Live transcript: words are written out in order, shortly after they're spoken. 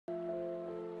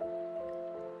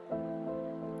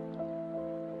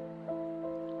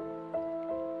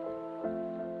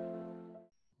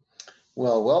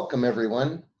Well, welcome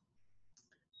everyone.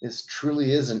 This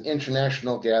truly is an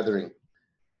international gathering.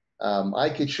 I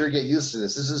could sure get used to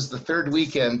this. This is the third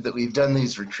weekend that we've done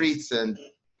these retreats, and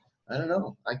I don't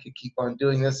know, I could keep on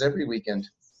doing this every weekend.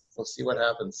 We'll see what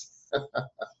happens.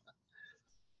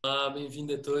 Olá,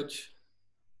 bem-vindo a todos.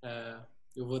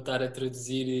 Eu vou estar a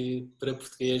traduzir para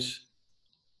português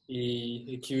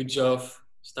e aqui o Geoff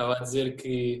estava a dizer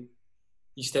que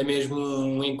isto é mesmo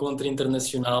um encontro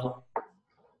internacional,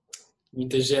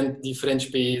 muita gente de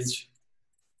diferentes países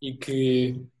e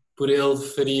que por ele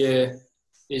faria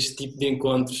este tipo de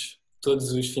encontros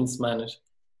todos os fins de semana.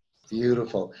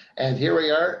 Beautiful. And here we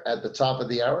are at the top of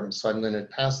the hour, so I'm going to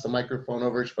pass the microphone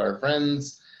over to our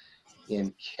friends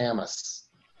in Camas.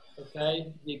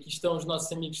 Ok, e aqui estão os nossos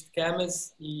amigos de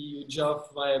Camas e o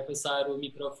Geoff vai passar o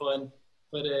microfone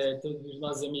para todos os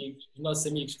nossos amigos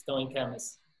que estão em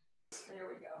Camas. There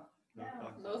we go.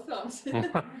 No thumbs.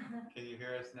 Can you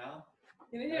hear us now?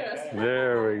 Can you hear us?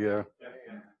 There we go.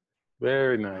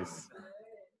 Very nice.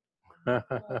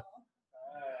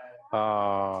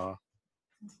 Ah.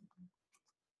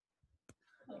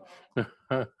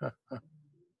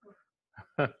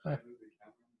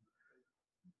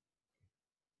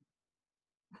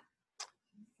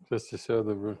 Just to show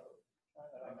the room.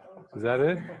 Is that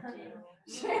it?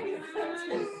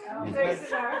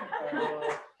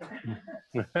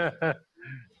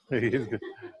 He's good.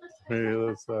 He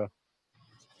looks,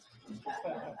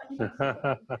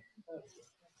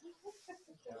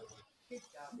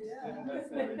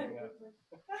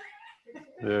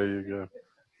 there you go.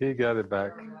 He got it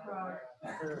back.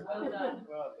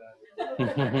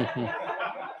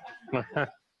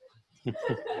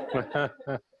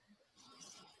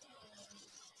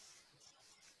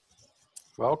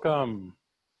 Welcome.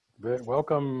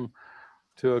 Welcome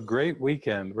to a great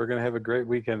weekend. We're going to have a great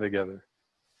weekend together.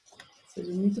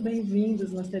 Sejam muito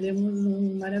bem-vindos. Nós teremos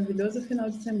maravilhoso final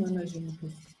de semana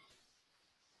juntos.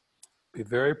 Be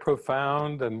very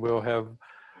profound, and we'll have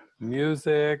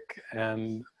music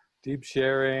and deep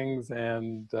sharings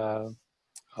and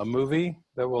a movie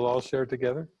that we'll all share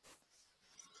together.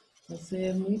 Vai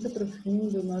ser muito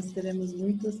profundo. Nós teremos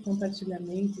muitos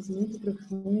compartilhamentos muito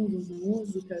profundos,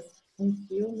 músicas,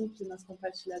 filme que nós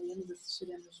compartilharemos,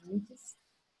 assistiremos juntos.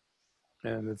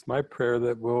 And it's my prayer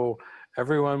that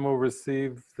everyone will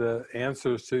receive the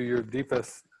answers to your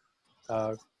deepest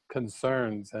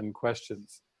concerns and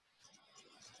questions.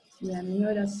 E a minha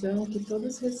oração é que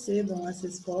todos recebam as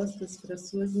respostas para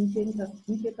suas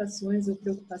inquietações ou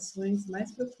preocupações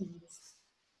mais profundas.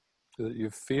 So that you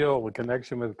feel a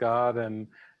connection with God and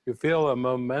you feel a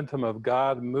momentum of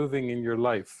God moving in your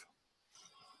life.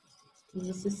 E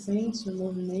você sente o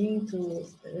movimento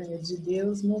de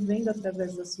Deus movendo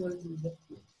através da sua vida.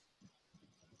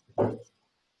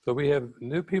 So we have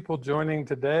new people joining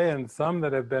today and some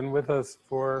that have been with us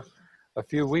for a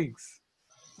few weeks.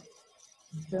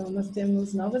 Então nós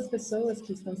temos novas pessoas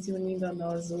que estão se unindo a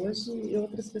nós hoje e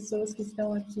outras pessoas que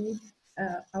estão aqui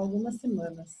há algumas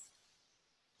semanas.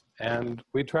 And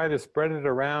we try to spread it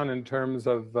around in terms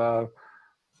of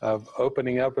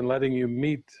opening up and letting you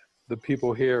meet the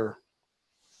people here.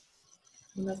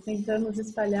 E nós tentamos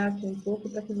espalhar aqui pouco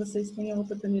para que vocês tenham a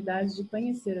oportunidade de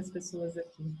conhecer as pessoas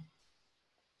aqui.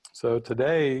 So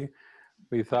today,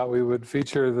 we thought we would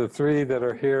feature the three that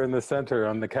are here in the center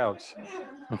on the couch.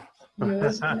 E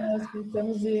hoje nós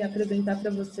pensamos em apresentar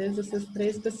para vocês essas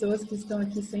 3 pessoas que estão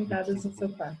aqui sentadas no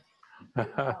sofá.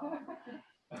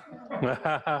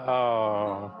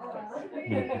 Oh.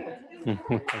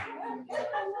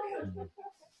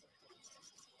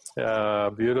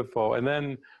 Beautiful. And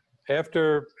then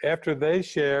after they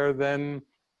share, then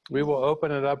we will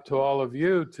open it up to all of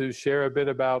you to share a bit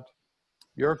about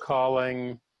your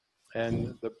calling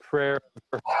and the prayer.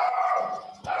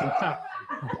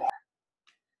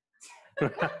 The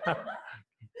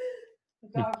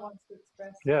dog wants to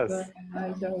express. Yes.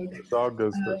 Então, Dog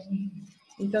goes first.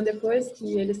 Então, depois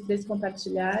que eles 3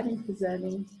 compartilharem,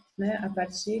 fizerem, né, a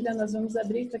partilha, nós vamos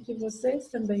abrir para que vocês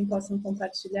também possam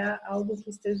compartilhar algo que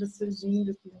esteja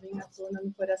surgindo, que venha à tona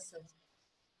no coração.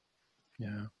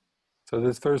 Yeah. So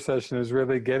this first session is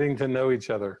really getting to know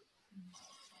each other.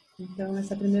 Então,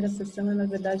 essa primeira sessão é, na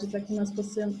verdade, para que nós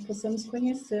possamos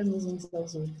conhecermos uns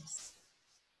aos outros.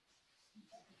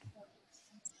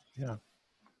 Yeah.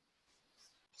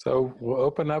 So we'll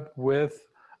open up with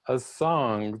a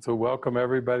song to welcome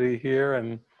everybody here,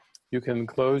 and you can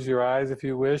close your eyes if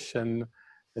you wish and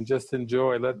just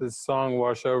enjoy. Let this song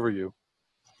wash over you.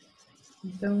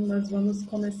 Então, nós vamos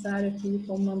começar aqui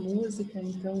com uma música.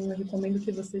 Então, eu recomendo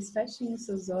que vocês fechem os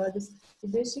seus olhos e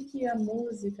deixem que a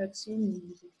música te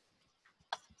inunde.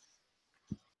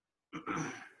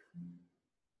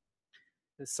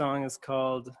 This song is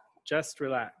called Just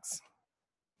Relax.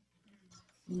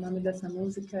 O nome dessa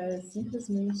música é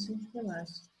simplesmente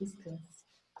Relaxe, Descanse.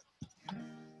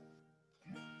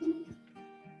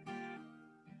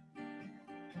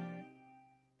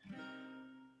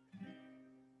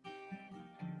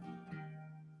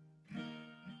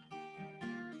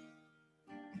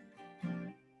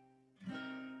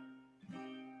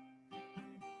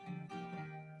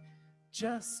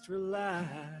 Just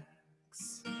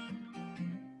relax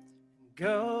and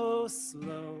go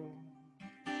slow.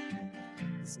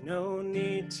 There's no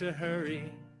need to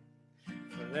hurry,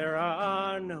 for there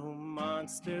are no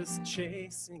monsters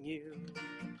chasing you.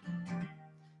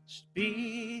 Just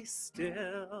be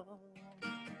still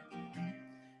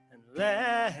and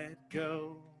let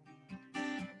go.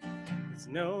 There's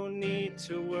no need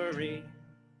to worry,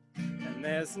 and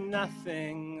there's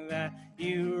nothing that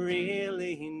you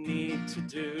really need to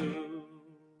do.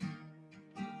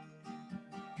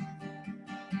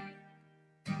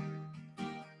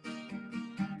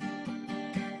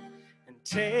 And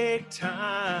take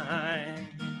time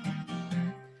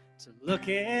to look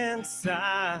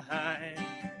inside,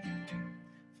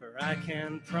 for I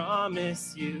can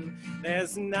promise you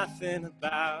there's nothing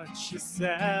about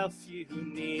yourself you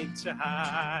need to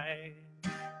hide.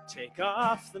 Take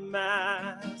off the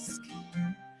mask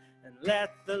and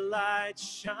let the light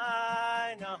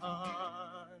shine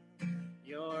on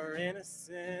your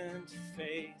innocent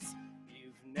face.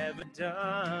 You've never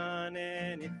done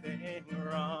anything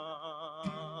wrong.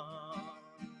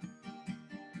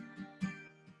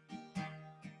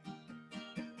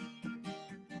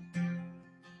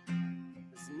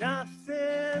 There's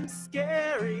nothing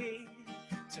scary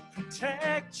to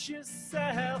protect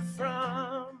yourself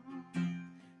from.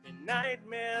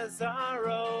 Nightmares are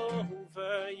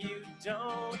over, you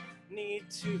don't need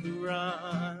to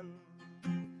run.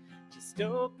 Just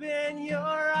open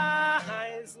your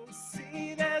eyes and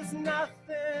see there's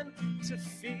nothing to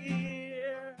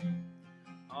fear.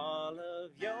 All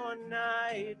of your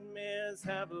nightmares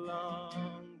have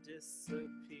long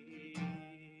disappeared.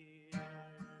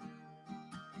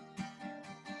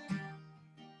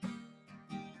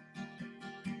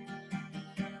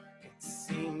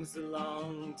 Seems a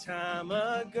long time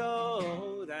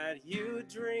ago that you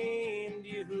dreamed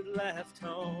you'd left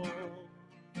home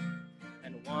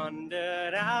and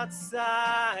wandered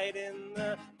outside in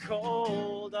the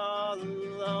cold all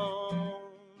alone.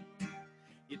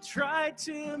 You tried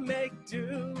to make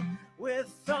do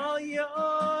with all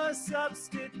your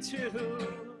substitutes,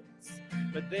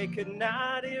 but they could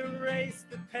not erase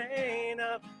the pain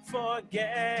of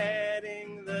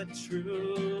forgetting the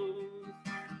truth.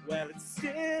 Well, it's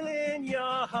still in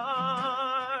your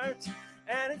heart,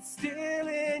 and it's still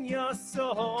in your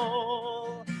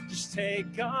soul. Just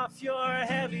take off your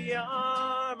heavy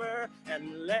armor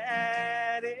and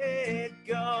let it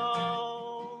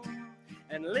go.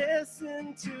 And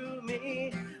listen to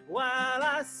me while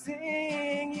I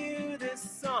sing you this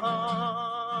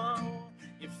song.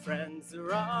 Your friends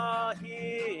are all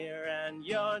here, and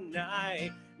your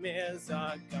nightmares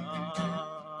are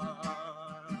gone.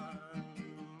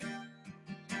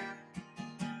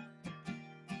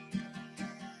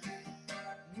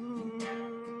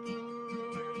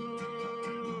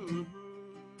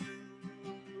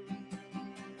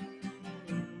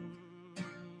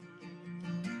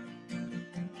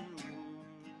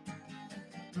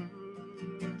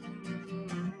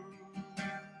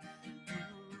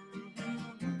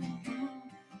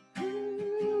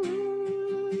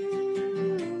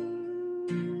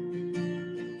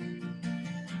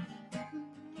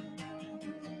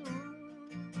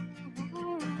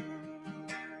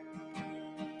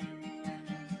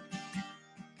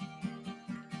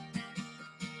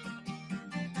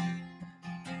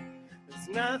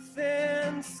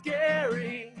 Nothing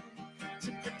scary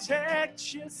to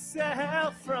protect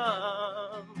yourself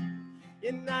from.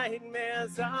 Your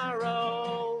nightmares are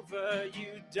over,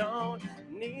 you don't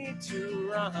need to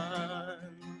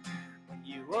run. When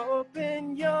you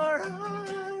open your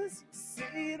eyes, you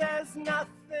see there's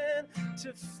nothing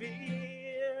to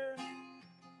fear.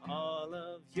 All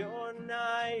of your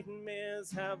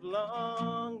nightmares have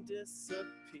long disappeared.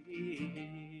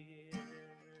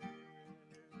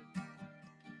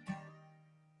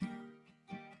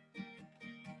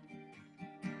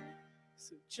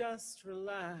 So just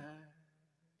relax,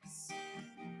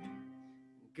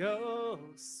 go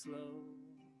slow.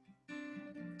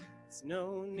 There's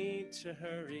no need to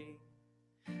hurry,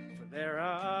 for there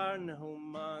are no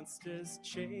monsters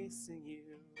chasing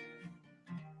you.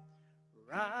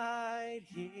 Right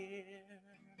here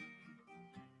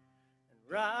and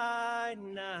right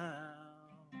now,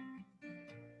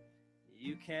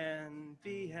 you can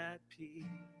be at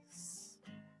peace.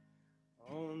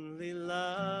 Only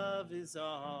love is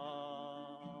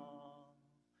all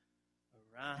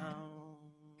around.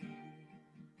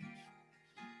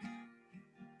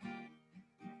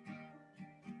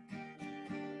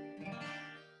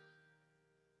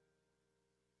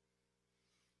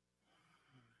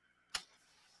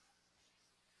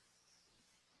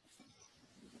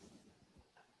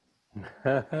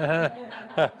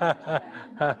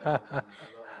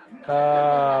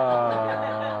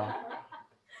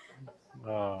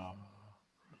 Oh,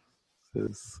 so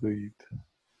sweet.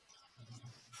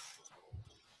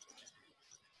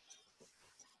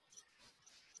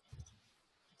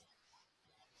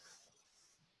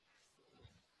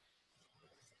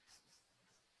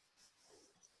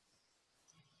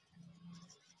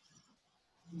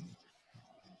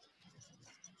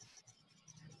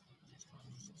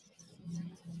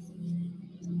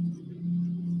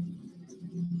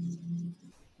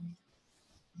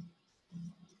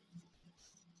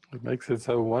 What makes it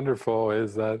so wonderful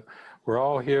is that we're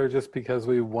all here just because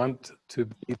we want to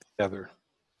be together.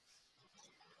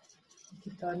 O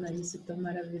que torna isso tão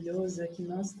maravilhoso é que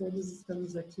nós todos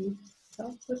estamos aqui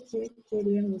só porque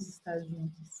queremos estar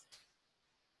juntos.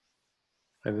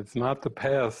 And it's not the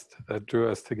past that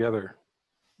drew us together.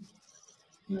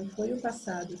 Não foi o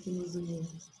passado que nos uniu.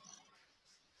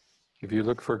 If you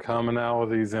look for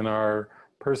commonalities in our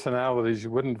personalities, you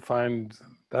wouldn't find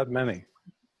that many.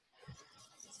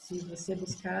 Se você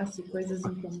buscasse coisas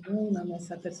em comum na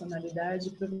nossa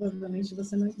personalidade, provavelmente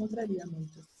você não encontraria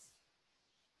muitas.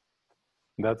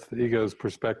 That's the ego's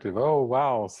perspective. Oh,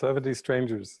 wow, 70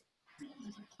 strangers.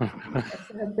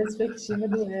 Essa é a perspectiva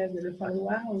do ego. Ele fala,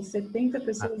 uau, 70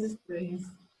 pessoas estranhas.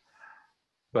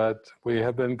 But we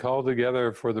have been called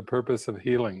together for the purpose of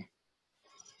healing.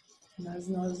 Mas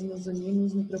nós nos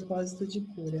unimos no propósito de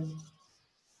cura.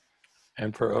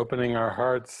 And for opening our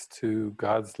hearts to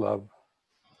God's love.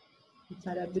 E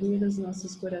para abrir os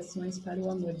nossos corações para o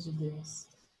amor de Deus.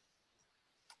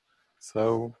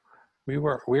 So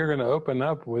we're going to open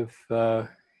up with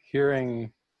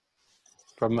hearing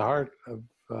from the heart of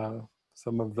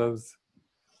some of those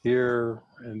here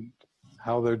and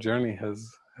how their journey has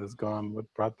gone, what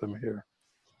brought them here.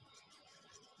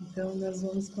 Então nós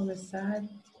vamos começar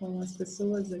com as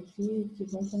pessoas aqui que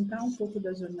vão contar um pouco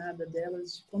da jornada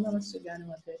delas, de como elas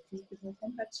chegaram até aqui, que vão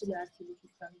compartilhar aquilo que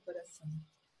está no coração.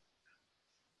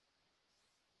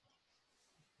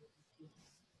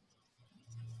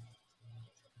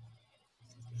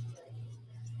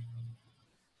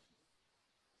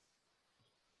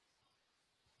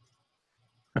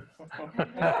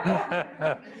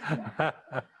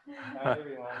 Hi,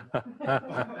 everyone.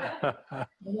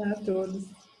 Olá a todos.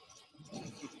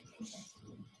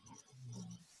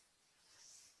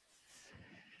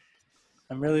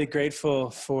 I'm really grateful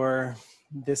for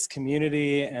this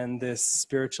community and this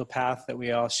spiritual path that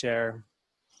we all share.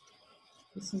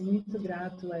 Eu sou muito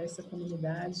grato a essa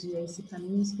comunidade e a esse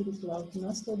caminho espiritual que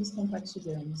nós todos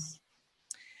compartilhamos.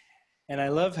 And I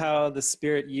love how the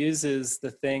Spirit uses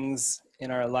the things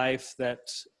in our life that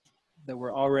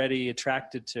we're already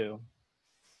attracted to.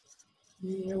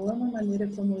 E eu amo a maneira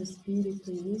como o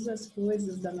Espírito usa as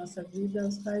coisas da nossa vida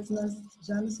aos quais nós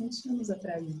já nos sentimos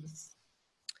atraídos.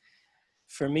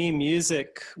 For me,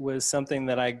 music was something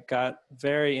that I got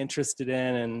very interested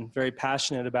in and very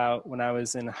passionate about when I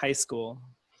was in high school.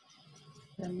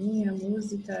 Para mim, a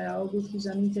música é algo que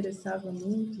já me interessava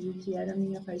muito e que era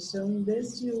minha paixão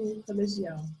desde o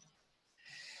colegial.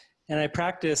 And I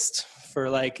practiced for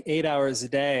like 8 hours a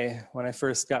day when I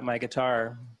first got my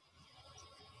guitar.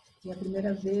 E a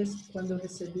primeira vez, quando eu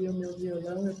recebi o meu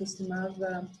violão, eu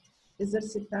costumava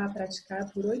exercitar, praticar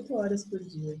por 8 horas por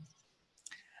dia.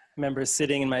 I remember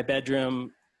sitting in my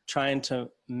bedroom trying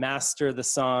to master the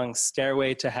song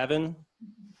Stairway to Heaven.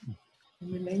 Eu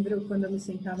me lembro quando eu me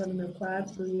sentava no meu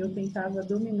quarto e eu tentava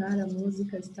dominar a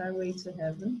música Stairway to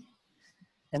Heaven.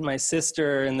 And my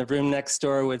sister in the room next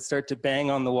door would start to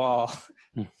bang on the wall,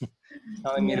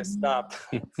 telling me to stop.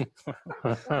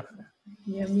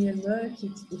 E a minha irmã,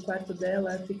 que o quarto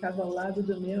dela ficava ao lado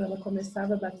do meu, ela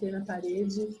começava a bater na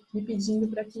parede, me pedindo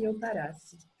para que eu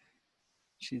parasse.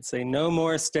 She'd say, "No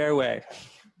more stairway."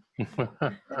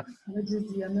 Ela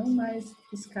dizia, não mais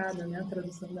escada, né, a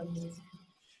tradução da música.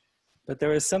 But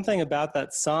there was something about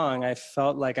that song, I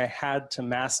felt like I had to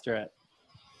master it.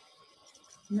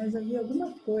 Mas havia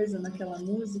alguma coisa naquela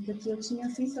música que eu tinha a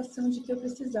sensação de que eu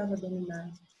precisava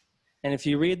dominar. And if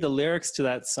you read the lyrics to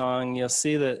that song, you'll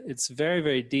see that it's very,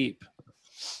 very deep.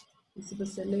 E se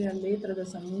você ler a letra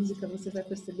dessa música, você vai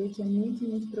perceber que é muito,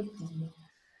 muito profunda.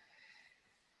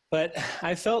 But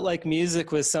I felt like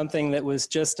music was something that was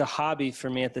just a hobby for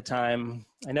me at the time.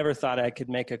 I never thought I could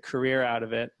make a career out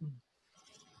of it.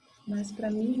 Mas para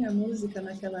mim a música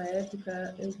naquela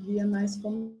época eu via mais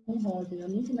como hobby. Eu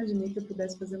nunca imaginei que eu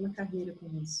pudesse fazer uma carreira com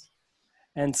isso.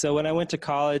 And so when I went to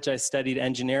college, I studied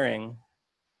engineering.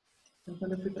 Então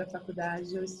quando eu fui para a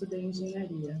faculdade eu estudei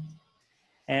engenharia.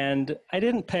 And I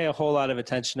didn't pay a whole lot of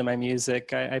attention to my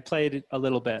music. I played a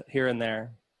little bit here and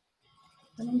there.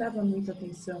 Eu não dava muita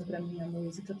atenção para minha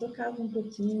música. Eu tocava um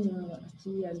pouquinho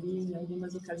aqui e ali em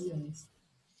algumas ocasiões.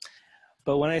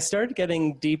 But when I started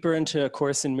getting deeper into A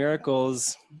Course in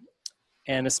Miracles,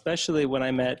 and especially when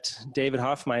I met David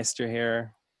Hoffmeister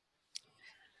here,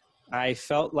 I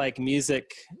felt like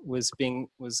music was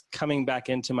coming back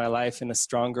into my life in a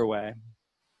stronger way.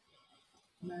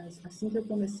 Mas assim que eu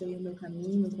comecei o meu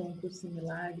caminho com o curso em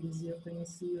Milagres e eu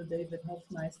conheci o David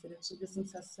Hoffmeister, eu tive a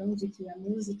sensação de que a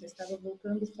música estava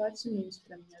voltando fortemente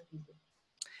para a minha vida.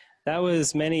 That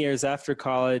was many years after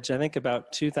college, I think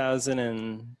about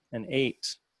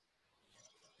 2008.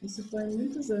 Isso foi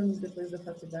muitos anos depois da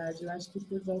faculdade, eu acho que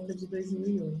por volta de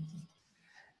 2008.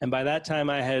 And by that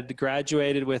time I had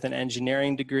graduated with an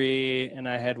engineering degree and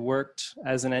I had worked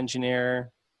as an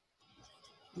engineer.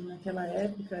 E naquela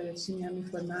época eu tinha me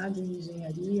formado em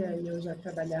engenharia e eu já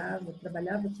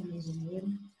trabalhava como engenheiro.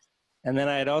 And then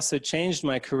I had also changed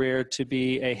my career to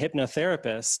be a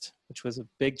hypnotherapist, which was a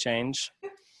big change.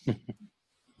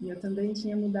 E eu também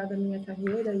tinha mudado a minha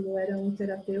carreira e eu era um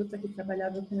terapeuta que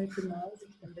trabalhava com hipnose,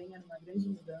 que também era uma grande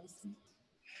mudança.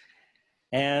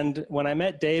 And when I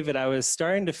met David, I was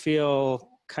starting to feel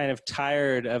kind of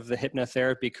tired of the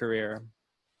hypnotherapy career.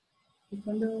 E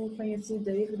quando eu conheci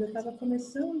David, eu estava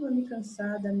começando a me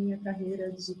cansar da minha carreira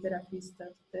de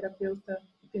terapeuta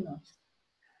hipnótico.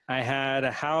 I had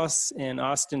a house in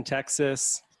Austin,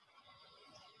 Texas.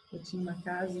 Eu tinha uma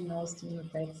casa em Austin, no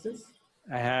Texas.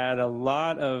 I had a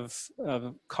lot of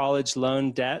college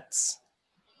loan debts.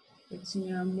 Eu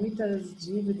tinha muitas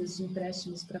dívidas de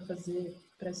empréstimos para poder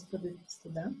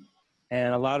estudar.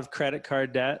 And a lot of credit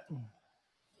card debt.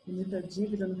 E muita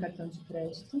dívida no cartão de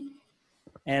crédito.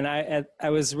 And I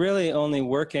was really only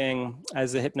working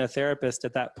as a hypnotherapist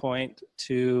at that point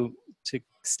to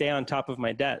stay on top of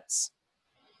my debts.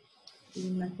 E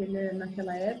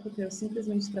naquela época eu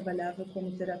simplesmente trabalhava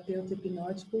como terapeuta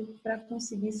hipnótico para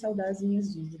conseguir saldar as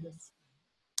minhas dívidas.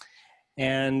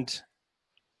 And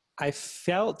I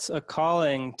felt a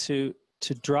calling to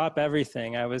drop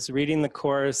everything. I was reading the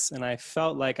course and I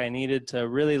felt like I needed to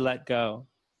really let go.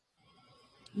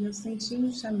 E eu senti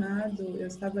um chamado, eu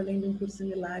estava lendo Um Curso em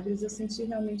Milagres, eu senti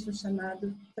realmente um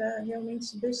chamado para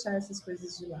realmente deixar essas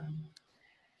coisas de lado.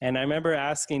 And I remember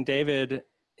asking David,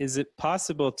 is it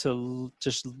possible to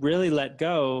just really let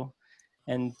go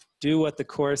and do what the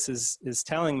course is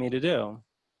telling me to do?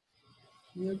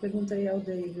 E eu perguntei ao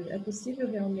David, é possível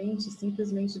realmente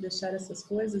simplesmente deixar essas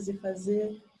coisas e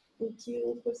fazer o que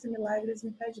o Curso em Milagres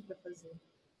me pede para fazer?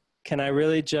 Can I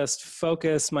really just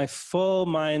focus my full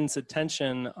mind's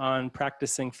attention on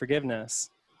practicing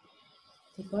forgiveness?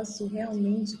 Eu posso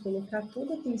realmente colocar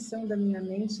toda a atenção da minha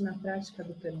mente na prática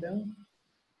do perdão?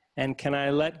 And can I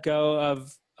let go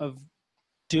of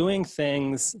doing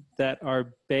things that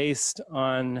are based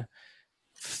on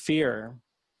fear?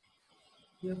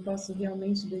 E eu posso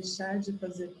realmente deixar de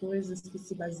fazer coisas que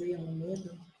se baseiam no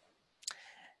medo?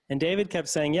 And David kept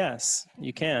saying, yes,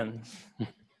 you can.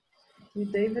 E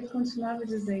David continuava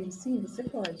dizendo, sim, você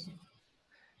pode.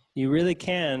 You really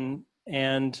can,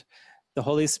 and the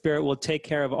Holy Spirit will take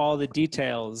care of all the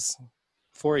details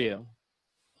for you.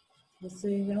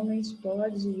 Você realmente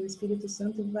pode e o Espírito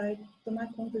Santo vai tomar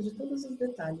conta de todos os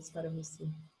detalhes para você.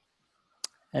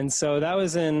 And so that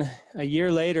was a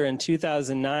year later, in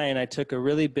 2009, I took a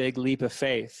really big leap of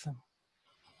faith.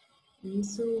 E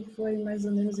isso foi mais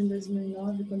ou menos em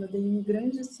 2009, quando eu dei um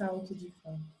grande salto de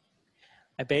fé.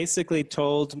 I basically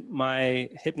told my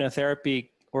hypnotherapy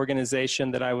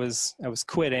organization that I was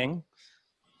quitting.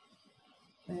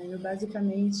 Eu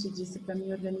basicamente disse para a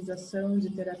minha organização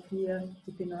de terapia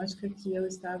hipnótica que eu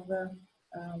estava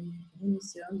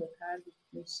renunciando ao cargo,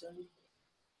 deixando.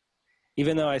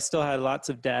 Even though I still had lots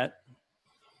of debt.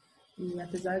 E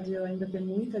apesar de eu ainda ter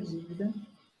muita dívida.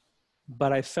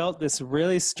 But I felt this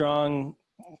really strong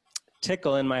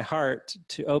tickle in my heart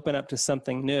to open up to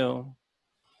something new.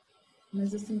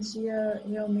 Mas eu sentia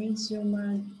realmente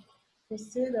uma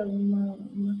cócega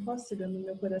no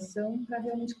meu coração para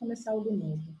realmente começar algo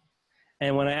novo.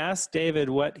 And when I asked David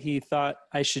what he thought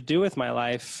I should do with my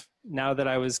life now that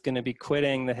I was going to be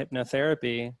quitting the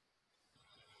hypnotherapy,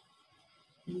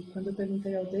 e quando eu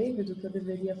perguntei ao David o que eu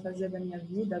deveria fazer da minha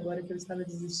vida agora que eu estava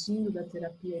desistindo da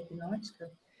terapia hipnótica,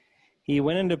 he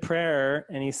went into prayer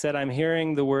and he said, I'm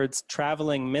hearing the words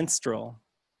traveling minstrel.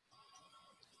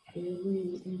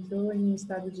 Ele entrou em um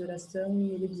estado de oração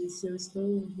e ele disse, eu estou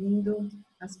ouvindo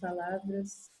as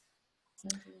palavras.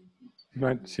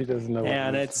 But she doesn't know.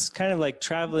 And what it's kind of like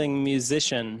traveling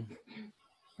musician.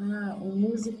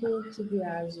 Músico que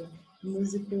viaja,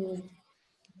 músico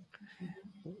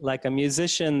Like a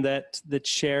musician that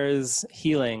shares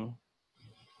healing.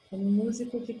 como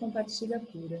músico que compartilha a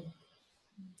cura.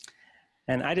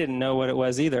 And I didn't know what it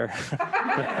was either,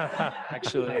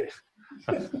 actually.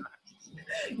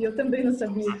 E eu também não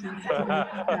sabia que isso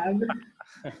significava.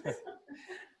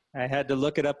 I had to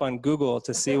look it up on Google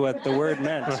to see what the word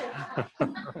meant.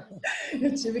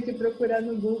 Eu tive que procurar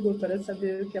no Google para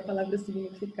saber o que a palavra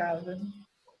significava.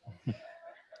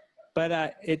 But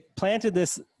it planted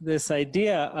this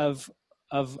idea of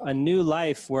a new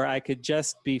life where I could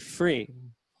just be free.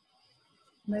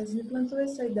 Mas me plantou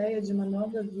essa ideia de uma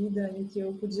nova vida em que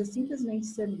eu podia simplesmente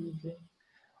ser livre.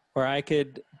 Where I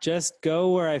could just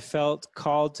go where I felt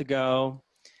called to go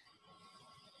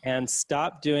and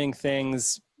stop doing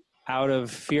things out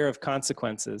of fear of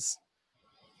consequences.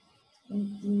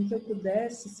 Em que eu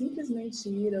pudesse simplesmente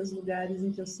ir aos lugares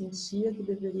em que eu sentia que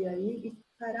deveria ir e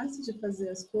parasse de fazer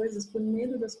as coisas por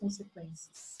medo das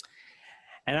consequências.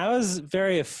 And I was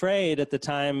very afraid at the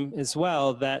time as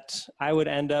well that I would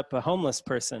end up a homeless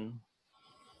person.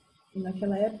 E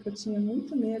naquela época eu tinha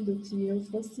muito medo que eu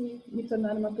fosse me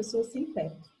tornar uma pessoa sem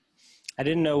teto. I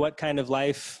didn't know what kind of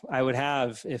life I would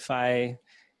have if I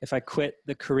quit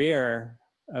the career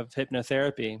of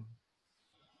hypnotherapy.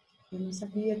 Eu não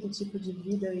sabia que tipo de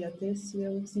vida eu ia ter se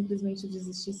eu simplesmente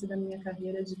desistisse da minha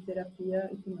carreira de terapia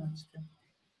hipnótica.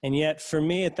 And yet for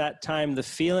me at that time, the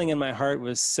feeling in my heart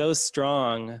was so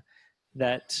strong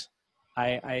that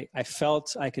I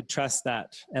felt I could trust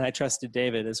that. And I trusted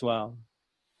David as well.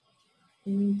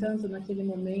 E, no entanto, naquele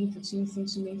momento, tinha um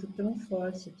sentimento tão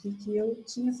forte aqui que eu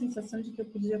tinha a sensação de que eu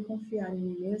podia confiar em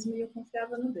mim mesma e eu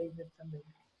confiava no David também.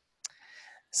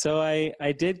 So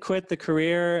I did quit the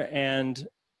career and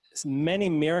many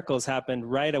miracles happened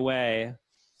right away.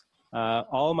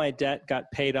 All my debt got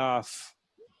paid off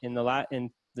in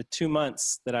the 2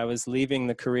 months that I was leaving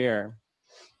the career.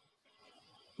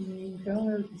 E,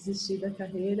 então eu desisti da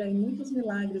carreira e muitos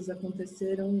milagres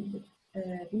aconteceram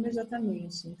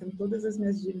imediatamente. Então todas as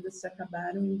minhas dívidas se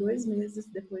acabaram em 2 meses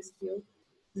depois que eu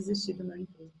desisti do meu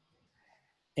emprego.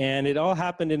 And it all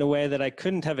happened in a way that I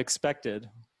couldn't have expected.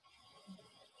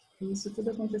 E isso tudo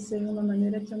aconteceu de uma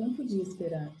maneira que eu não podia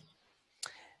esperar.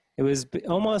 It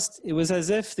was as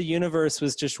if the universe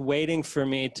was just waiting for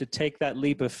me to take that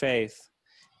leap of faith.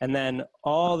 And then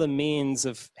all the means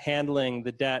of handling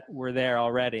the debt were there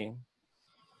already.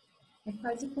 É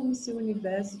quase como se o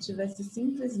universo estivesse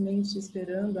simplesmente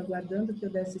esperando, aguardando que eu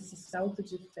desse esse salto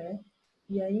de fé.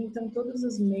 E aí, então, todos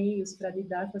os meios para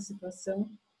lidar com a situação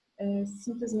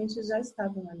simplesmente já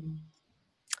estavam ali.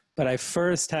 But I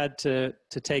first had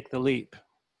to take the leap.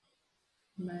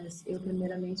 Mas eu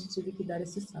primeiramente tive que dar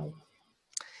esse salto.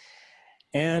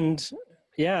 And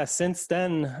yeah, since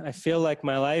then, I feel like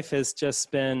my life has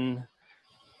just been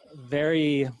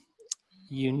very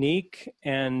unique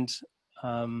and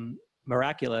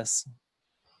miraculous.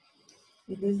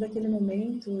 E desde aquele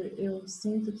momento, eu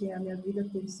sinto que a minha vida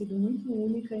tem sido muito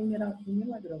única e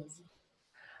milagrosa.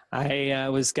 I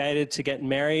was guided to get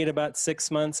married about 6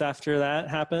 months after that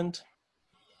happened.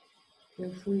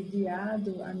 Eu fui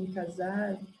guiado a me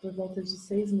casar por volta de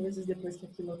 6 meses depois que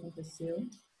aquilo aconteceu.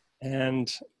 And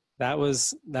that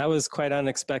was quite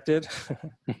unexpected.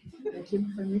 Aquilo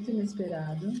foi muito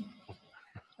inesperado.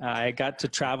 I got to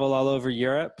travel all over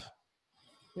Europe.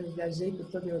 Eu viajei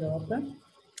por toda a Europa.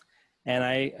 And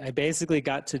I basically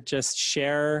got to just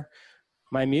share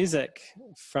my music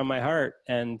from my heart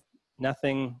and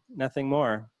nothing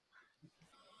more.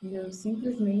 E eu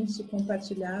simplesmente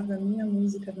compartilhava a minha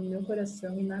música do meu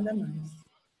coração e nada mais.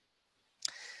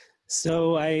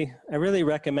 So I really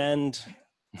recommend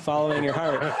following your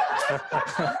heart.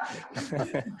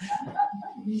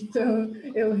 Então,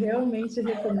 eu realmente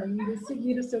recomendo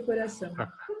seguir o seu coração.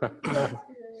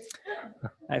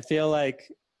 I feel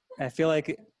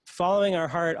like following our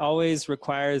heart always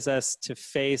requires us to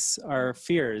face our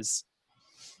fears.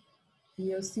 E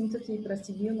eu sinto que para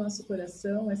seguir o nosso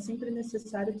coração é sempre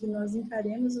necessário que nós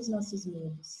encaremos os nossos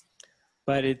medos.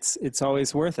 But it's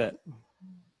always worth it.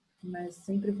 Mas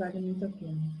sempre vale muito a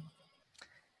pena.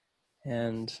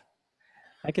 And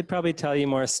I could probably tell you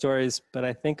more stories, but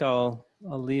I think I'll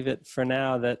leave it for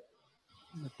now.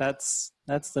 That's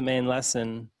the main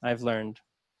lesson I've learned.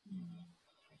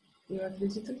 Eu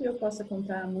acredito que eu possa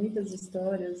contar muitas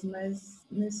histórias, mas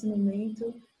nesse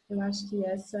momento Eu acho que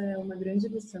essa é uma grande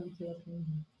lição que eu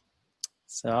aprendi.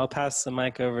 So I'll pass the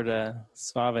mic over to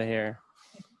Svava here.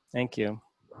 Thank you.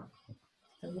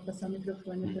 Então, eu vou passar o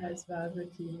microfone para a Svava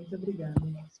aqui. Muito obrigada.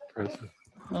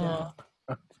 Oh,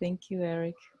 thank you,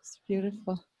 Eric. It's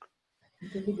beautiful.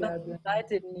 Muito obrigada. I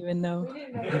didn't even know.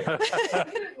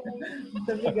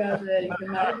 Muito obrigada, Erika.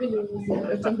 Maravilhoso.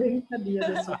 Eu também não sabia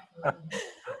da sua história.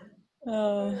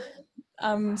 Oh,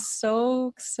 I'm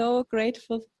so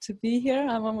grateful to be here.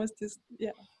 I'm almost just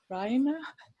crying now.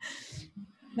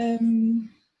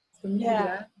 Estou muito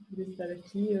grata por estar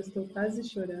aqui. Eu estou quase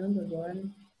chorando agora.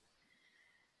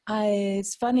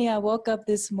 It's funny, I woke up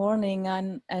this morning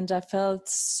and I felt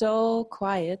so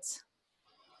quiet.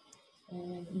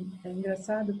 É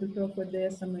engraçado porque eu acordei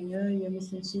essa manhã e eu me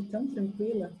senti tão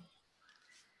tranquila.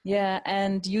 Yeah,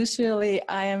 and usually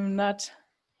I am not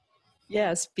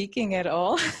speaking at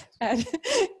all at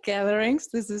gatherings.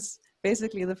 This is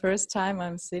basically the first time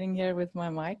I'm sitting here with my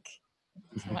mic.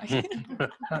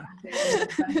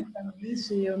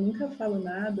 Eu nunca falo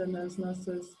nada nas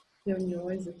nossas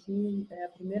reuniões aqui. É a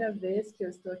primeira vez que eu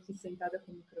estou aqui sentada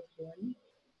com o microfone.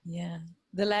 Yeah,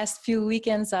 the last few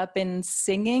weekends I've been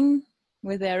singing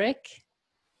with Eric.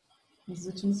 Nos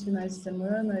últimos finais de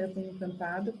semana eu tenho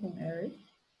cantado com Eric.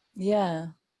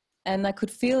 Yeah, and I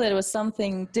could feel there was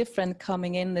something different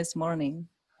coming in this morning.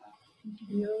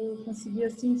 E eu conseguia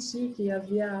sentir que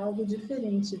havia algo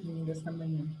diferente vindo esta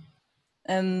manhã.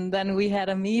 And then we had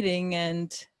a meeting and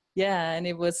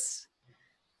it was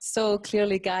so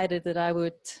clearly guided that I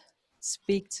would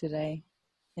speak today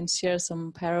and share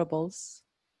some parables.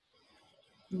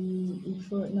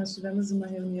 Nós tivemos uma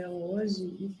reunião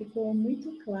hoje e ficou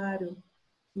muito claro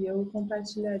que eu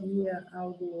compartilharia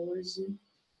algo hoje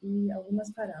e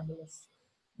algumas parábolas.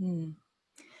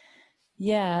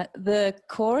 Yeah, the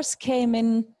course came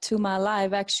into my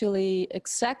life actually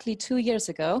exactly 2 years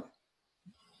ago.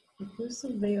 O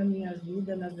curso veio à minha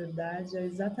vida, na verdade, há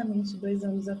exatamente 2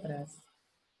 anos atrás.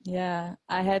 Yeah,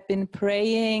 I had been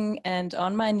praying and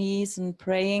on my knees and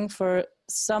praying for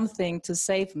something to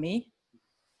save me.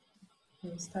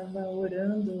 Eu estava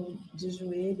orando de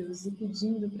joelhos e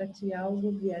pedindo para que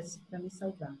algo viesse para me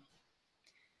salvar.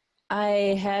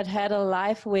 I had a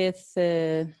life with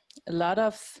a lot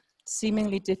of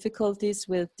seemingly difficulties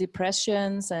with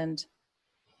depressions and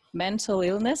mental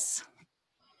illness.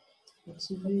 Eu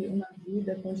tive uma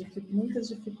vida com muitas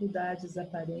dificuldades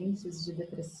aparentes de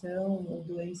depressão ou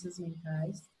doenças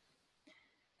mentais.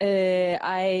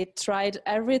 I tried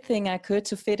everything I could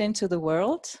to fit into the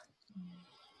world.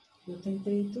 Eu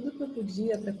tentei tudo que eu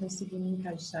podia para conseguir me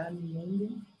encaixar no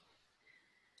mundo.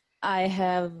 I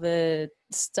have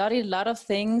studied a lot of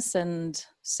things and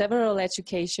several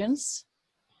educations.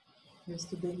 Eu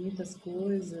estudei muitas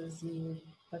coisas e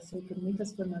passei por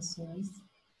muitas formações.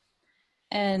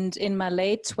 And in my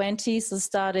late 20s, I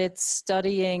started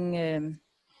studying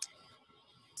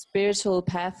spiritual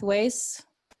pathways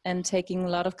and taking a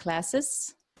lot of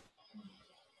classes.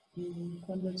 E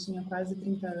quando eu tinha quase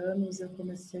 30 anos, eu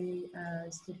comecei a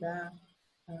estudar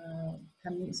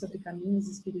sobre caminhos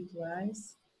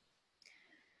espirituais.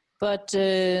 But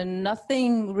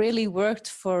nothing really worked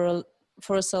for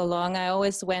so long. I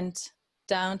always went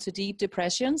down to deep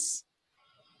depressions.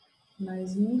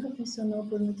 Mas nunca funcionou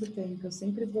por muito tempo. Eu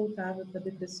sempre voltava para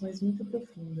depressões muito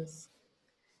profundas.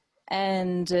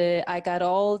 And I got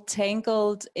all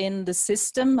tangled in the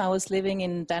system. I was living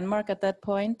in Denmark at that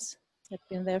point. I'd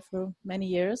been there for many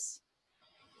years.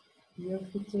 E eu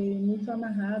fiquei muito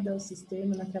amarrada ao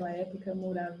sistema. Naquela época eu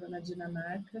morava na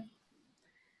Dinamarca.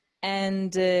 And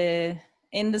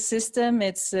in the system,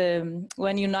 it's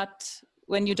when you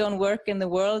don't work in the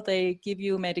world, they give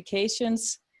you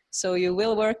medications, so you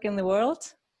will work in the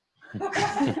world.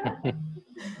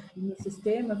 No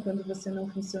sistema, quando você não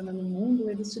funciona no mundo,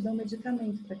 eles te dão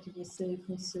medicamento para que você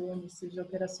funcione, seja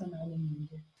operacional no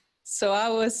mundo. So I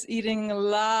was eating a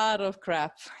lot of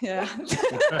crap. Yeah.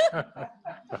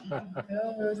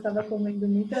 Então, eu estava comendo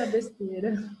muita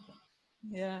besteira.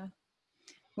 Yeah.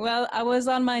 Well, I was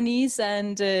on my knees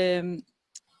and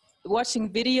watching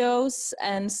videos,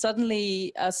 and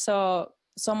suddenly I saw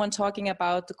someone talking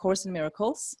about the Course in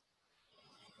Miracles.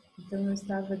 Então eu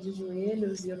estava de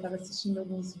joelhos e eu estava assistindo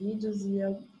alguns vídeos e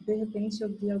de repente eu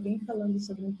vi alguém falando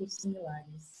sobre um curso de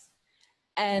milagres.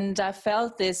 And I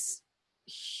felt this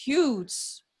huge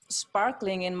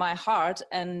sparkling in my heart,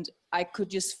 and I could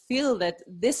just feel that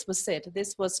this was it.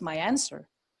 This was my answer.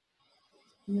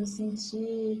 E eu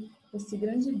senti esse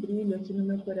grande brilho aqui no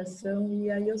meu coração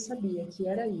e aí eu sabia que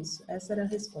era isso. Essa era a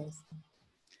resposta.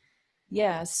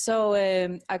 Yeah, so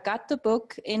I got the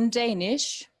book in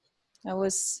Danish. I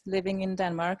was living in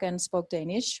Denmark and spoke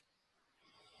Danish.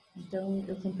 Então,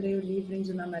 eu comprei o livro em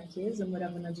dinamarquês, eu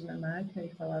morava na Dinamarca e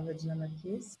falava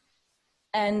dinamarquês.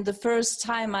 And the first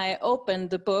time I opened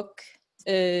the book,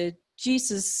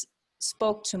 Jesus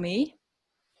spoke to me.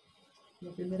 E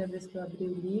a primeira vez que eu abri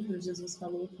o livro, Jesus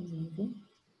falou comigo.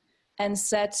 And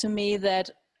said to me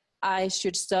that I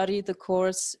should study the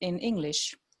course in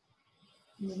English.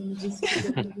 E ele me disse que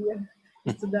eu deveria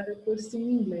estudar o curso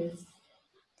em inglês.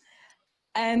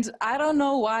 And I don't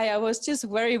know why, I was just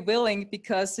very willing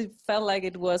because it felt like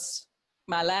it was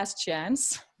my last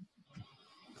chance.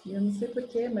 E eu não sei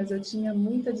porquê, mas eu tinha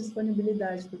muita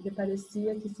disponibilidade, porque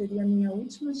parecia que seria a minha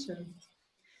última chance.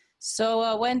 So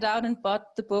I went out and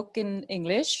bought the book in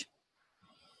English.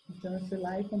 Então eu fui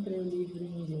lá e comprei o livro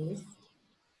em inglês.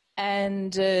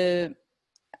 And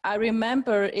I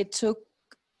remember it took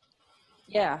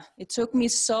me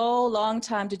so long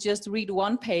time to just read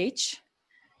one page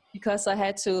because I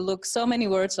had to look so many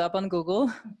words up on Google.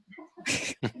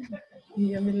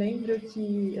 E eu me lembro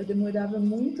que eu demorava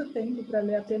muito tempo para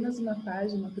ler apenas uma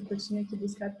página, porque eu tinha que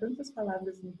buscar tantas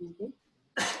palavras no Google.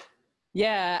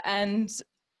 Yeah, and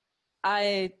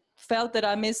I felt that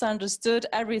I misunderstood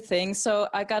everything, so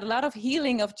I got a lot of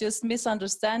healing of just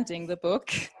misunderstanding the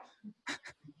book.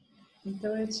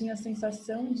 Então eu tinha a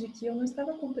sensação de que eu não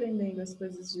estava compreendendo as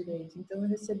coisas direito. Então eu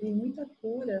recebi muita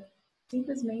cura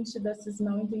simplesmente desses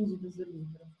mal entendidos do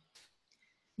livro.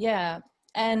 Yeah,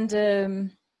 and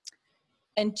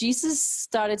Jesus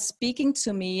started speaking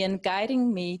to me and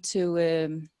guiding me to,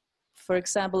 for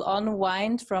example,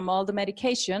 unwind from all the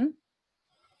medication.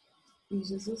 E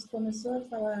Jesus começou a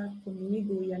falar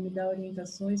comigo e a me dar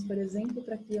orientações, por exemplo,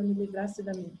 para que eu me livrasse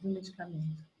do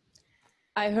medicamento.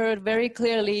 I heard very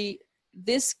clearly,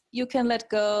 this you can let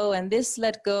go and this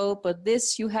let go, but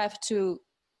this you have to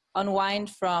unwind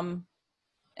from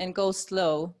and go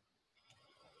slow.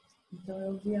 Então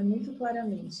eu via muito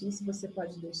claramente, isso você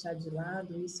pode deixar de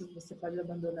lado, isso você pode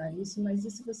abandonar isso, mas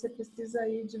isso você precisa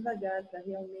ir devagar para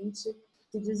realmente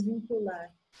se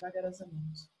desvincular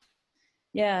vagarosamente.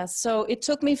 Yeah, so it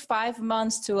took me 5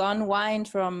 months to unwind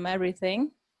from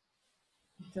everything.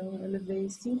 Então eu levei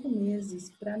 5 meses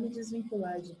para me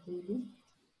desvincular de tudo.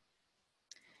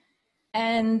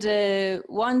 And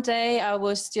one day I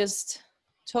was just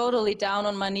totally down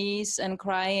on my knees and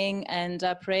crying, and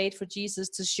I prayed for Jesus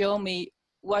to show me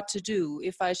what to do,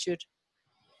 if I should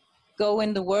go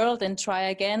in the world and try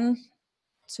again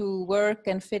to work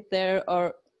and fit there,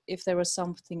 or if there was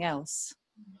something else.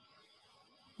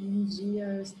 Dia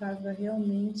eu estava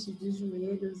realmente de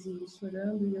joelhos e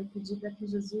chorando, e eu pedi para que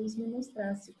Jesus me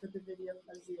mostrasse o que eu deveria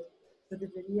fazer. Eu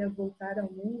deveria voltar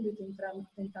ao mundo e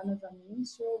tentar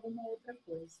novamente ou alguma outra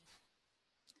coisa.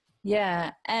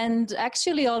 Yeah, and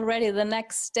actually already the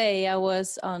next day I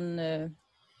was on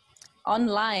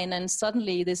online, and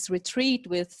suddenly this retreat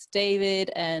with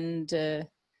David and a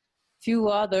few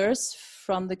others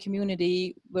from the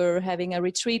community were having a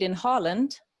retreat in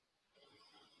Holland.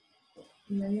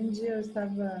 E aí dia eu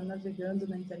estava navegando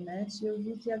na internet e eu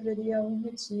vi que haveria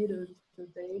retiro do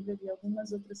David e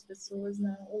algumas outras pessoas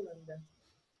na Holanda.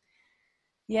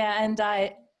 Yeah, and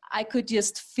I could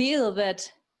just feel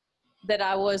that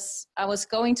I was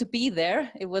going to be there.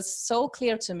 It was so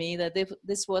clear to me that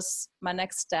this was my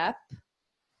next step.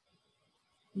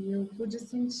 E eu pude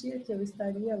sentir que eu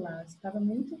estaria lá. Estava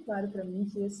muito claro para mim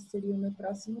que esse seria o meu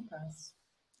próximo passo.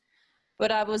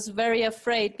 But I was very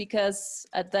afraid because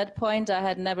at that point I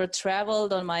had never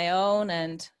traveled on my own,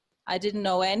 and I didn't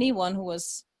know anyone who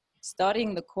was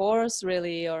studying the course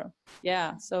really, or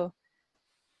so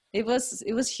it was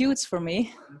huge for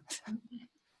me.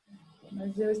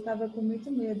 Mas eu estava com muito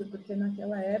medo, porque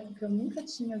naquela época eu nunca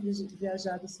tinha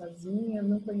viajado sozinha, eu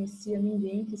não conhecia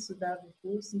ninguém que estudava o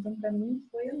curso, então para mim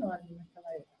foi enorme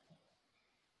naquela época.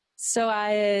 So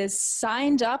I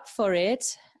signed up for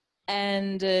it,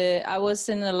 and I was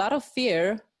in a lot of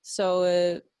fear. So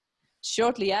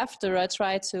shortly after I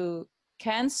tried to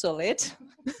cancel it.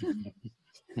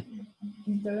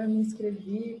 Então eu me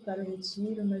inscrevi para o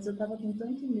retiro, mas eu estava com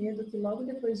tanto medo que logo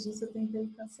depois disso eu tentei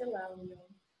cancelar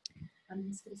a minha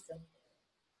inscrição.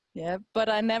 Yeah, but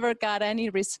I never got any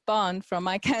response from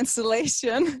my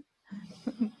cancellation.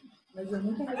 Mas eu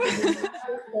nunca recebi nenhuma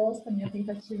resposta à minha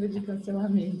tentativa de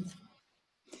cancelamento.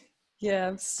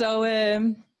 Yeah, so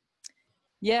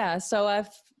so I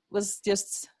was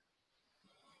just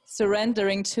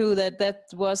surrendering to that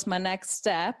was my next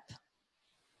step.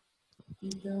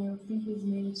 Então eu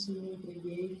simplesmente me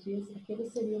entreguei que aquele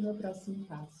seria o meu próximo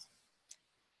passo.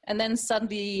 And then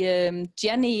suddenly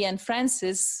Jenny and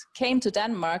Francis came to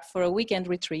Denmark for a weekend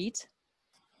retreat.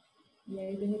 E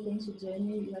aí de repente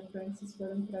Jenny e a Francis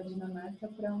foram para a Dinamarca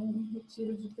para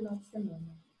retiro de final de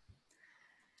semana.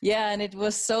 Yeah, and it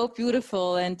was so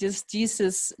beautiful, and just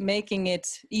Jesus making it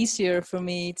easier for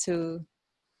me to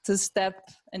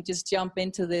step and just jump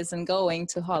into this and going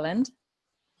to Holland.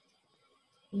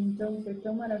 Então foi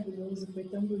tão maravilhoso, foi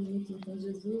tão bonito. Então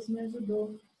Jesus me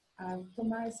ajudou a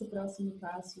tomar esse próximo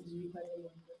passo de ir para a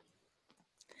Holanda.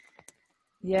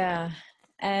 Yeah,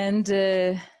 and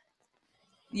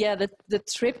yeah, the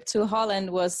trip to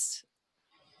Holland was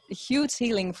a huge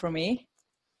healing for me.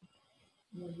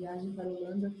 E a viagem para a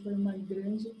Holanda foi uma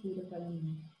grande cura para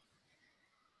mim.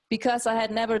 Because I had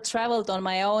never traveled on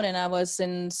my own, and I was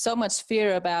in so much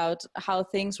fear about how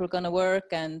things were going to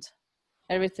work and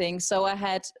everything. So I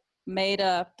had made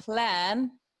a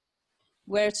plan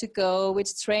where to go,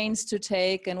 which trains to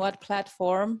take, and what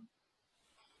platform.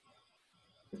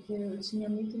 Porque eu tinha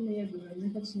muito medo, eu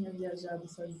nunca tinha viajado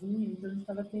sozinha, então eu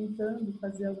estava tentando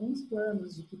fazer alguns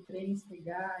planos de que trens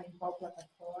pegar, em qual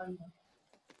plataforma.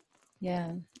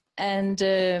 Yeah, and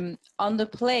on the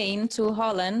plane to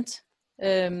Holland,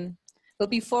 but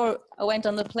before I went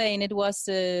on the plane, it was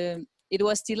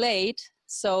delayed,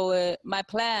 so my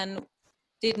plan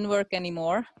didn't work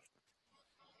anymore.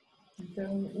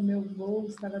 Então o meu voo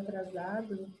estava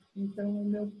atrasado, então o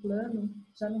meu plano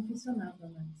já não funcionava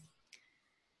mais.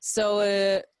 So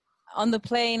on the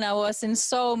plane, I was in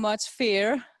so much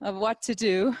fear of what to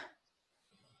do.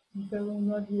 Então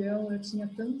no avião eu tinha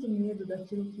tanto medo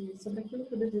sobre aquilo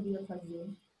que eu deveria fazer.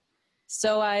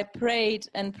 So I prayed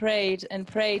and prayed and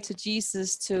prayed to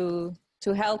Jesus to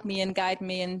help me and guide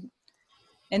me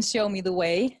and show me the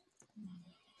way.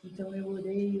 Então eu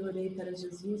orei e orei para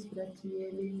Jesus para que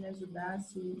ele me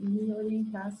ajudasse e me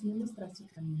orientasse e me mostrasse o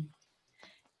caminho.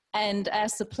 And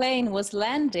as the plane was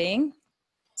landing,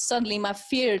 suddenly my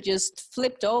fear just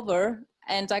flipped over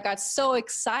and I got so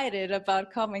excited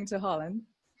about coming to Holland.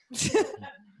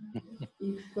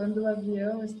 E quando o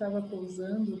avião estava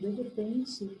pousando, de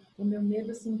repente, o meu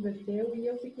medo se inverteu e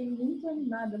eu fiquei muito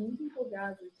animada, muito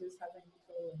empolgada que eu estava indo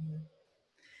para a Holanda.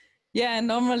 Yeah,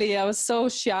 normally I was so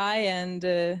shy and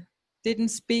didn't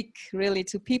speak really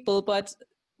to people, but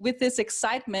with this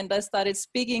excitement, I started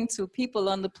speaking to people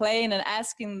on the plane and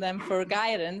asking them for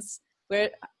guidance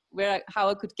how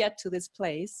I could get to this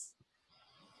place.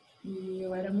 E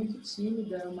eu era muito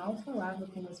tímida, eu mal falava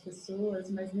com as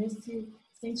pessoas, mas nesse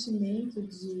sentimento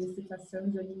de excitação,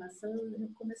 de animação,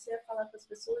 eu comecei a falar com as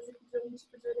pessoas e pedir algum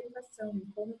tipo de orientação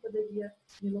em como eu poderia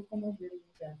me locomover no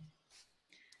lugar.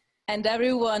 And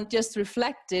everyone just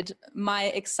reflected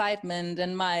my excitement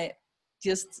and my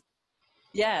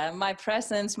my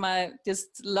presence, my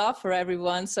just love for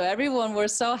everyone. So everyone were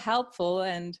so helpful,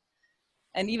 and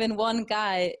even one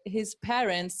guy, his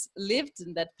parents lived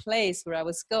in that place where I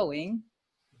was going.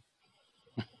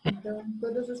 Então,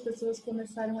 todas as pessoas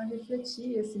começaram a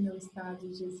refletir esse meu estado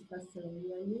de excitação.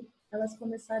 E aí, elas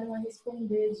começaram a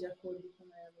responder de acordo com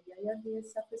ela. E aí, havia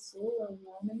essa pessoa, um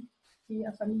homem, que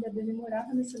a família dele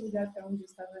morava nesse lugar para onde eu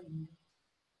estava indo.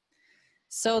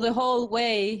 So the whole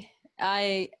way,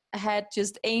 I had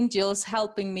just angels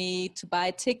helping me to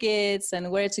buy tickets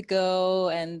and where to go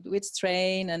and which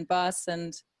train and bus.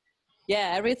 And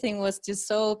yeah, everything was just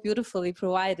so beautifully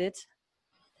provided.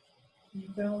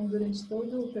 Então, durante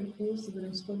todo o percurso,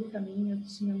 durante todo o caminho, eu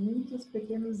tinha muitos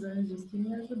pequenos anjos que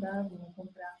me ajudavam a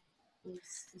comprar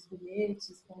os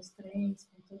bilhetes, com os trens,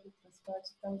 com todo o transporte,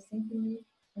 estavam sempre me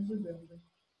ajudando.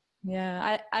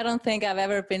 Yeah, I don't think I've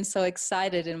ever been so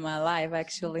excited in my life,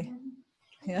 actually.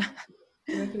 Yeah.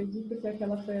 Eu acredito que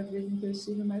aquela foi a vez em que eu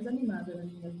estive mais animada na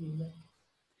minha vida.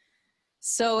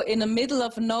 So in the middle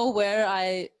of nowhere,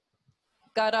 I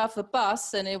got off a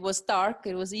bus and it was dark,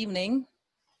 it was evening.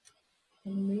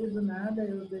 No meio do nada,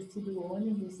 eu desci do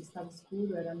ônibus, estava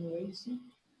escuro, era noite.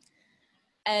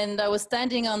 And I was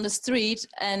standing on the street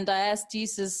and I asked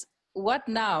Jesus, what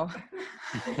now?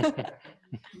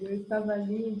 Eu estava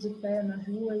ali de pé na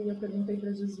rua e eu perguntei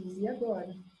para Jesus, e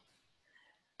agora?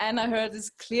 And I heard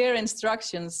these clear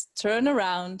instructions, turn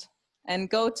around and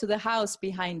go to the house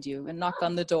behind you and knock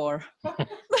on the door.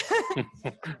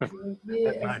 Eu vi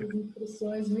essas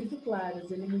instruções muito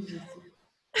claras, ele me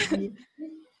disse,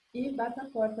 e bata a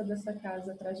porta dessa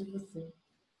casa atrás de você.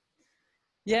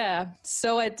 Yeah,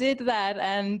 so I did that,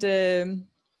 and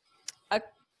an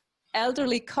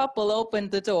elderly couple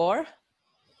opened the door.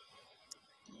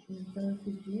 Então eu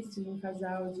fiz isso, e um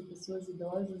casal de pessoas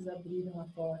idosas abriram a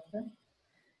porta.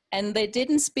 And they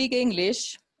didn't speak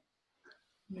English.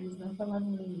 Eles não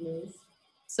falavam inglês.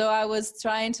 So I was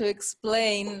trying to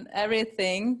explain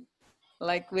everything,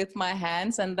 like with my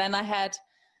hands, and then I had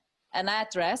an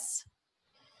address.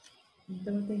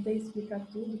 Então eu tentei explicar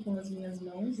tudo com as minhas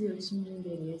mãos e eu tinha um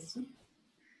endereço.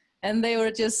 And they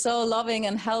were just so loving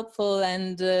and helpful.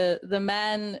 And the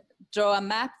man drew a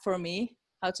map for me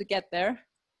how to get there.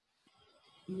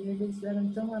 E eles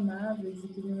eram tão amáveis e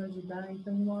queriam ajudar.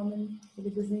 Então o homem,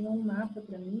 ele desenhou mapa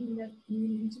para mim e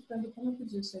me indicando como eu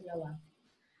podia chegar lá.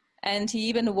 And he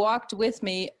even walked with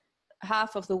me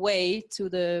half of the way to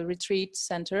the retreat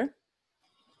center.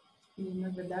 E na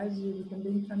verdade ele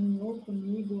também caminhou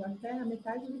comigo até a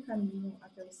metade do caminho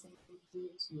até o centro de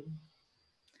retiro.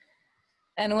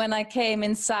 And when I came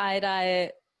inside,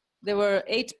 there were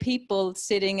 8 people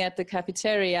sitting at the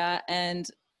cafeteria, and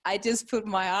I just put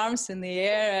my arms in the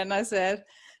air and I said,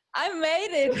 I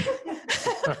made it!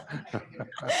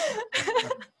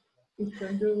 E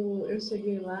quando eu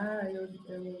cheguei lá, eu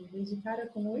dei de cara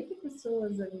com 8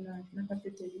 pessoas ali na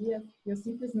cafeteria, e eu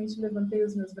simplesmente levantei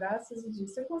os meus braços e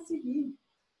disse, eu consegui.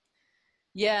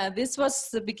 Yeah, this was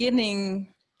the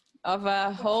beginning of a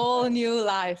whole new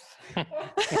life.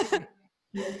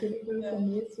 E aquele foi o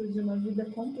começo de uma vida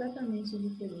completamente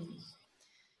diferente.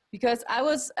 Because I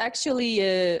was actually,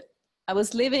 I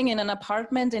was living in an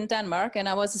apartment in Denmark and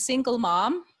I was a single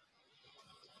mom.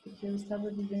 Porque eu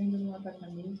estava vivendo num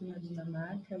apartamento na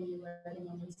Dinamarca e eu era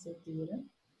uma mãe solteira.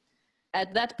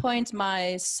 At that point,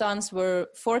 my sons were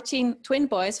 14, twin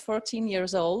boys, 14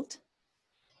 years old.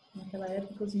 Naquela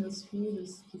época, os meus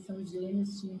filhos, que são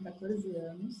gêmeos, tinham 14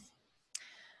 anos.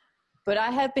 But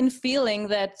I had been feeling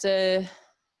that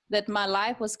my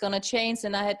life was going to change,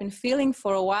 and I had been feeling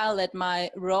for a while that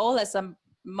my role as a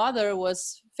mother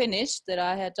was finished, that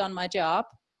I had done my job.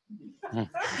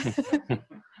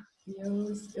 E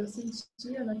eu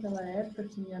sentia naquela época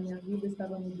que a minha vida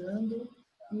estava mudando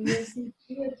e eu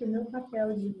sentia que o meu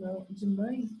papel de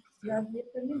mãe já havia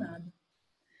terminado.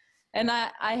 And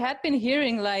I had been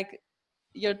hearing like,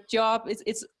 your job,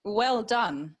 it's well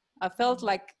done. I felt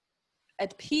like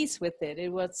at peace with it.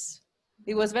 It was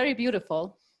very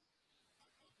beautiful.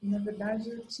 E, na verdade,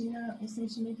 eu tinha um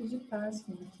sentimento de paz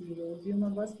com aquilo. Eu ouvi uma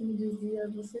voz que me dizia,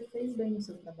 você fez bem o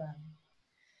seu trabalho.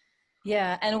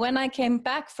 Yeah, and when I came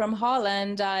back from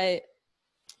Holland, I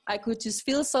could just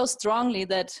feel so strongly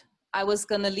that I was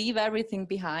going to leave everything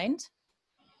behind.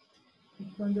 E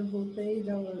quando eu voltei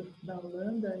da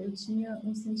Holanda, eu tinha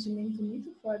um sentimento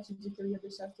muito forte de que eu ia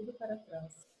deixar tudo para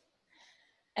trás.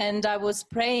 And I was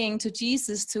praying to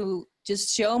Jesus to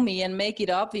just show me and make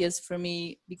it obvious for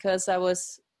me, because I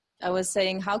was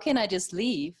saying, how can I just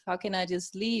leave? How can I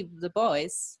just leave the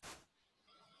boys?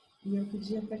 E eu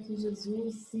pedia para que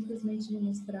Jesus simplesmente me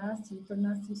mostrasse e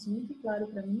tornasse isso muito claro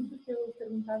para mim, porque eu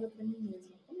perguntava para mim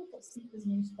mesma, como eu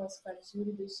simplesmente posso partir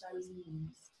e deixar os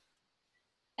meninos?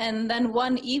 And then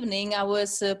one evening I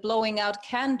was blowing out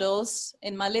candles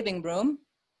in my living room.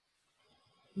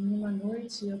 E uma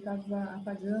noite eu estava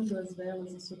apagando as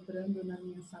velas e soprando na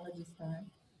minha sala de estar.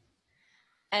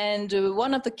 And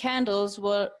one of the candles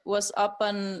was up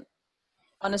on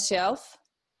a shelf.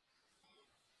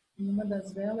 E uma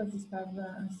das velas estava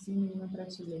assim em uma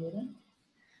prateleira.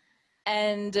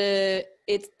 And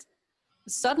it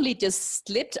suddenly just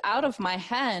slipped out of my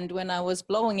hand when I was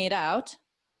blowing it out.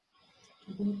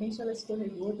 E de repente ela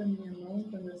escorregou da minha mão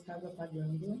quando eu estava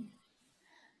apagando.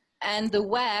 And the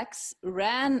wax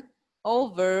ran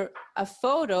over a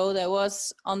photo that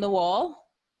was on the wall.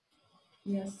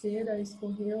 E a cera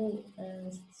escorreu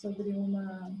sobre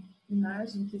uma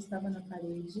imagem que estava na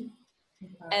parede.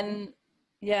 And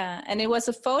it was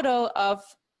a photo of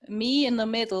me in the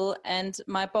middle and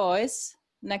my boys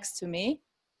next to me.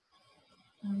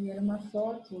 E era uma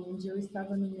foto onde eu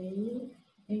estava no meio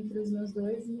entre os meus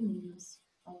 2 meninos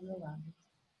ao meu lado.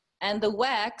 And the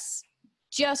wax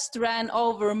just ran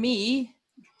over me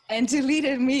and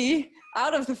deleted me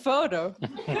out of the photo.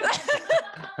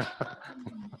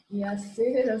 E a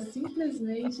cera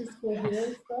simplesmente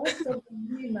escorreu só sobre a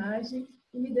minha imagem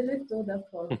e me deletou da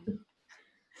foto.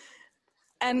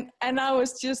 And I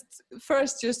was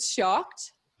just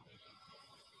shocked.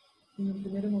 E no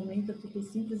primeiro momento eu fiquei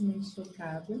simplesmente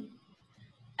chocada.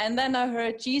 And then I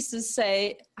heard Jesus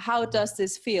say, "How does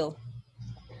this feel?"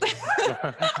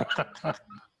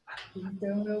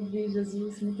 Então eu vi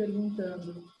Jesus me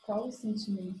perguntando, qual o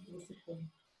sentimento que você tem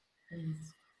com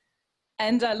isso?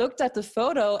 And I looked at the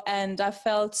photo and I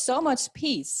felt so much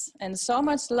peace and so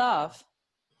much love.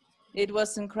 It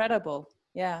was incredible.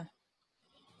 Yeah.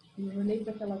 E eu olhei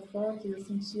para aquela foto e eu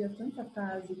sentia tanta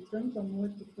paz e tanto amor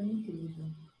que foi incrível.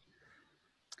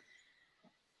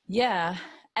 Yeah,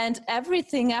 and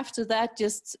everything after that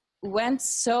just went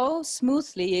so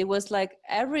smoothly. It was like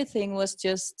everything was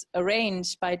just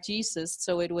arranged by Jesus,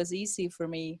 so it was easy for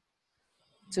me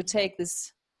to take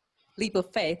this leap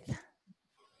of faith.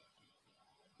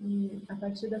 E a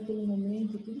partir daquele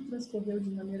momento, tudo transcorreu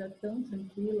de maneira tão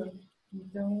tranquila.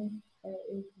 Então,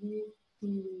 eu vi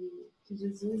que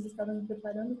Jesus estava me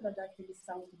preparando para dar aquele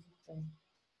salto de fé.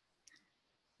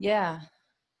 Yeah.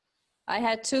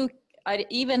 I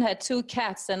even had two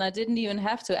cats, and I didn't even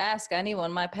have to ask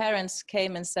anyone. My parents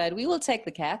came and said, "We will take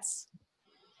the cats."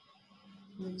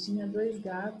 Eu tinha 2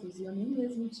 gatos e eu nem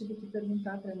mesmo tive que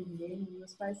perguntar para ninguém.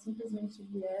 Meus pais simplesmente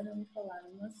vieram e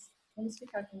falaram: "Nós vamos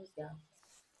ficar com os gatos."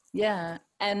 Yeah,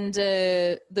 and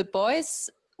the boys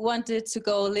wanted to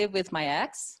go live with my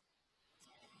ex.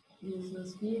 E os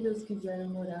meus filhos quiseram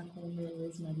morar com o meu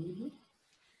ex-marido.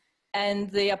 And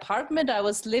the apartment I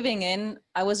was living in,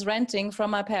 I was renting from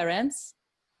my parents.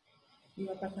 E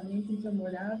o apartamento em que eu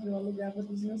morava, eu alugava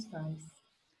dos meus pais.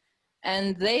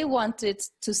 And they wanted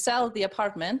to sell the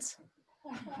apartment.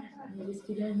 E eles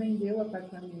queriam vender o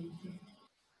apartamento.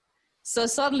 So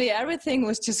suddenly everything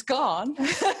was just gone.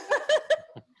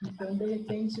 Então, de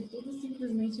repente, tudo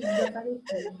simplesmente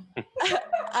desapareceu.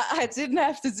 I didn't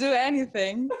have to do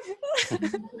anything.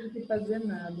 Não tive que fazer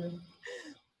nada.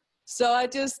 So I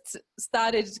just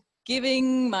started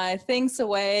giving my things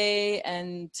away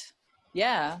and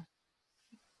yeah,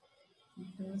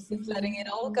 Então, just letting it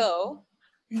all go.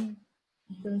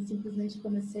 Então, eu simplesmente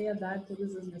comecei a dar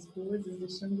todas as minhas coisas,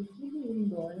 deixando tudo ir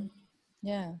embora.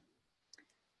 Yeah.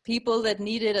 People that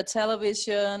needed a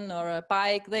television or a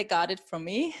bike, they got it from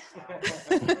me.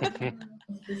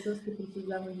 As pessoas que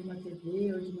precisavam de uma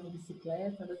TV ou de uma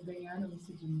bicicleta, elas ganharam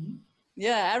isso de mim.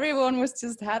 Yeah, everyone was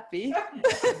just happy.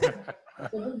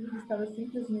 Todo mundo estava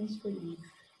simplesmente feliz.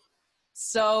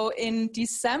 So in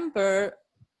December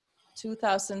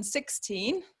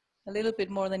 2016, a little bit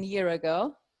more than a year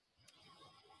ago,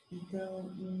 Então,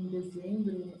 em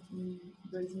dezembro de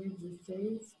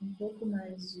 2016, pouco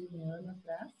mais de ano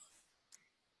atrás,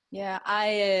 yeah,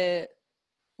 I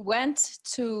went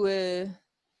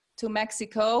to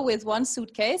Mexico with one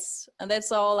suitcase, and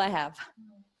that's all I have.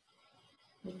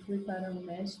 eu fui para o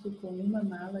México com uma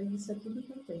mala e isso é tudo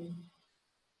que eu tenho.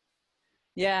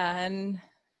 Yeah, and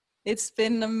it's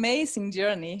been an amazing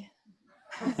journey.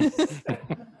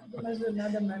 Uma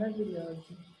jornada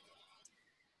maravilhosa.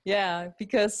 Yeah,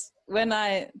 because when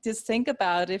I just think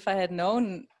about if I had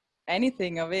known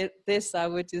anything of this, I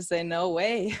would just say, no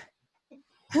way.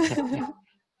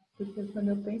 Porque quando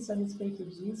eu penso a respeito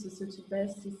disso, se eu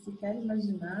tivesse sequer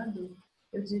imaginado,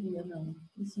 eu diria, não,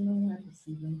 isso não é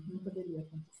possível, não poderia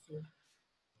acontecer.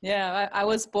 Yeah, I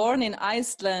was born in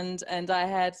Iceland and I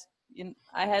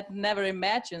had never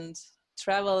imagined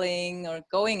traveling or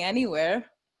going anywhere.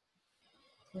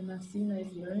 Eu nasci na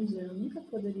Islândia, eu nunca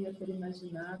poderia ter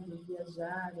imaginado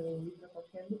viajar ou ir para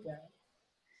qualquer lugar.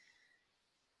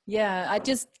 Yeah, I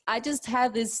just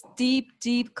had this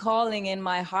deep calling in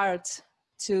my heart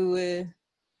to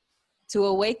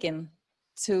awaken,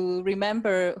 to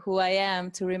remember who I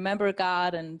am, to remember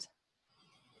God, and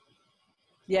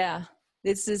yeah,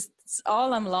 this is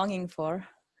all I'm longing for.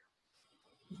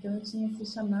 Então eu tinha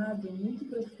esse chamado muito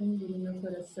profundo no meu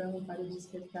coração para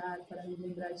despertar, para me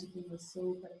lembrar de quem eu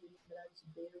sou, para me lembrar de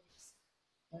Deus.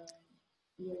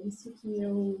 E é isso que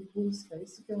eu busco, é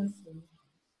isso que eu anseio.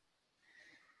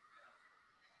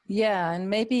 Yeah, and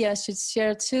maybe I should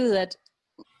share too that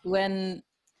when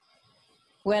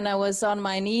I was on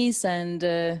my knees and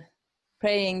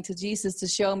praying to Jesus to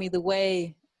show me the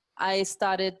way, I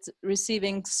started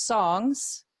receiving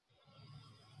songs.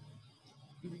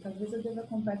 E talvez eu deva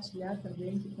compartilhar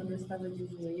também que quando eu estava de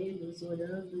joelhos,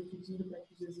 orando e pedindo para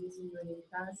que Jesus me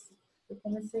orientasse, eu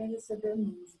comecei a receber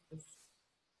músicas.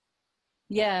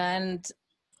 Yeah, and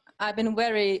I've been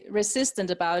very resistant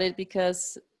about it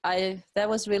because that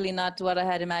was really not what I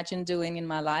had imagined doing in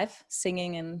my life,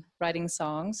 singing and writing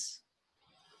songs.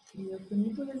 E eu fui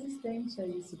muito resistente a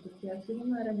isso, porque aquilo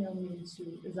não era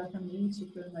realmente exatamente o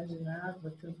que eu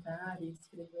imaginava, cantar e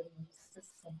escrever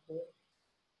músicas, compor.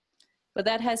 But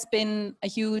that has been a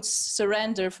huge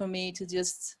surrender for me, to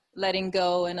just letting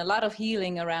go, and a lot of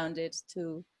healing around it,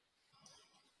 to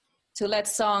let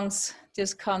songs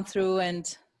just come through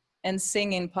and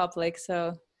sing in public.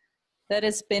 So that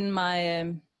has been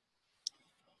my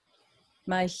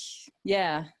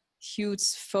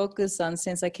huge focus on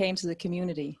since I came to the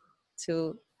community,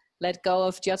 to let go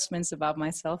of judgments about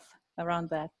myself around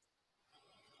that.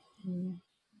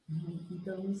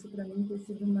 Então isso para mim tem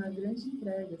sido uma grande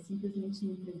entrega, simplesmente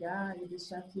me entregar e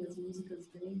deixar que as músicas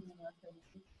venham até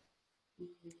mim.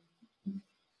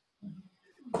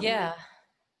 Yeah,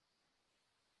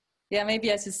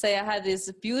 maybe I should say I had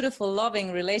this beautiful,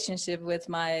 loving relationship with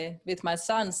my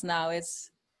sons now.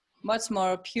 It's much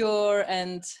more pure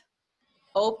and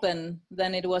open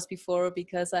than it was before,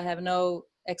 because I have no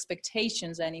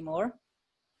expectations anymore.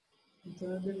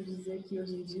 Então eu devo dizer que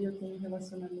hoje em dia eu tenho um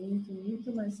relacionamento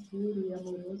muito mais puro e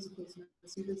amoroso com os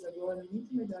meus filhos agora,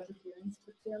 muito melhor do que antes,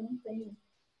 porque eu não tenho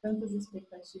tantas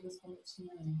expectativas como eu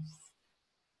tinha antes.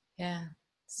 Yeah.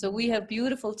 So we have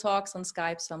beautiful talks on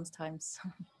Skype sometimes.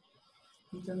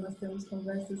 Então nós temos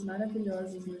conversas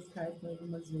maravilhosas no Skype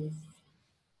algumas vezes.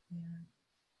 Yeah.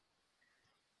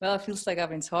 Well, it feels like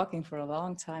I've been talking for a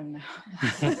long time now.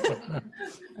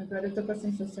 Agora eu tô com a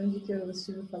sensação de que eu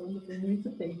estive falando por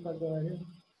muito tempo agora.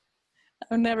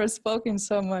 I've never spoken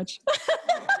so much.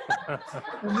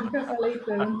 Eu nunca falei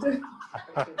tanto.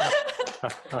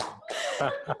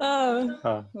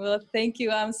 Oh, well, thank you.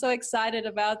 I'm so excited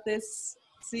about this,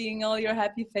 seeing all your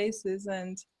happy faces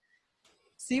and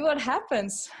see what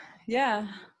happens. Yeah.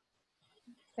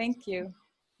 Thank you.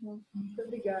 Muito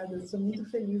obrigada. Eu sou muito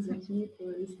feliz aqui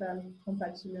por estar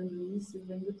compartilhando isso e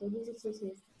vendo todos os seus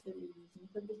rostos felizes.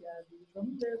 Muito obrigada. E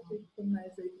vamos ver o que tem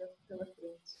mais aí pela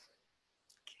frente.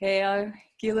 Okay, I'll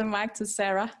give the mic to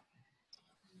Sarah.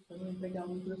 Vamos entregar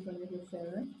o microfone para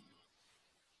Sarah.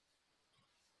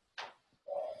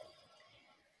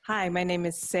 Hi, my name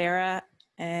is Sarah,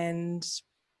 and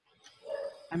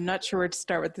I'm not sure where to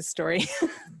start with the story.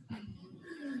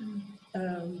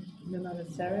 Meu nome é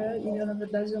Sarah e eu, na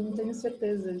verdade, eu não tenho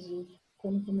certeza de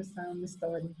como começar uma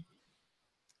história.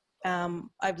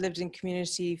 I've lived in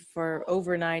community for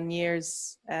over 9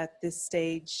 years at this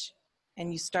stage,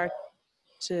 and you start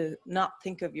to not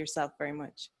think of yourself very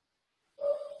much.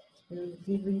 Eu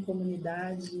vivo em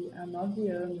comunidade há 9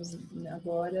 anos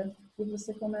agora e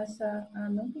você começa a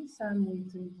não pensar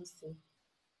muito em você.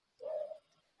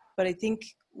 But I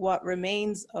think what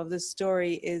remains of the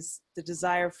story is the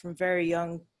desire from very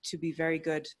young to be very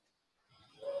good.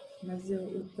 Mas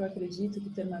o que eu acredito que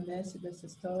permanece dessa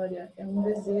história é um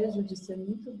desejo de ser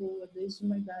muito boa desde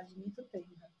uma idade muito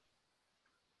tenra.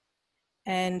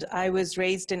 And I was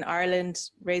raised in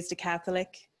Ireland, raised a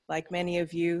Catholic, like many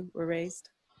of you were raised.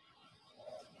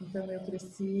 Então eu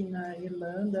cresci na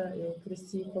Irlanda, eu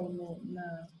cresci como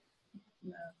na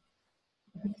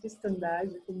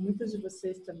cristandade, como muitos de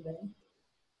vocês também,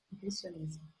 no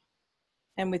cristianismo.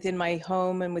 And within my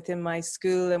home and within my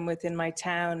school and within my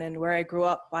town and where I grew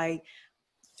up, I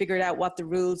figured out what the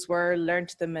rules were,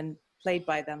 learned them and played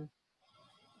by them.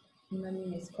 E na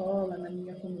minha escola, na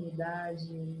minha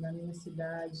comunidade, na minha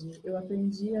cidade, eu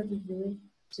aprendi a viver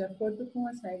de acordo com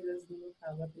as regras do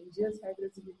local. Aprendi as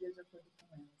regras e vivia de acordo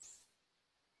com elas.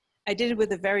 I did it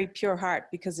with a very pure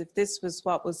heart because if this was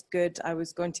what was good, I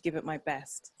was going to give it my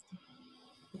best.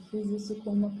 Eu fiz isso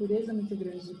com uma pureza muito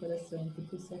grande de coração,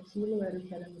 porque se aquilo era o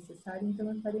que era necessário,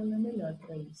 então eu faria o meu melhor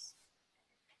para isso.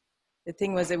 The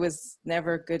thing was, it was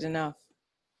never good enough.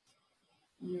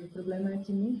 E o problema é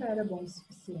que nunca era bom o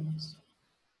suficiente.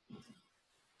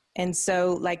 And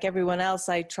so, like everyone else,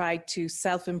 I tried to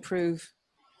self-improve.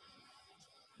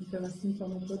 Então, assim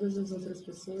como todas as outras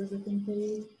pessoas, eu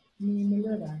tentei me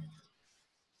melhorar.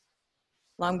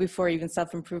 Long before even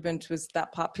self-improvement was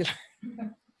that popular.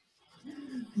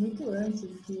 Muito antes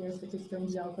que essa questão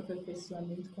de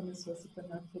autoaperfeiçoamento começou a se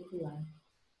tornar popular.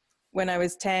 When I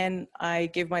was 10, I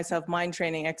gave myself mind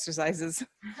training exercises.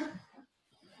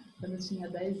 Quando eu tinha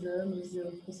 10 anos,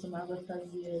 eu costumava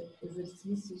fazer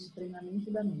exercícios de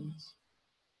treinamento da mente.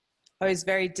 I was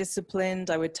very disciplined.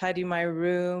 I would tidy my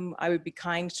room. I would be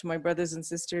kind to my brothers and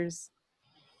sisters.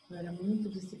 Eu era muito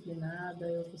disciplinada,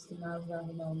 eu costumava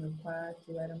arrumar o meu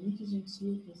quarto, eu era muito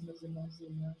gentil com os meus irmãos e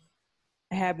irmãs.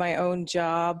 I had my own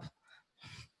job,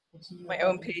 Eu tinha my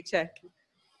own paycheck.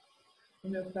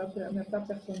 minha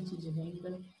própria fonte de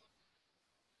renda.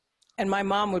 And my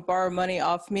mom would borrow money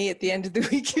off me at the end of the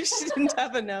week if she didn't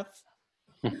have enough.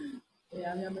 E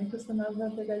a minha mãe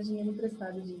costumava pegar dinheiro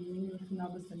emprestado de mim no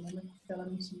final da semana se ela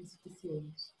não tinha o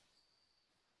suficiente.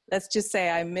 Let's just say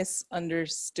I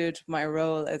misunderstood my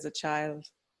role as a child.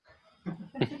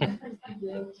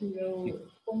 Dizer que eu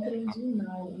compreendi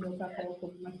mal o meu papel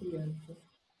como uma criança.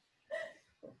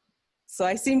 So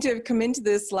I seem to have come into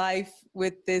this life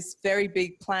with this very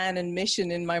big plan and mission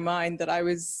in my mind that I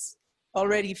was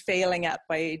already failing at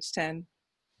by age 10.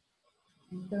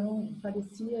 Então,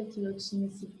 parecia que eu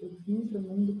vim para o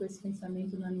mundo com esse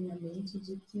pensamento na minha mente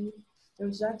de que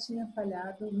eu já tinha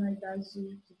falhado na idade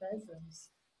de 10 anos.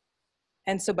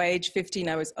 And so by age 15,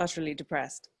 I was utterly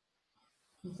depressed.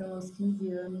 Então, aos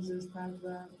 15 anos, eu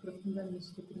estava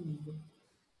profundamente deprimida.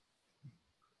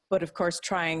 But of course,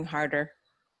 trying harder.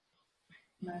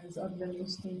 Mas,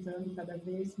 obviamente, tentando cada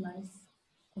vez mais,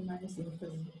 com mais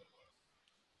ênfase.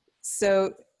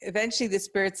 So eventually the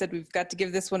Spirit said, we've got to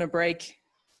give this one a break.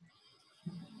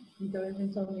 Então,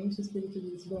 eventualmente, o Espírito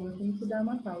disse, bom, eu tenho que dar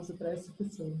uma pausa para essa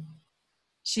pessoa.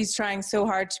 She's trying so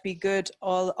hard to be good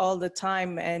all the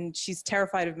time, and she's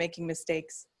terrified of making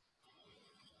mistakes.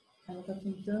 Ela está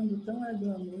tentando tão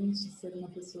arduamente ser uma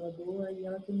pessoa boa e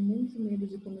ela tem muito medo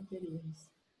de cometer erros.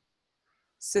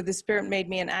 So the Spirit made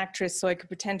me an actress so I could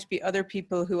pretend to be other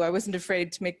people who I wasn't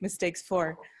afraid to make mistakes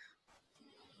for.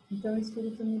 Então o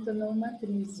Espírito me tornou uma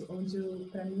atriz, onde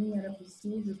para mim era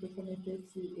possível que eu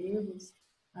cometesse erros,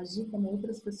 agir como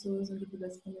outras pessoas onde eu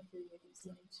pudesse cometer erros e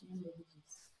eu não tinha medo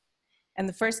disso. And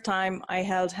the first time I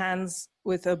held hands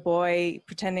with a boy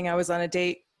pretending I was on a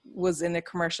date was in a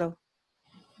commercial.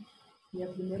 E a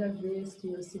primeira vez que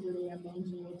eu segurei a mão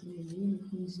de outro menino,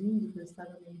 fingindo que eu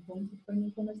estava no encontro, foi num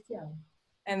comercial.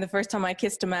 And the first time I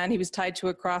kissed a man, he was tied to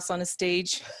a cross on a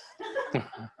stage.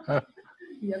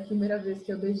 E a primeira vez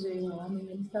que eu beijei um homem,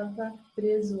 ele estava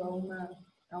preso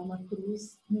a uma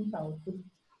cruz num palco.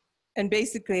 And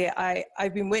basically,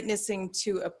 I've been witnessing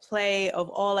to a play of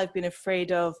all I've been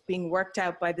afraid of being worked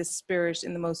out by the Spirit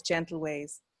in the most gentle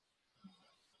ways.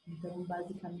 Então,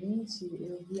 basicamente,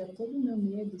 eu via todo o meu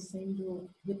medo sendo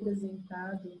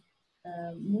representado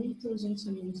muito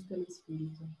gentilmente pelo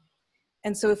Espírito.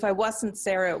 And so if I wasn't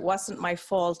Sarah, it wasn't my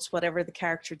fault, whatever the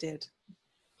character did.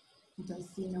 Então,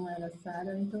 se não era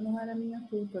Sarah, então não era minha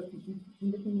culpa,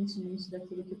 independentemente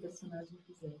daquilo que o personagem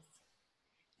fizesse.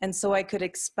 And so I could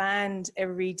expand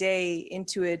every day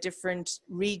into a different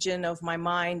region of my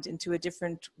mind, into a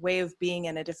different way of being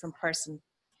and a different person.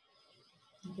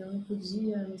 Então, eu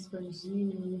podia me expandir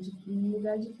em um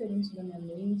lugar diferente da minha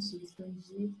mente,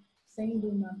 expandir sendo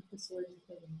uma pessoa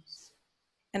diferente.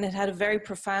 And it had a very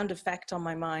profound effect on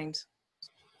my mind.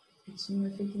 E tinha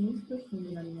efeito muito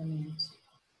profundo na minha mente.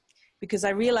 Because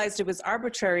I realized it was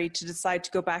arbitrary to decide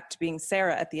to go back to being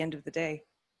Sarah at the end of the day.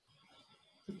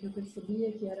 Porque eu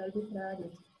percebia que era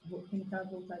arbitrário tentar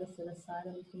voltar a ser a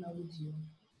Sarah no final do dia.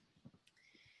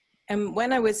 And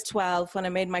when I was 12, when I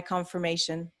made my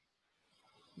confirmation,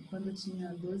 E quando eu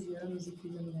tinha 12 anos e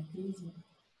fiz a minha crisma,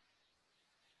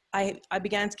 I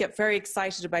began to get very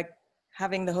excited about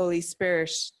having the Holy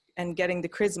Spirit and getting the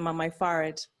chrism on my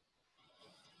forehead.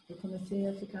 eu comecei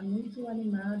a ficar muito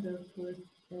animada por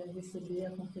receber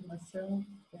a confirmação,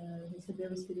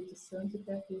 receber o Espírito Santo e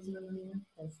ter a crisma na minha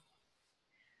testa.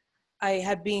 I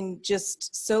had been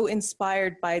just so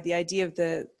inspired by the idea of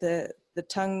the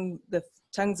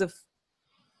tongues of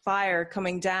fire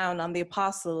coming down on the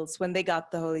apostles when they got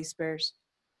the Holy Spirit.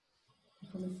 Eu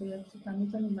comecei a ficar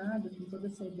muito animada com toda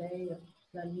essa ideia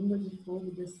da língua de fogo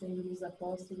descendo nos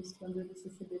apóstolos quando eles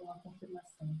receberam a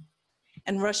confirmação.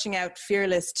 And rushing out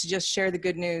fearless to just share the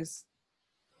good news.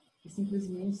 E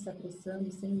simplesmente se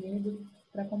apressando sem medo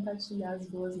para compartilhar as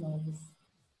boas novas.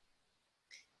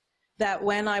 That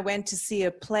when I went to see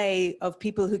a play of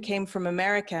people who came from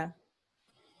America,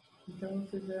 Então eu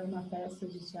fui ver uma peça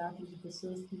de teatro de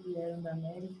pessoas que vieram da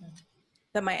América,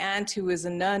 that my aunt, who was a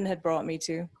nun, had brought me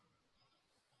to,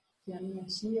 que a minha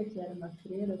tia, que era uma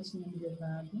freira, tinha me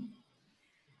levado.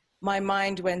 my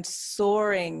mind went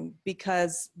soaring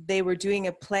because they were doing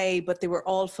a play, but they were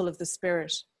all full of the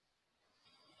Spirit.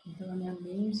 Então a minha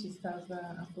mente estava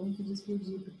a ponto de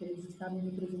explodir, porque eles estavam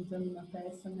representando uma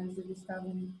peça, mas eles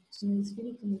tinham um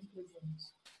espírito muito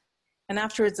presente. And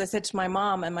afterwards I said to my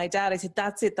mom and my dad, I said,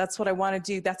 that's it, that's what I want to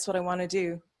do, that's what I want to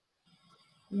do.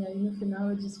 E aí no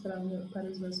final eu disse para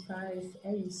os meus pais,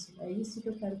 é isso que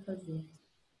eu quero fazer.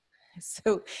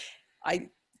 So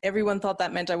everyone thought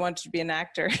that meant I wanted to be an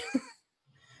actor.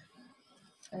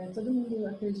 Todo mundo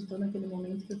acreditou naquele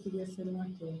momento que eu queria ser um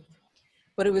ator.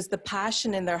 But it was the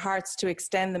passion in their hearts to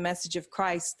extend the message of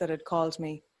Christ that had called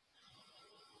me.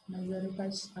 Mas era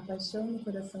a paixão no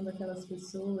coração daquelas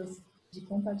pessoas de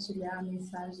compartilhar a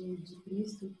mensagem de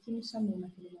Cristo que me chamou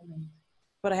naquele momento.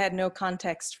 But I had no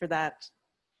context for that,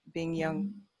 being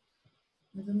young.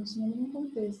 Mas eu não tinha nenhum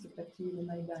contexto para aquilo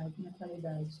naquela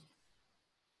idade.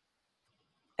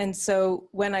 And so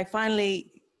when I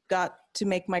finally got to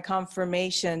make my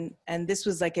confirmation, and this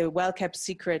was like a well-kept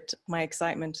secret, my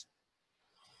excitement,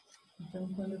 Então,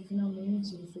 quando eu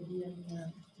finalmente recebi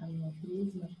a minha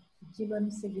crisma, aquilo era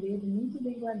um segredo muito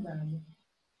bem guardado.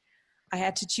 I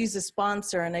had to choose a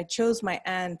sponsor, and I chose my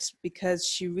aunt because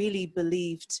she really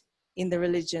believed in the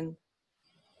religion.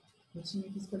 Eu tinha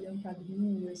que escolher um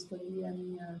padrinho e eu escolhi a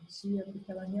minha tia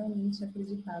porque ela realmente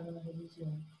acreditava na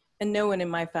religião. And no one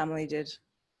in my family did.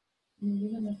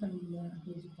 Ninguém na minha família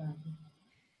acreditava.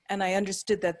 And I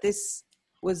understood that this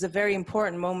was a very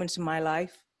important moment in my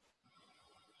life.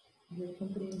 E eu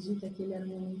compreendi que aquele era um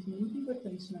momento muito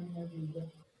importante na minha vida.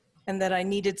 And that I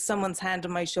needed someone's hand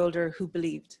on my shoulder who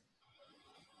believed.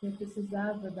 Eu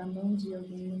precisava da mão de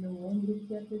alguém no meu ombro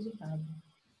que acreditava.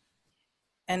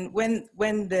 And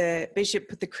when the bishop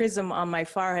put the chrism on my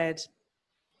forehead,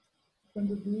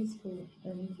 Quando o bispo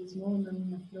me crismou na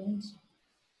minha fronte,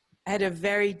 I had a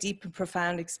very deep and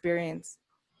profound experience.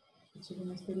 eu tive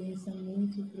uma experiência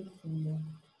muito profunda.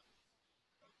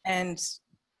 And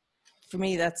for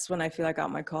me, that's when I feel I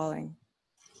got my calling.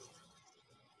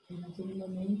 E naquele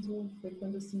momento foi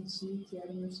quando eu senti que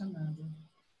era o meu chamado.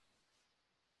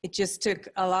 It just took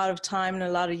a lot of time and a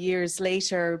lot of years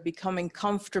later becoming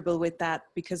comfortable with that,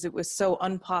 because it was so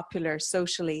unpopular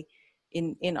socially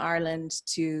in Ireland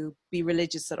to be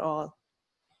religious at all.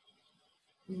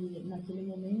 E naquele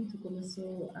momento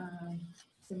começou a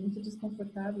ser muito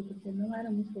desconfortável, porque não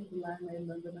era muito popular na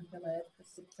Irlanda naquela época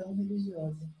ser tão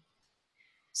religiosa.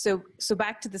 So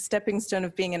back to the stepping stone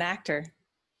of being an actor.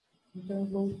 Então,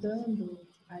 voltando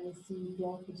a esse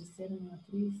bloco de ser uma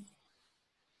atriz,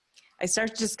 I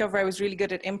started to discover I was really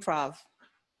good at improv.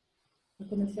 eu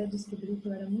comecei a descobrir que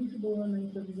eu era muito boa na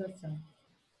improvisação.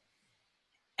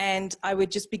 And I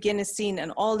would just begin a scene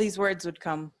and all these words would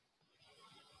come.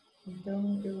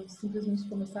 Então, eu simplesmente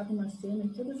começava uma cena e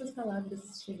todas as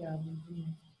palavras chegavam.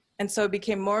 And so I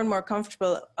became more and more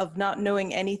comfortable of not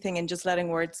knowing anything and just letting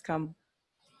words come.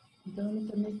 Então, eu me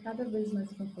tornei cada vez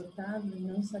mais confortável em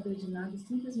não saber de nada,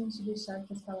 simplesmente deixar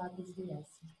que as palavras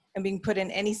viessem. And being put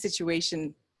in any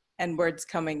situation and words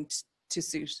coming to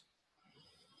suit.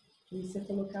 E ser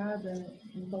colocada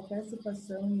em qualquer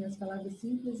situação e as palavras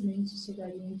simplesmente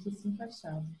chegariam que se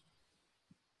encaixavam.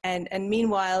 And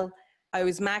meanwhile, I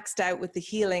was maxed out with the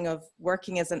healing of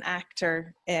working as an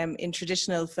actor in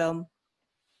traditional film.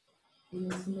 E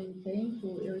nesse meio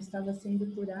tempo, eu estava sendo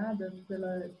curada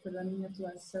pela minha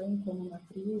atuação como uma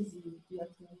atriz e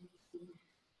atuando no filme.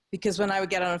 Because when I would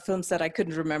get on a film set, I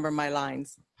couldn't remember my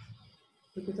lines.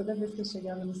 Porque toda vez que eu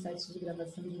chegava no set de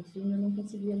gravação de um filme, eu não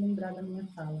conseguia lembrar da minha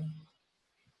fala.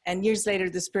 And years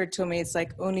later, the Spirit told me it's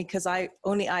like only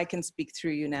I can speak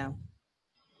through you now.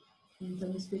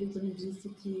 Então o Espírito me disse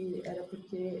que era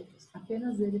porque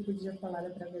apenas ele podia falar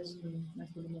através de mim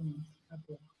naquele momento.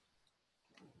 Agora.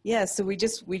 Yeah, so we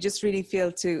just really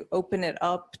feel to open it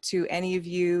up to any of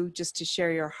you, just to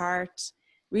share your heart,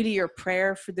 really your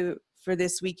prayer for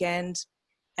this weekend,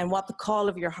 and what the call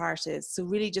of your heart is. So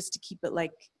really just to keep it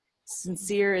like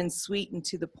sincere and sweet and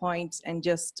to the point, and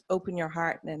just open your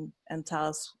heart and tell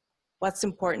us what's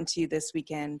important to you this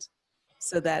weekend,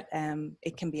 so that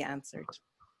it can be answered.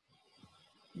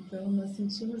 Então, nós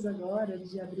sentimos agora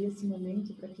de abrir esse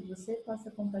momento para que você possa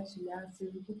compartilhar,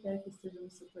 seja o que quer que esteja no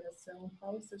seu coração,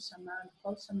 qual o seu chamado,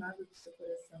 qual o chamado do seu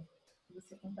coração. Que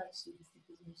você compartilhe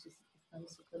simplesmente isso que está no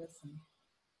seu coração.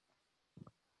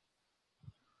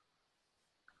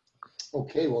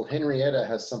 Okay, well, Henrietta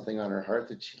has something on her heart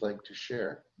that she'd like to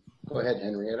share. Go ahead,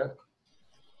 Henrietta.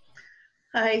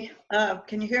 Hi,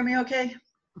 can you hear me okay?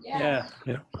 Yeah.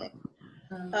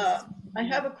 I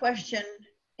have a question,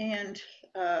 and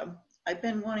I've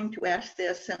been wanting to ask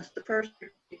this since the first 3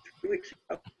 weeks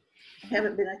ago. I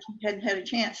hadn't had a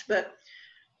chance, but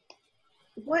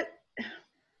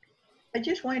I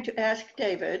just wanted to ask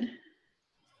David.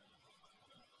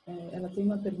 Ela tem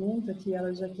uma pergunta que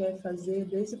ela já quer fazer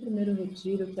desde o primeiro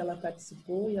retiro que ela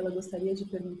participou, e ela gostaria de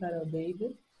perguntar ao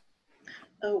David.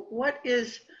 What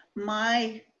is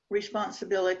my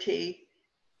responsibility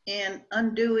in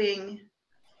undoing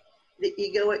the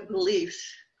egoic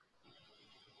beliefs?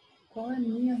 Qual é a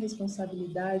minha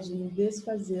responsabilidade no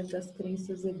desfazer das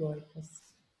crenças egóicas?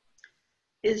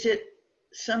 Is it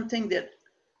something that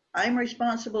I'm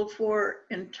responsible for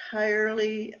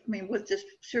entirely? I mean, with the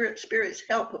Spirit's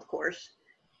help, of course.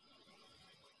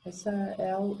 Isso é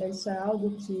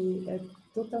algo que é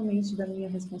totalmente da minha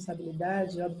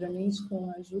responsabilidade, obviamente com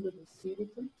a ajuda do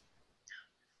Espírito.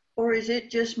 Or is it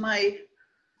just my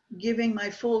giving my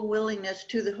full willingness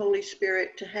to the Holy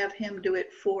Spirit to have Him do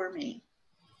it for me?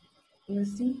 Eu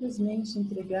simplesmente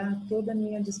entregar toda a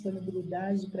minha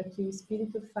disponibilidade para que o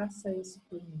Espírito faça isso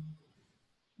por mim.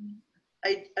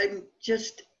 I'm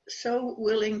just so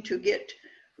willing to get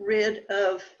rid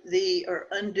of or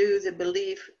undo the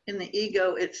belief in the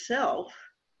ego itself.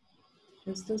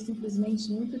 Eu estou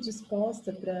simplesmente muito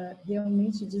disposta para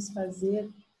realmente desfazer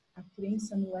a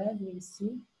crença no ego em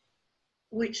si.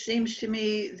 Which seems to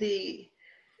me the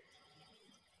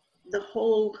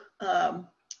whole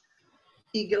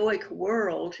egoic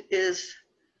world is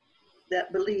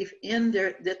that belief in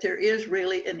that there is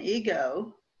really an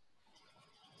ego.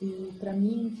 E para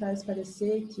mim faz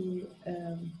parecer que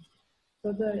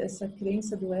toda essa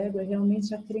crença do ego é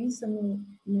realmente a crença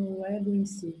no ego em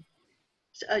si.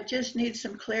 So I just need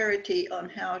some clarity on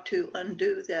how to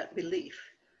undo that belief.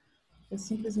 Eu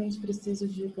simplesmente preciso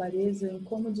de clareza em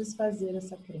como desfazer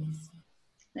essa crença.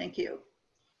 Thank you.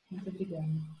 Muito obrigada.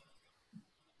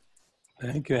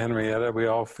 Thank you, Henrietta. We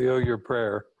all feel your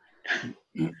prayer.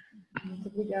 Muito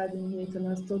obrigada, Henrietta.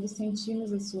 Nós todos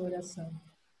sentimos a sua oração.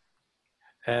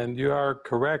 And you are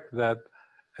correct that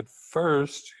at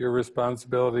first your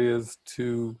responsibility is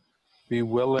to be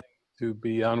willing to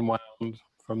be unwound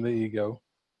from the ego.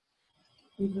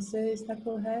 E você está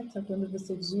correta quando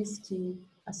você diz que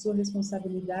a sua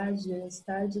responsabilidade é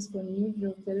estar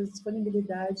disponível, ter a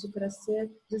disponibilidade para ser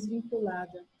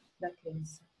desvinculada da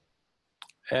crença.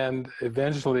 And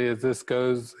eventually, as this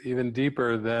goes even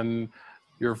deeper, then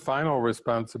your final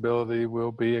responsibility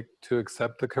will be to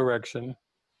accept the correction.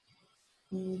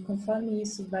 E conforme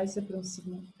isso vai se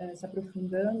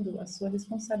aprofundando, a sua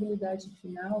responsabilidade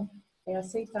final é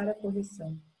aceitar a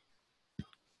correção.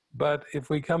 But if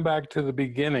we come back to the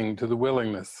beginning, to the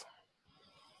willingness,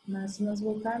 Mas se nós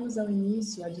voltarmos ao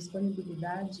início, à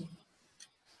disponibilidade,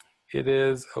 it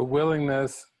is a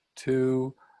willingness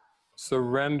to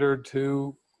surrender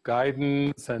to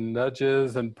guidance and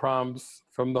nudges and prompts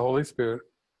from the Holy Spirit.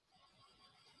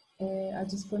 é a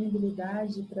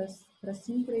disponibilidade para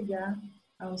se entregar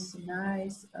aos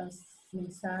sinais, às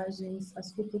mensagens,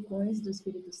 às cutucões do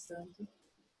Espírito Santo.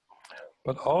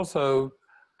 But also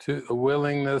to a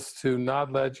willingness to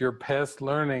not let your past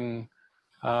learning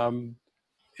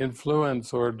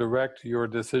influence or direct your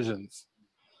decisions.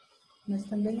 Mas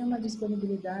também é uma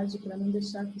disponibilidade para não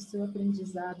deixar que o seu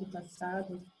aprendizado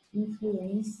passado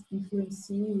influencie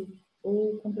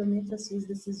ou comprometa as suas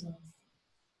decisões.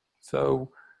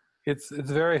 So it's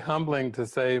very humbling to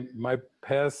say my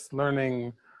past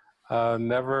learning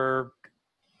never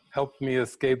helped me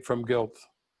escape from guilt.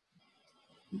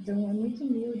 Então é muito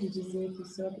humilde dizer que o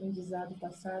seu aprendizado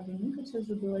passado nunca te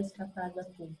ajudou a escapar da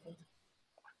culpa.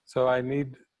 So I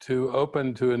need to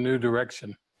open to a new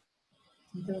direction.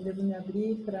 Então eu devo me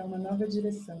abrir para uma nova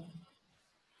direção.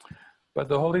 But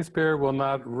the Holy Spirit will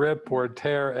not rip or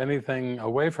tear anything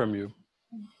away from you.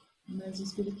 Mas o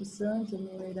Espírito Santo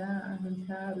não irá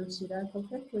arrancar ou tirar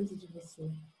qualquer coisa de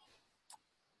você.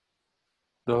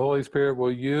 The Holy Spirit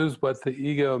will use what the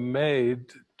ego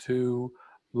made to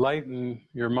lighten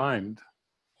your mind.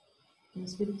 O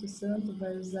Espírito Santo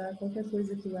vai usar qualquer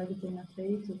coisa que o ego tenha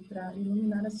feito para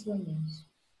iluminar a sua mente.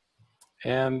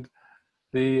 And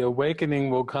the awakening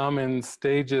will come in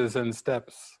stages and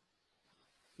steps.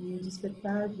 E o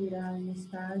despertar virá em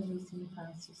estágios e em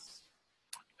passos.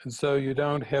 And so you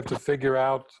don't have to figure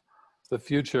out the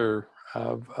future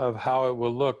of how it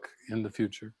will look in the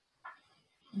future.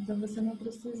 Então você não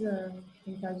precisa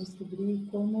tentar descobrir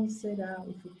como será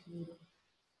o futuro.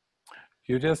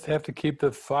 You just have to keep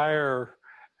the fire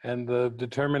and the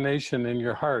determination in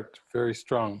your heart very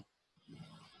strong.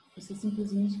 Você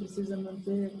simplesmente precisa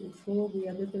manter o fogo e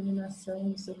a determinação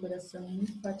no seu coração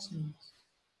muito fortemente.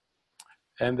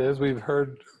 And as we've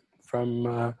heard from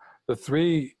the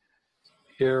three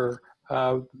here,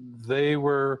 they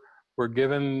were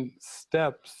given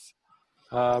steps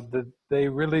that they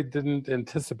really didn't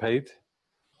anticipate.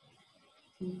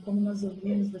 E como nós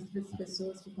ouvimos das três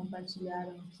pessoas que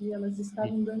compartilharam aqui, elas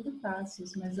estavam dando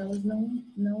passos, mas elas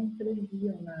não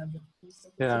previam nada.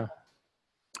 Yeah,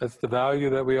 that's the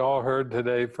value that we all heard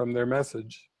today from their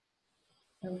message.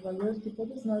 É o valor que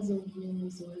todos nós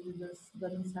ouvimos hoje da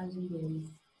mensagem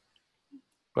deles.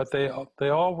 But they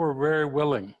all were very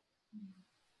willing.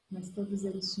 Mas todos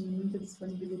eles tinham muita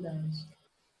disponibilidade.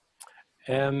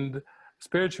 And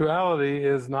spirituality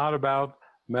is not about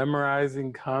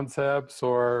memorizing concepts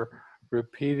or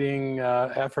repeating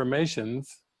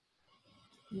affirmations.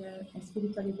 E a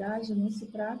espiritualidade não se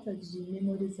trata de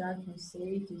memorizar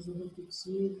conceitos e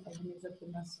repetir algumas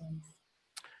afirmações.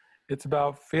 It's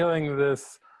about feeling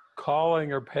this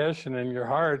calling or passion in your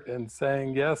heart and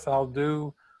saying, yes, I'll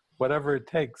do whatever it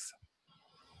takes.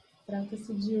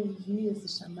 Trata-se de ouvir esse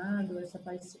chamado, essa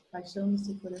paixão no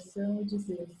seu coração e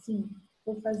dizer, sim,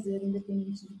 vou fazer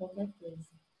independente de qualquer coisa.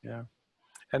 Yeah.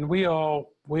 And we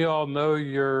all know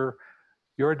your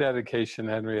dedication,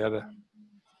 Henrietta.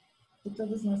 E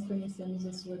todos nós conhecemos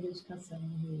a sua dedicação,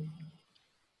 Henrietta.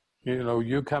 You know,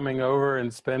 you coming over and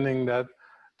spending that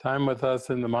time with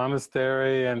us in the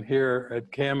monastery and here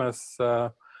at Camas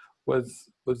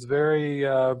was very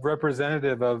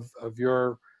representative of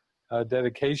your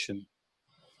dedication.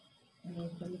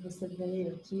 Quando você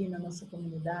veio aqui na nossa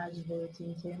comunidade, veio aqui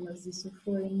em Camas, isso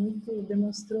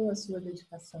demonstrou a sua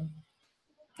dedicação.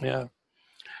 Yeah.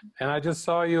 And I just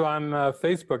saw you on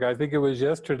Facebook, I think it was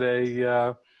yesterday,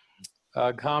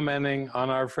 commenting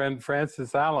on our friend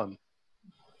Francis Allen.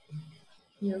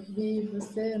 E eu vi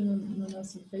você no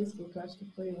nosso Facebook, eu acho que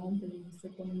foi ontem, você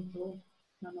comentou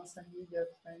na nossa amiga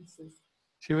Francis.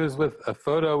 She was with a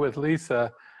photo with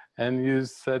Lisa, and you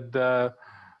said,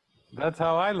 that's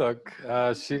how I look.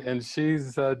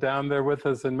 She's down there with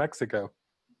us in Mexico.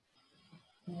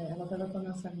 Ela estava com a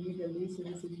nossa amiga Alice e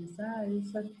você disse,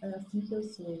 isso é assim que eu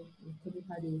sou, que eu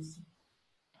pareço.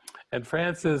 And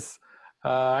Frances,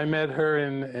 I met her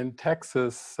in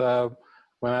Texas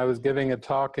when I was giving a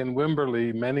talk in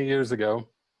Wimberley many years ago.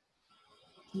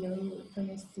 E eu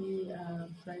conheci a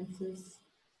Frances,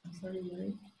 I'm sorry,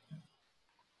 where?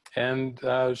 And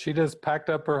she just packed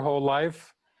up her whole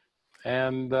life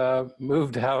and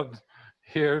moved out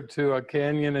here to a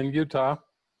canyon in Utah.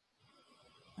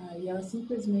 E ela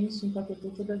simplesmente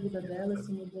empacotou toda a vida dela,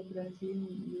 se mudou para aqui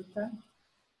em Utah.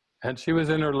 And she was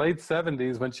in her late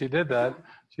 70s when she did that.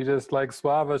 She just, like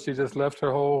Suava, she just left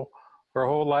her whole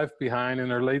life behind in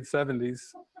her late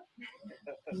 70s.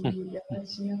 E ela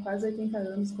tinha quase 80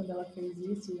 anos quando ela fez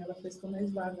isso, e ela fez como a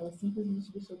Suava, ela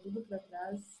simplesmente deixou tudo para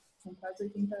trás, são quase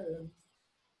 80 anos.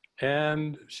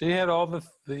 And she had all the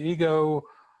ego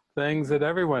things that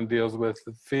everyone deals with,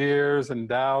 the fears and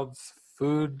doubts,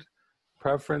 food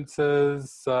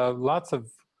preferences, lots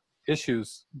of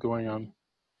issues going on.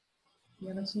 E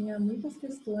ela tinha muitas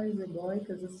questões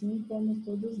egóicas, assim como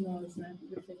todos nós, né?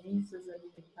 Preferências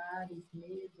alimentares,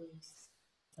 medos,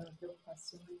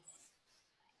 preocupações.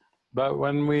 But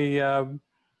when we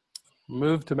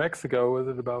moved to Mexico, was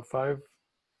it about 4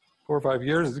 or 5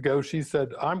 years ago, she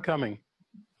said, I'm coming.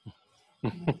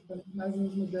 Quando nós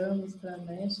nos mudamos para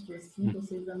México, 5 ou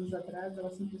 6 anos atrás,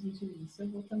 ela simplesmente disse, eu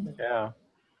vou também. Yeah.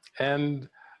 And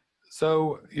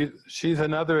so she's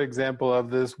another example of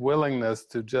this willingness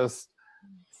to just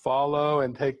follow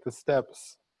and take the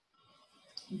steps.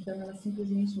 Então, ela é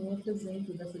simplesmente outro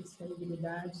exemplo dessa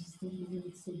disponibilidade de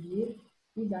simplesmente seguir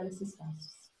e dar esses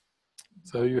passos.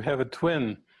 So you have a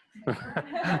twin.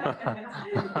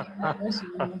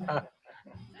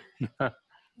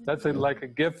 That's like a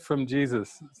gift from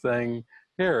Jesus saying,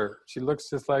 here, she looks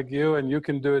just like you and you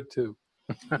can do it too.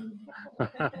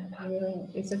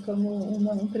 Esse é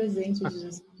como presente de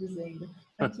Jesus dizendo,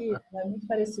 aqui, ela é muito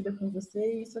parecida com você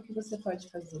e isso é o que você pode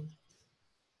fazer.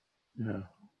 Yeah.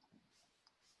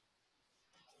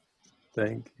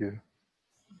 Thank you.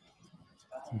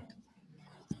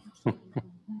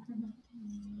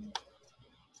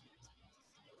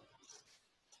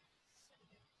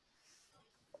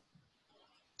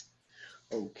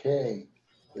 Okay,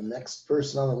 the next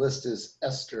person on the list is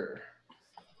Esther.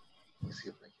 Let me see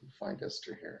if I can find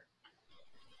Esther here.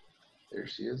 There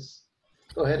she is.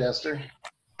 Go ahead, Esther.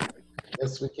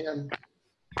 Yes, we can.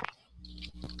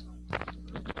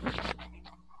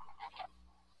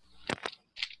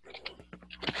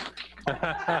 Okay,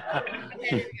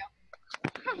 there we go.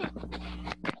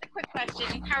 A quick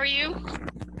question. How are you?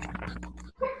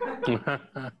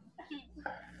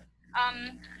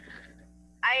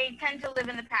 I tend to live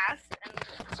in the past and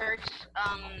search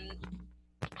the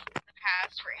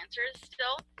past for answers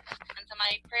still. And so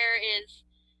my prayer is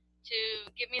to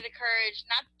give me the courage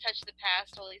not to touch the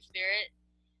past, Holy Spirit,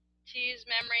 to use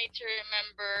memory to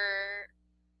remember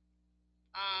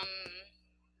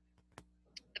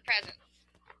the present.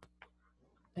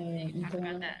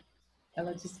 Então,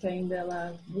 ela diz que ainda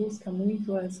ela busca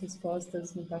muito as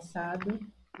respostas no passado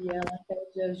e ela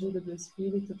pede a ajuda do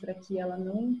Espírito para que ela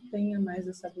não tenha mais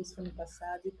essa busca no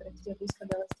passado e para que a busca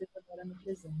dela esteja agora no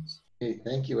presente. Hey,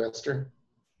 thank you, Esther.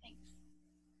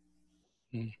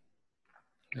 Thanks.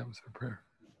 That was her prayer.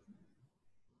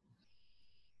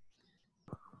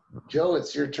 Joe,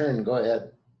 it's your turn. Go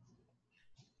ahead.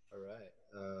 All right.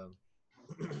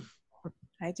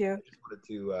 I do. I just wanted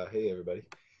to, hey, everybody.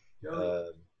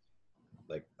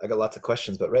 I got lots of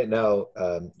questions, but right now,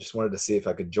 just wanted to see if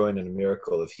I could join in a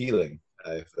miracle of healing.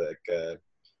 I have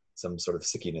some sort of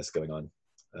sickiness going on.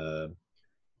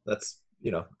 That's,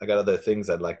 I got other things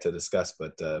I'd like to discuss,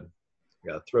 but I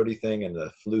got a throaty thing and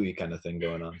a flu-y kind of thing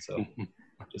going on. So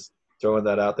just throwing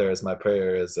that out there as my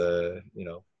prayer is, I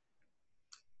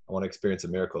want to experience a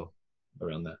miracle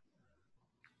around that.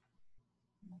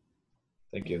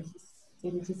 Thank you.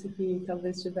 Ele disse que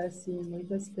talvez tivesse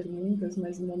muitas perguntas,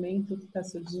 mas o momento que está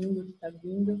surgindo, que está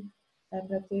vindo, é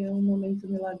para ter um momento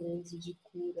milagroso de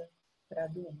cura para a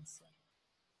doença.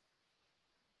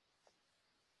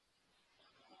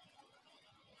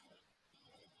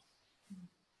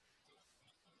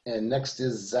 And next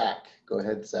is Zach. Go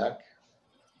ahead, Zach.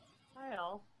 Hi,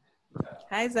 all.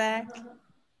 Hi, Zach.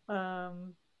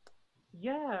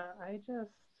 Yeah, I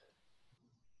just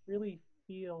really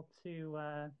feel to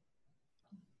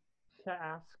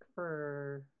ask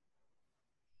for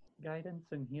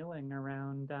guidance and healing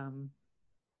around,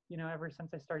 ever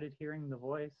since I started hearing the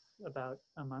voice about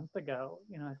a month ago.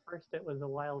 At first it was a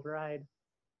wild ride,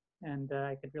 and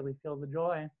I could really feel the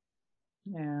joy.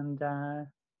 And,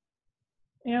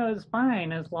 you know, it was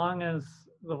fine as long as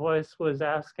the voice was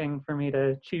asking for me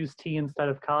to choose tea instead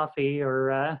of coffee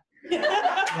or, you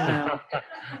know,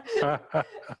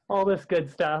 all this good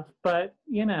stuff. But,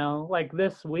 you know, like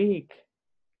this week,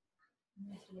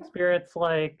 Spirit's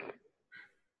like,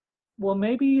 well,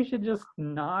 maybe you should just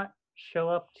not show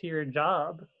up to your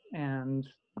job. And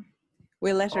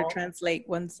we'll let her translate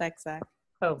 1 sec, Zach.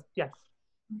 Oh, yes.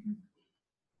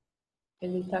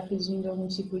 Ele está pedindo algum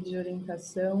tipo de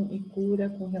orientação e cura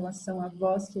com relação à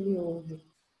voz que ele ouve.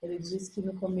 Ele diz que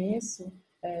no começo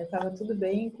estava tudo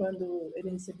bem quando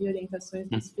ele recebia orientações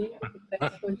do espírito para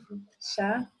escolher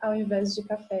chá ao invés de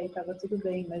café, e estava tudo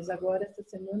bem. Mas agora, essa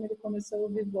semana, ele começou a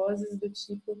ouvir vozes do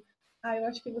tipo: eu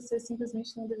acho que você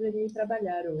simplesmente não deveria ir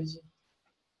trabalhar hoje.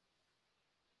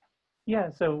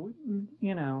 Yeah, so,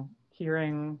 you know,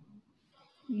 hearing,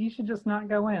 you should just not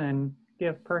go in and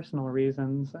give personal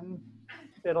reasons and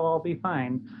it'll all be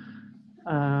fine.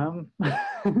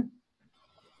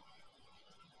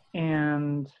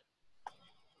 And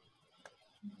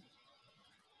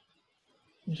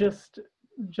just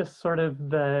sort of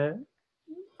the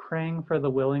praying for the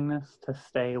willingness to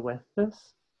stay with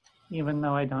this, even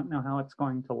though I don't know how it's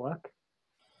going to look.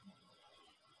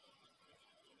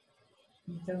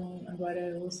 Então, agora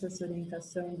eu ouço essa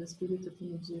orientação do Espírito que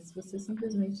me diz: você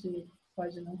simplesmente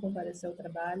pode não comparecer ao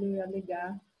trabalho e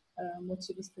alegar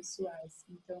motivos pessoais.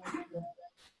 Então, agora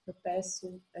eu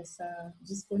peço essa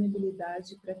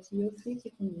disponibilidade para que eu fique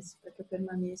com isso, para que eu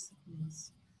permaneça com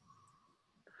isso.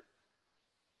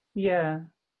 Yeah,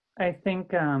 I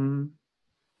think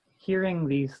hearing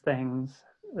these things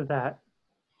that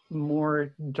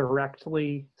more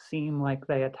directly seem like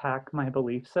they attack my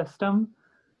belief system,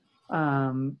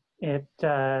 it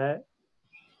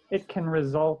can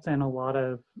result in a lot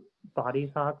of body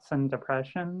thoughts and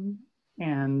depression,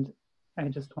 and I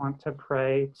just want to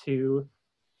pray to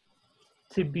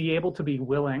be able to be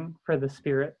willing for the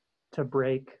Spirit to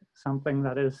break something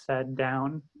that is said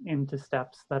down into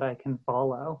steps that I can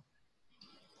follow,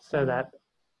 so that,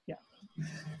 yeah.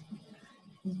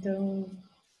 Então,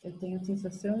 eu tenho a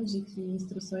sensação de que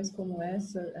instruções como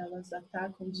essa, elas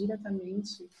atacam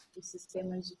diretamente os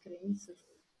sistemas de crenças.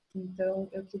 Então,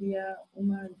 eu queria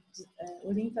uma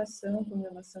orientação com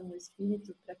relação ao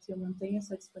Espírito para que eu mantenha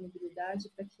essa disponibilidade,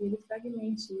 para que ele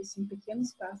fragmente isso em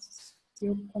pequenos passos que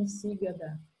eu consiga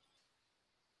dar.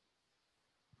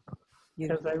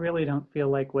 Because I really don't feel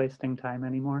like wasting time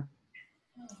anymore.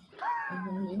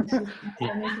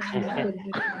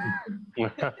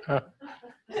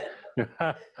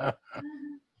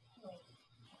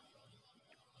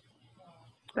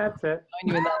 That's it. Join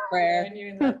you in that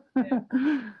prayer.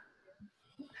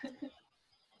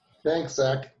 Thanks,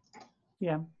 Zach.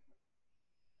 Yeah.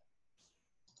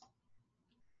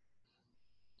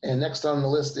 And next on the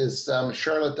list is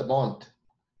Charlotte de Mont.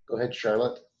 Go ahead,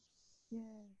 Charlotte. Yes.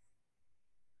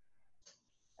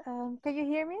 Can you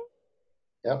hear me?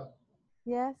 Yep.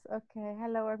 Yes. Okay.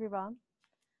 Hello, everyone.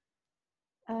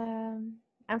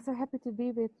 I'm so happy to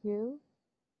be with you.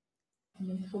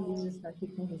 Muito feliz de estar aqui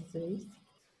com vocês.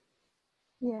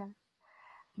 Yeah.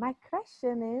 My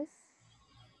question is,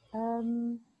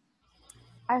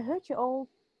 I heard you all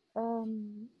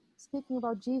speaking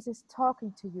about Jesus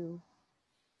talking to you.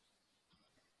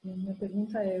 Minha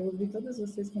pergunta é: eu ouvi todos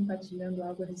vocês compartilhando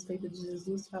algo a respeito de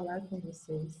Jesus falar com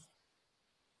vocês.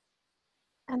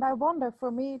 And I wonder,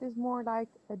 for me, it is more like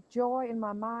a joy in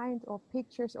my mind, or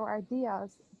pictures or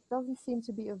ideas. It doesn't seem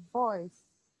to be a voice.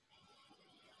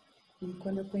 E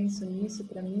quando eu penso nisso,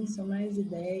 para mim são mais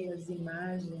ideias,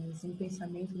 imagens, um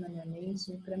pensamento na minha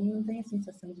mente. Para mim não tem a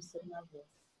sensação de ser uma voz.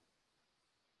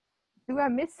 Do I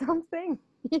miss something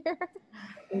here?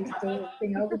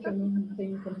 Tem algo que eu não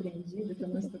tenho compreendido, que eu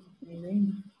não estou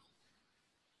compreendendo?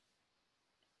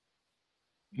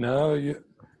 No, you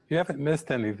haven't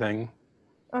missed anything.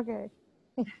 Okay.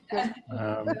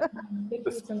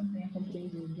 Você não tenha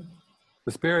compreendido.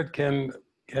 The Spirit can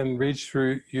reach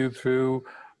through you through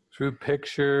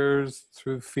pictures,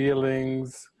 through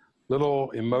feelings,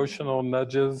 little emotional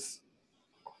nudges.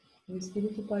 O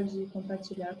Espírito pode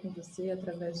compartilhar com você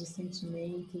através de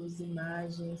sentimentos,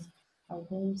 imagens,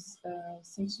 alguns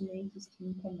sentimentos que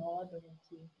incomodam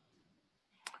aqui.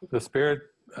 The Spirit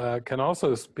can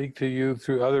also speak to you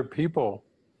through other people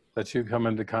that you come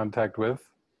into contact with.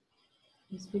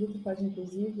 O Espírito pode,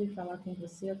 inclusive, falar com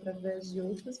você através de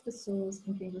outras pessoas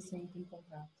com quem você entra em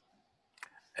contato.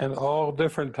 And all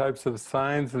different types of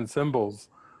signs and symbols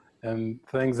and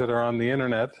things that are on the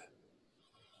internet.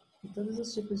 E todos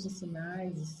os tipos de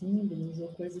sinais e símbolos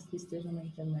ou coisas que estejam na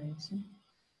internet.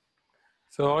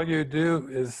 So all you do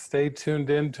is stay tuned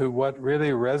in to what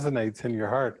really resonates in your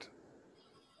heart.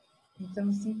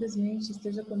 Então, simplesmente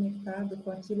esteja conectado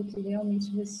com aquilo que realmente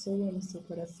ressoa no seu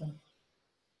coração.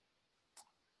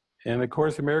 In the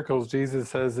Course in Miracles, Jesus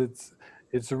says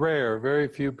it's rare. Very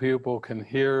few people can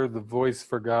hear the voice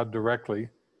for God directly.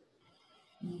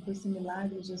 No Curso em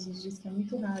Milagres, Jesus diz que é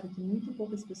muito raro, que muito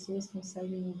poucas pessoas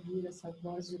conseguem ouvir essa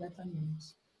voz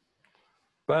diretamente.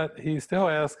 But he still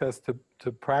asks us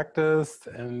to practice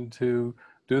and to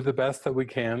do the best that we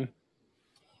can.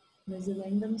 Mas ele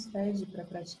ainda nos pede para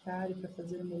praticar e para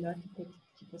fazer o melhor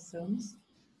que possamos.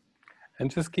 And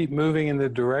just keep moving in the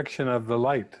direction of the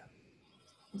light.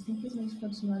 E simplesmente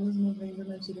continuar nos movendo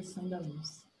na direção da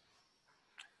luz.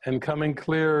 And coming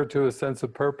clear to a sense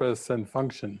of purpose and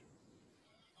function.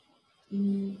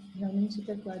 E realmente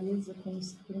ter clareza com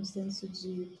um senso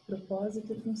de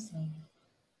propósito e função.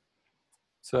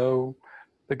 So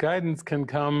the guidance can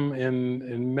come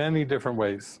in many different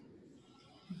ways.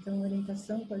 Então a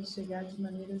orientação pode chegar de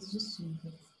maneiras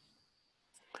distintas.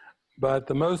 But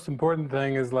the most important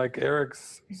thing is, like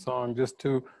Eric's song, just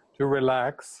to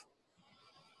relax.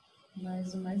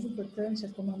 Mas o mais importante é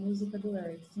como a música do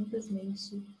Eric,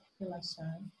 simplesmente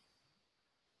relaxar.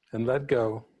 And let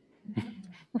go.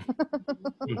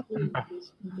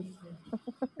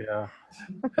 Yeah.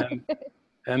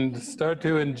 And start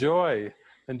to enjoy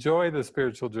the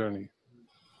spiritual journey.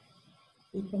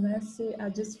 E comece a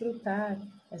desfrutar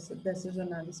dessa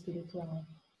jornada espiritual.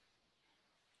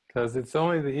 Because it's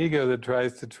only the ego that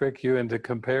tries to trick you into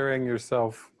comparing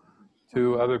yourself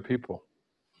to other people.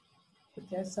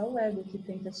 Porque é só o ego que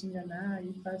tenta te enganar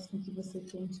e faz com que você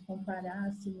tente comparar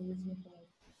a si mesmo com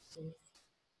outras pessoas.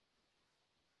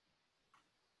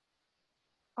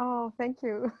 Oh, thank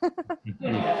you.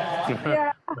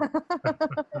 Yeah.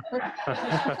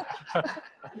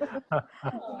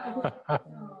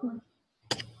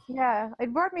 Yeah,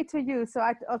 it brought me to you, so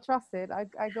I'll trust it.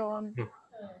 I go on.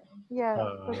 Yeah,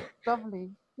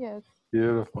 lovely. Yes.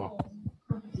 Beautiful.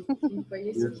 Foi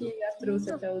isso que a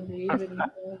trouxe até o David.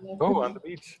 Oh, on the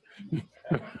beach.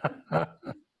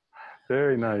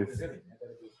 Very nice.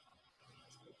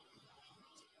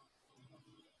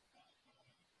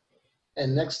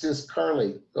 And next is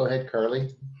Carly. Go ahead,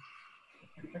 Carly.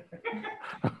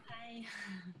 Hi.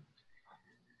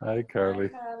 Hi,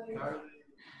 Carly.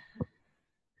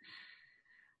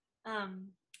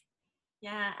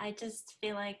 Yeah, I just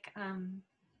feel like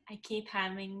I keep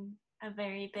having a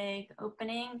very big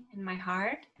opening in my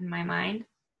heart and my mind.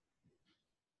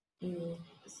 Eu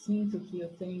sinto que eu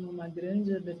tenho uma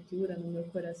grande abertura no meu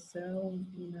coração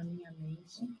e na minha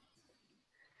mente.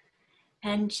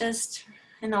 And just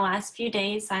in the last few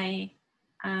days, I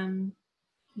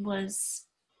was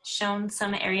shown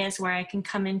some areas where I can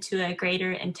come into a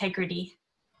greater integrity.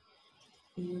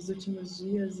 E nos últimos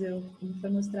dias me foi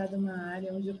mostrada uma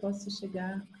área onde eu posso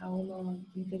chegar a uma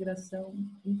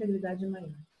integridade maior.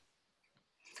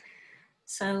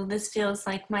 So this feels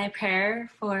like my prayer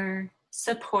for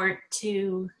support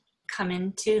to come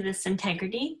into this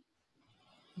integrity.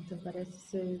 Então parece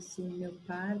ser esse meu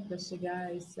par para chegar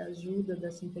a essa ajuda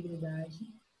dessa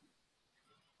integridade.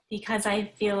 Because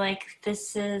I feel like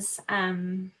this is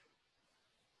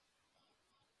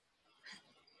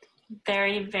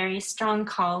very, very strong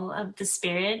call of the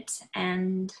Spirit,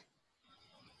 and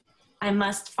I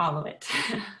must follow it.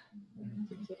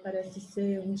 Porque parece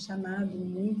ser chamado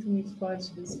muito, muito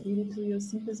forte do Espírito e eu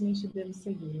simplesmente devo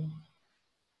segui-lo.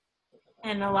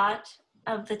 And a lot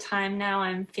of the time now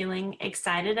I'm feeling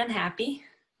excited and happy.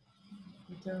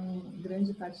 Então,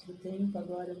 grande parte do tempo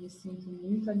agora eu me sinto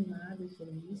muito animada e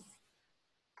feliz.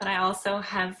 But I also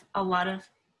have a lot of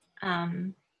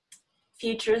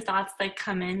future thoughts that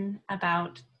come in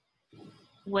about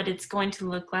what it's going to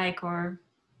look like or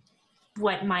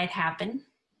what might happen.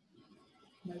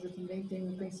 Mas eu também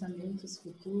tenho pensamentos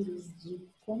futuros de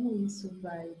como isso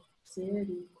vai ser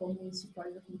e como isso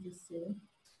pode acontecer.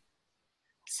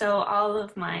 So all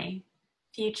of my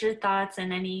future thoughts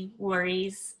and any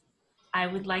worries I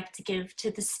would like to give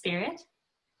to the Spirit.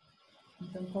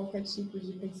 Então, qualquer tipo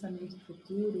de pensamento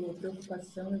futuro ou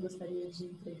preocupação eu gostaria de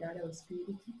entregar ao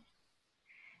Espírito.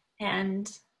 And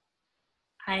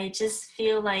I just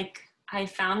feel like I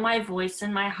found my voice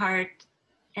in my heart,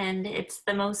 and it's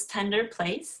the most tender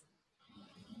place.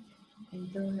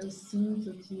 Então, eu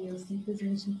sinto que eu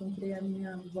simplesmente encontrei a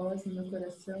minha voz no meu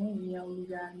coração e é o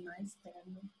lugar mais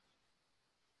terno.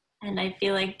 And I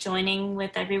feel like joining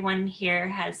with everyone here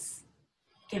has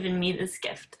given me this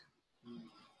gift.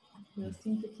 Eu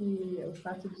sinto que o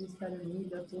fato de estar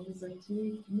unida a todos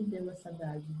aqui me deu essa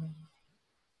dádiva.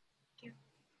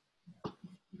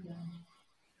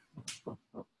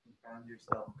 Thank you.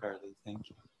 yourself, Carly. Thank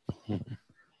you.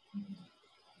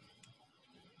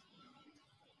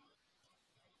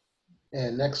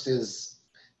 And next is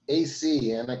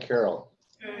AC, Anna Carroll.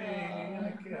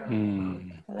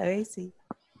 Hello, AC.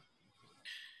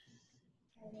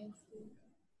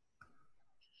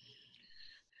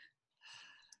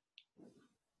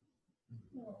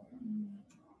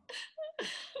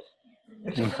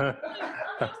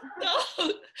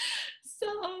 So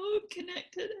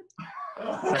connected.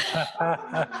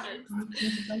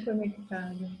 Tão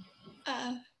conectada.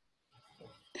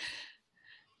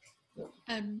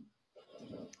 I'm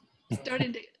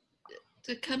starting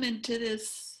to come into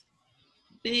this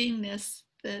beingness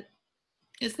that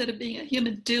instead of being a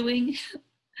human doing,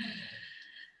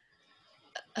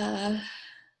 I'm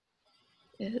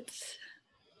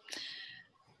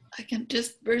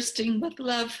just bursting with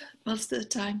love most of the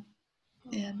time.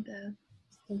 And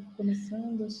estou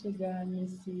começando a chegar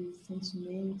nesse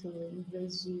sentimento, em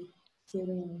vez de ser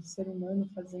ser humano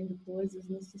fazendo coisas,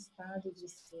 nesse estado de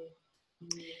ser.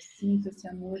 E sinto esse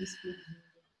amor explodindo.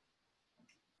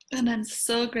 And I'm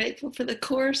so grateful for the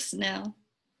course now.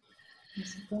 Eu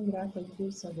sou tão grata ao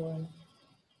curso agora.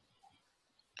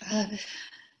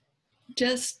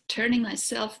 Just turning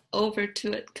myself over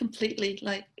to it completely,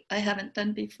 like I haven't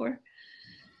done before.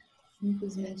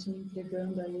 Simplesmente me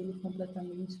entregando a ele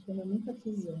completamente, como eu nunca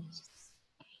fiz antes.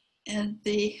 And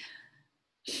the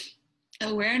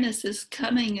awareness is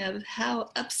coming of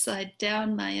how upside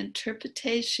down my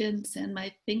interpretations and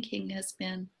my thinking has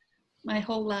been my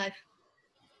whole life.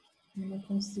 Uma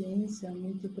consciência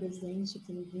muito presente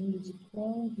tem vindo de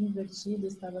quão invertido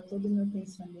estava todo o meu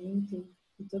pensamento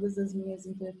e todas as minhas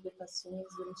interpretações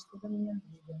durante toda a minha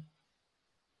vida.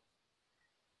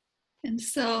 And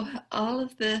so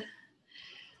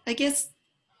I guess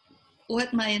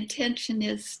what my intention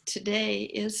is today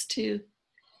is to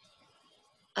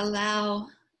allow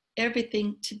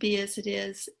everything to be as it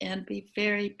is and be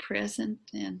very present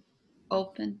and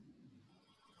open.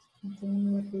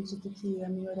 Então, eu acredito que a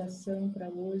minha oração para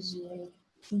hoje é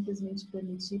simplesmente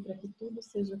permitir para que tudo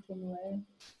seja como é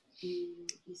e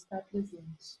estar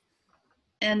presente.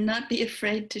 And not be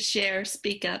afraid to share,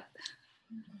 speak up.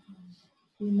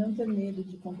 E não ter medo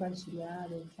de compartilhar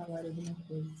ou falar alguma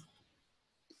coisa.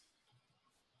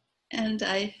 And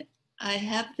I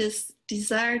have this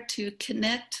desire to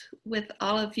connect with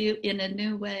all of you in a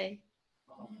new way.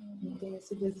 Eu tenho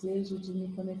esse desejo de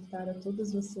me conectar a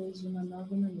todos vocês de uma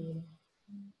nova maneira.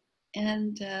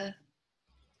 And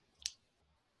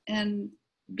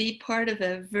be part of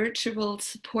a virtual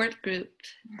support group.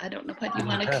 I don't know what you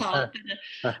want to call it,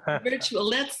 but a virtual.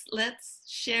 Let's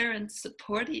share and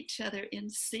support each other in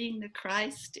seeing the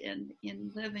Christ and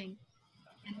in living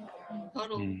in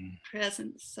total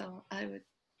presence. So I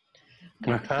don't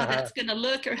know how that's going to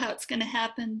look or how it's going to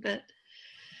happen, but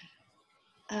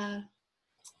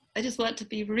I just want to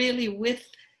be really with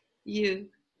you,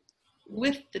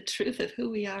 with the truth of who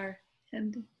we are,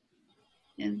 and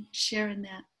sharing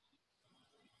that,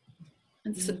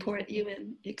 and support you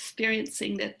in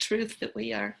experiencing the truth that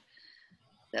we are,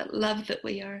 that love that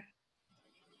we are.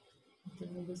 Então,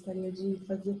 eu gostaria de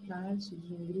fazer parte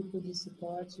de grupo de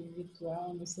suporte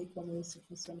virtual, não sei como isso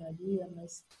funcionaria,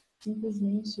 mas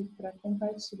simplesmente para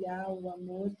compartilhar o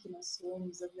amor que nós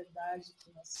somos, a verdade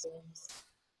que nós somos.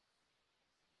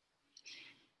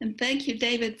 And thank you,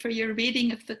 David, for your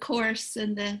reading of the course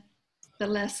and the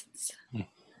lessons.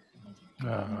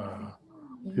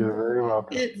 You're very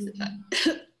welcome.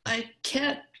 I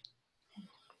can't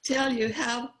tell you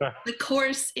how the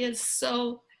course is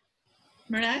so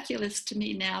miraculous to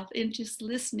me now in just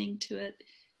listening to it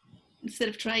instead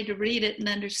of trying to read it and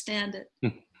understand it.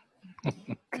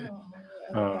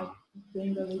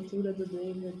 Tendo a leitura do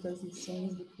David, as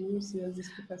lições do curso e as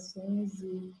explicações,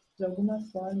 e de alguma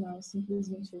forma, ao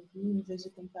simplesmente ouvir, em vez de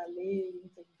tentar ler e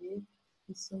entender,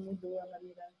 isso mudou a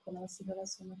maneira como ela se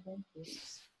relaciona com o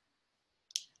curso.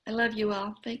 I love you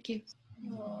all. Thank you.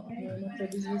 Eu amo a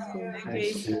todos vocês.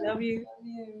 Great. Love you.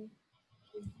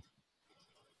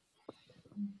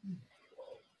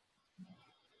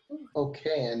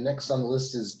 Okay, and next on the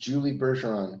list is Julie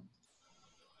Bergeron.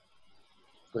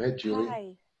 Go ahead, Julie.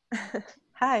 Hi.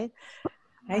 Hi.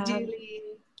 Hi,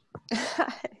 Julie.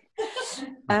 Hi.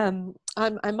 I'm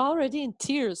already in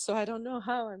tears, so I don't know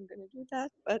how I'm going to do that,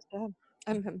 but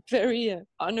I'm very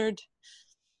honored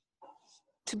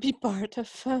to be part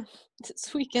of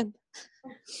this weekend.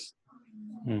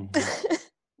 Estou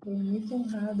muito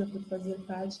honrada por fazer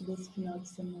parte desse final de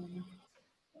semana.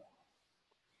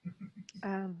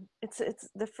 It's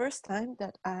the first time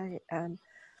that I am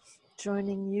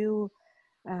joining you,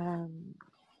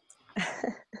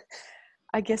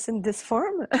 I guess in this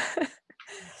form.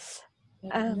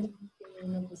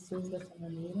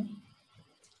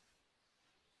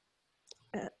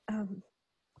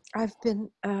 I've been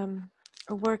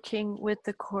working with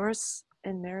the Course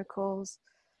in Miracles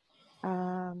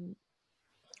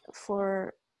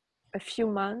for a few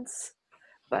months,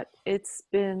 but it's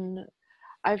been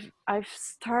I've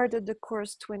started the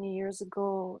course 20 years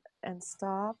ago and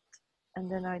stopped, and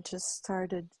then I just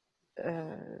started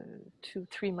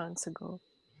 2-3 months ago.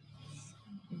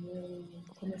 Eu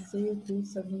comecei o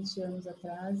curso há 20 anos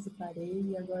atrás e parei,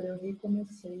 e agora eu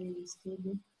recomecei o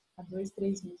estudo há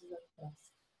 2-3 meses atrás.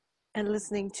 And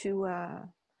listening to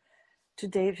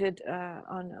David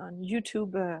on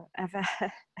YouTube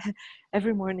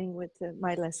every morning with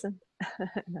my lesson.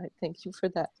 And I thank you for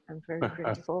that. I'm very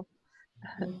grateful.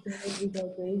 Eu tenho ouvido ao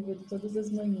David todas as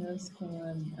manhãs com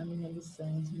a minha lição.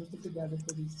 Muito obrigada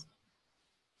por isso.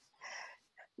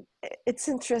 It's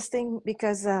interesting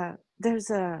because there's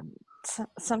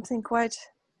something quite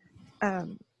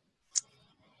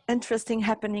interesting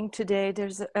happening today.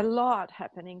 There's a lot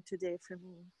happening today for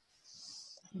me.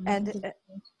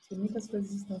 Muitas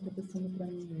coisas estão acontecendo para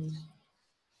mim hoje.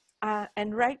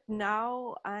 And right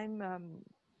now I'm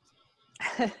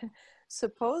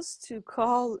supposed to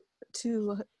call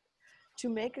to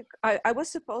make I was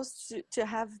supposed to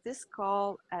have this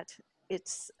call at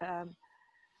it's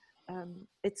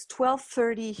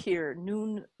 12:30 here,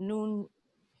 noon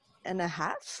and a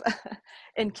half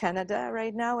in Canada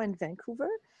right now, in Vancouver.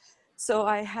 So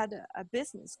I had a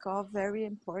business call, very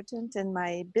important, and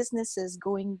my business is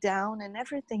going down, and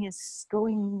everything is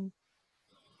going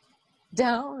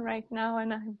down right now,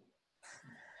 and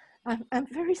I'm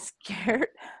very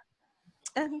scared.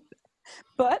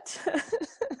 But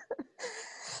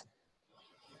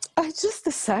I just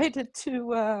decided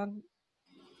to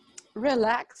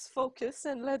relax, focus,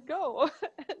 and let go,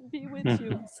 and be with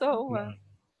you. So.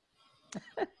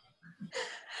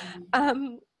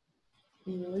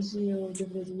 E hoje eu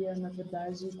deveria, na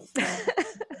verdade, estar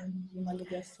de uma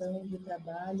ligação de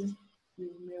trabalho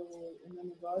e o meu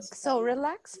negócio. So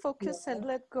relax, focus, and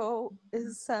let go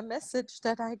is a message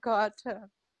that I got a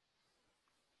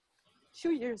few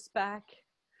years back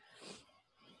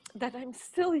that I'm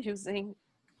still using.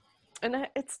 And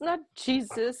it's not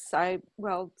Jesus,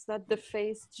 it's not the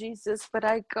face Jesus, but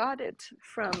I got it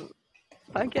from,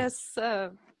 I guess,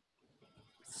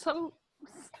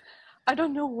 I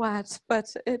don't know what,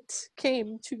 but it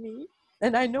came to me.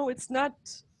 And I know it's not,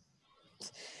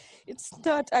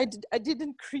 I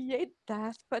didn't create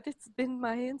that, but it's been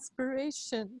my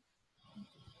inspiration.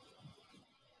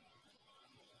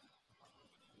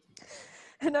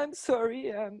 And I'm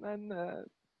sorry,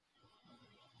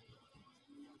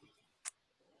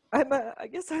 I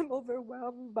guess I'm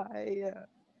overwhelmed by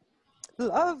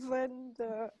love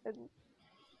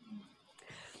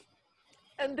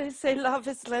and they say love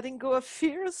is letting go of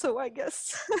fear, so I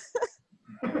guess.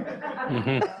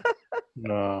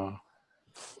 No.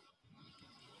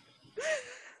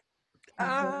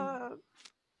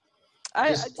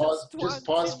 Just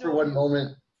pause for one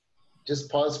moment. Just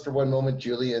pause for one moment,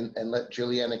 Julie, and let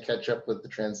Juliana catch up with the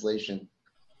translation.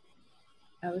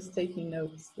 I was taking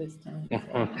notes this time.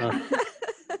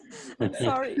 I'm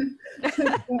sorry.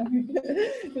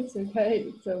 It's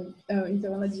okay. So,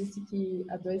 então ela disse que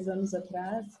há 2 anos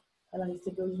atrás ela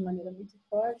recebeu de maneira muito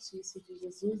forte isso de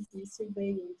Jesus e isso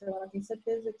veio. Então ela tem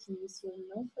certeza que isso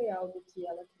não foi algo que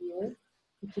ela criou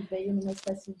e que veio numa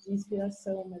espécie de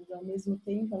inspiração, mas ao mesmo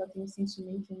tempo ela tem um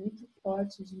sentimento muito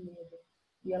forte de medo.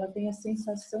 E ela tem a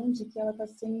sensação de que ela está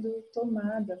sendo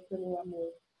tomada pelo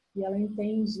amor. E ela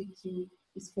entende que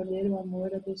escolher o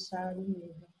amor é deixar o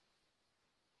medo.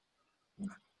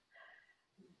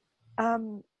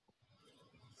 I'm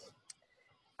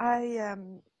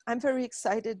very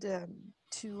excited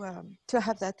to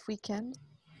have that weekend,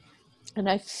 and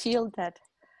I feel that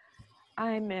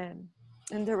I'm in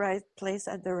the right place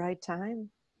at the right time.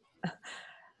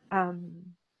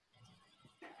 And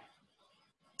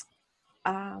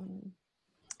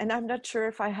I'm not sure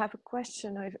if I have a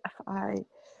question. I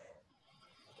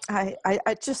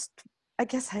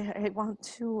guess I want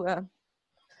to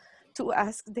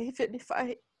ask David if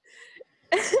I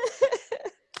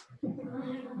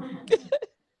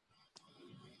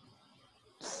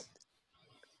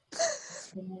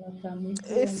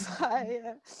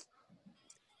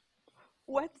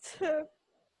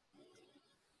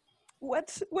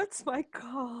what's my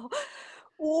call?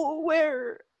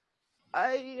 Where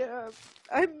I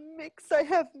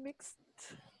have mixed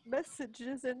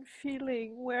messages and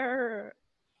feeling.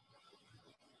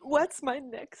 What's my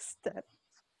next step?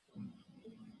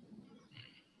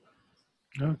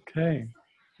 Okay.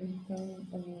 Então,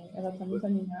 ela está muito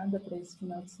animada para esse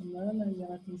final de semana e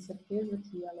ela tem certeza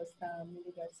que ela está no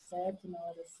lugar certo, na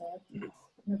hora certa.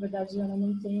 Na verdade, ela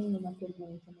não tem uma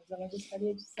pergunta, mas ela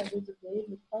gostaria de saber do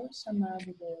David qual é o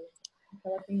chamado dela. Porque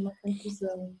ela tem uma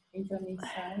confusão entre a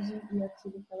mensagem e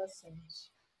aquilo que ela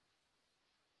sente.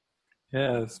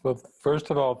 Yes. Well,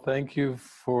 first of all, thank you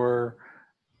for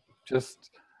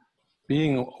just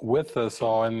being with us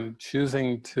all and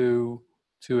choosing to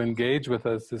engage with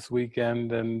us this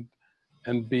weekend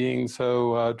and being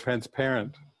so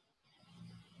transparent.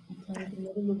 Então, em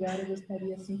primeiro lugar, eu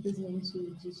gostaria simplesmente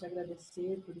de te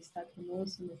agradecer por estar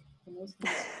conosco nesse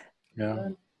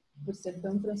ano, por ser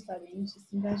tão transparente e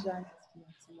se engajar nesse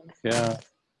final de semana. Yeah.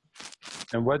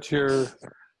 And what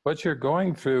you're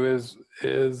going through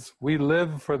is we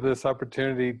live for this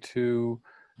opportunity to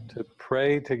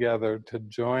pray together, to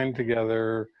join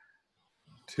together,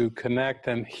 to connect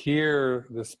and hear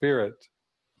the Spirit.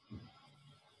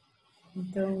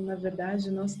 Então, na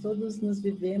verdade, nós todos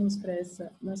vivemos para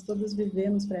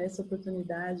essa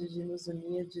oportunidade de nos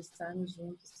unir, de estarmos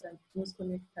juntos, para nos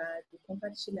conectar e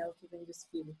compartilhar o que vem do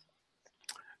Espírito.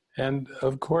 And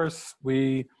of course,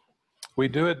 we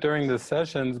do it during the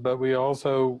sessions, but we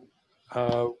also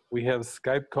we have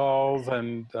Skype calls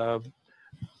and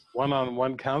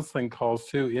one-on-one counseling calls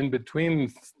too in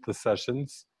between the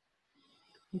sessions.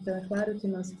 Então, é claro que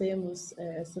nós temos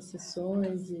essas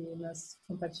sessões e nós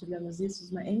compartilhamos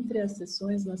isso, mas entre as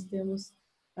sessões nós temos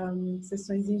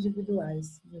sessões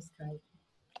individuais no Skype.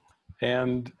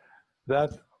 And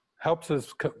that helps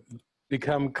us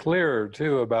become clearer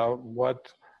too about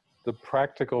what the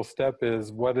practical step is,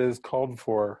 what is called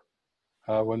for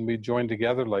when we join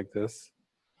together like this.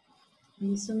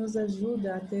 Isso nos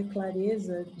ajuda a ter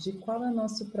clareza de qual é o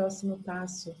nosso próximo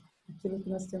passo, aquilo que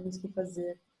nós temos que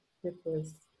fazer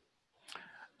depois.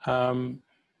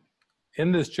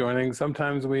 In this joining,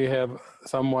 sometimes we have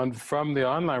someone from the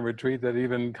online retreat that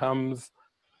even comes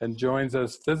and joins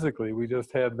us physically. We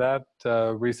just had that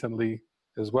recently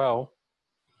as well.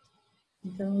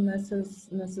 Então,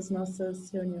 nessas nossas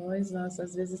reuniões, nós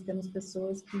às vezes temos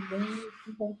pessoas que vêm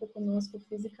e encontram conosco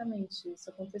fisicamente. Isso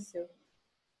aconteceu.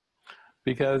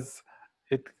 Because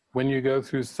when you go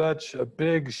through such a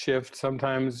big shift,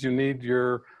 sometimes you need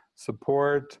your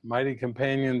support, mighty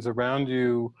companions around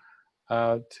you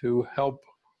to help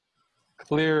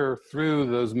clear through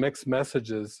those mixed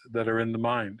messages that are in the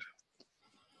mind.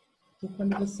 E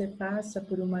quando você passa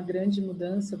por uma grande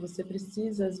mudança, você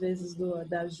precisa, às vezes,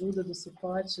 da ajuda, do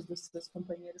suporte dos seus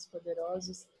companheiros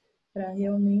poderosos para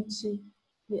realmente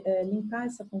limpar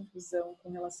essa confusão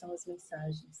com relação às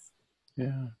mensagens.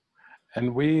 Yeah.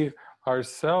 And we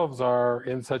ourselves are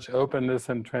in such openness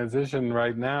and transition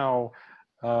right now.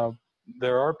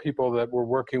 There are people that we're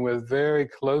working with very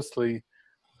closely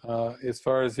as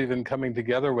far as even coming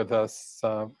together with us,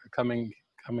 coming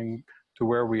to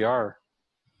where we are.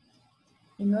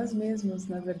 E nós mesmos,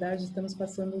 na verdade, estamos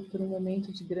passando por um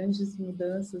momento de grandes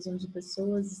mudanças, onde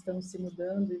pessoas estão se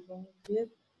mudando e vão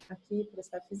vir aqui para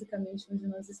estar fisicamente onde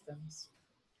nós estamos.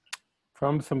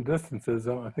 From some distances,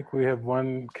 I think we have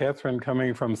one, Catherine,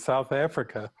 coming from South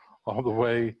Africa all the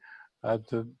way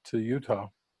to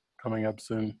Utah, coming up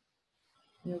soon.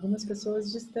 E algumas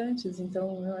pessoas distantes,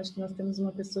 então eu acho que nós temos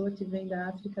uma pessoa que vem da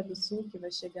África do Sul que vai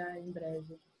chegar em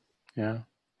breve. Yeah.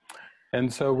 And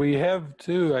so we have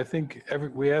too, I think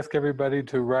we ask everybody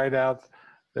to write out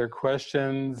their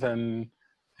questions and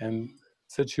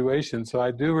situations. So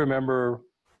I do remember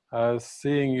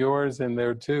seeing yours in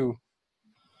there too.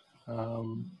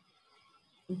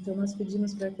 Então nós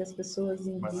pedimos para que as pessoas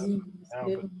enviem,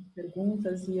 escrevam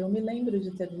perguntas e eu me lembro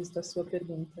de ter visto a sua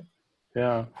pergunta.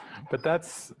 Yeah, but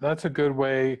that's a good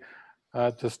way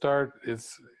to start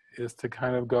is to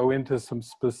kind of go into some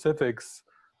specifics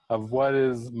of what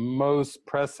is most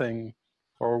pressing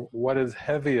or what is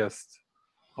heaviest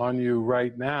on you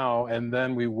right now, and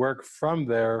then we work from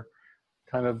there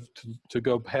kind of to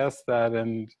go past that,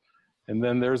 and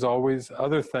then there's always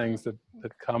other things that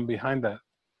come behind that.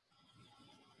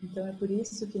 Então é por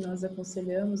isso que nós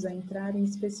aconselhamos a entrar em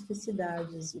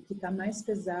especificidades, o que está mais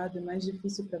pesado e mais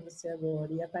difícil para você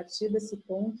agora. E a partir desse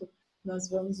ponto, nós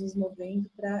vamos nos movendo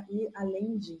para ir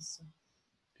além disso.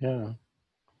 Yeah.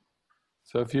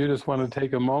 So if you just want to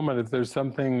take a moment, if there's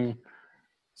something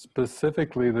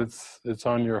specifically that's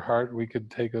on your heart, we could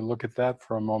take a look at that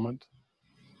for a moment.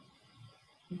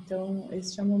 Então,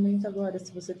 este é o momento agora.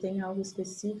 Se você tem algo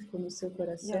específico no seu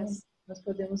coração, Yes. nós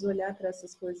podemos olhar para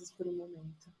essas coisas por um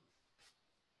momento.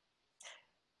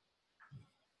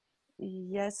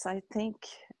 Yes, I think.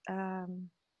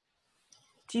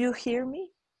 Do you hear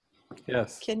me?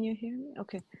 Yes. Can you hear me?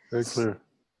 Okay. Very clear.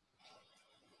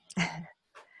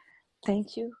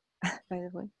 Thank you, by the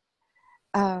way.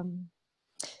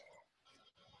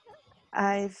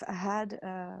 I've had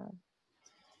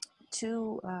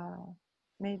two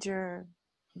major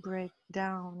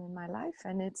breakdown in my life,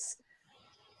 and it's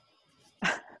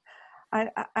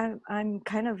I'm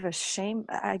kind of ashamed.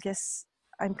 I guess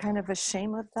I'm kind of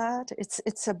ashamed of that.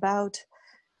 It's about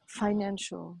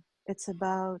financial. It's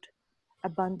about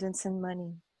abundance and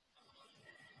money,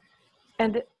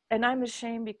 and I'm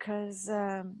ashamed because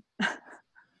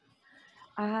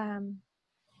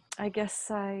I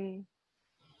guess I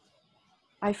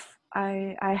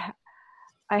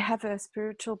have a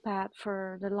spiritual path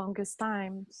for the longest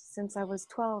time since I was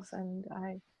 12, and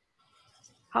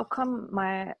how come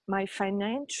my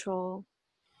financial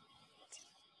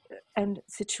and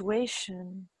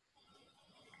situation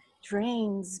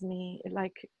drains me?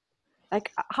 Like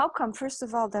how come, first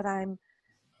of all, that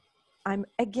I'm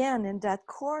again in that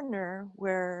corner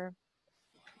where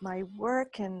my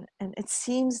work and it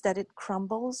seems that it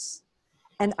crumbles,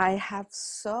 and I have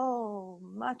so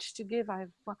much to give. I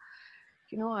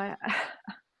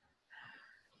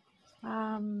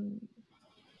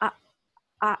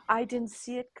didn't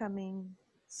see it coming.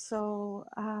 So,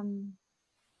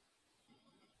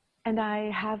 and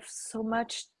I have so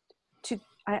much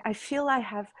I feel I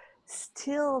have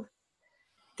still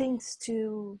things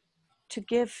to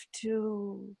give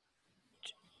to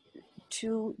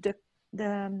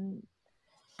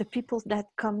the people that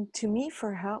come to me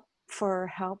for help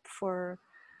for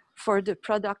the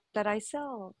product that I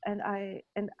sell, and I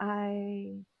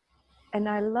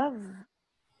love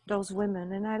those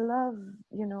women, and I love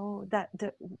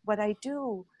what I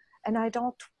do, and I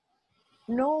don't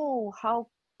know how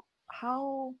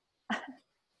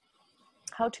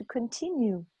to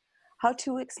continue, how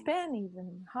to expand,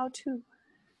 even how to,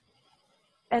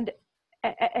 and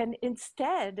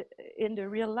instead in the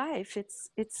real life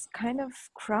it's kind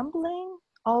of crumbling.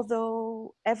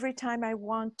 Although every time I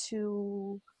want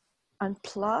to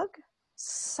unplug,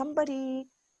 somebody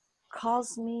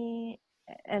calls me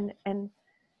and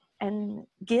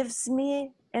gives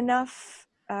me enough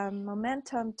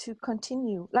momentum to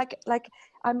continue. Like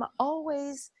I'm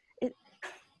always,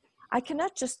 I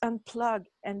cannot just unplug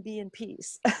and be in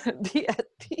peace, be at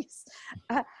peace.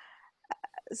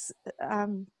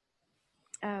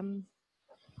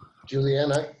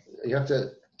 Juliana, you have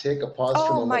to take a pause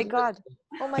for a moment.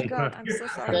 Oh my God, I'm so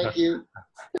sorry. Thank you.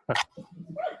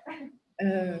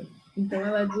 Então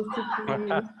ela disse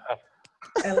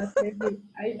que ela teve.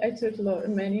 I took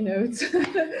many notes.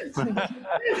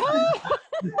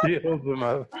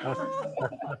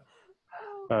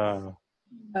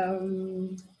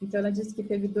 Então ela disse que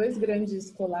teve 2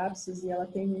 grandes colapsos e ela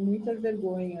tem muita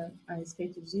vergonha a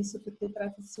respeito disso, porque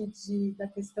trata-se da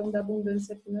questão da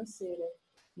abundância financeira.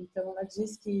 Então ela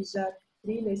diz que já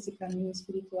trilha esse caminho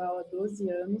espiritual há 12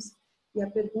 anos, e a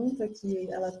pergunta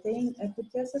que ela tem é por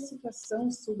que essa situação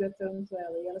suga tanto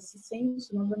ela, e ela se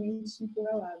sente novamente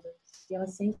encurralada, e ela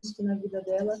sente que na vida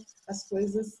dela as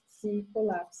coisas se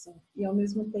colapsam, e ao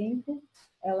mesmo tempo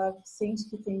ela sente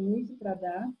que tem muito para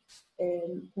dar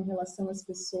com relação às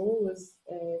pessoas,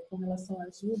 com relação à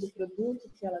ajuda, o produto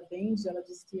que ela vende. Ela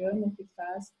diz que ama o que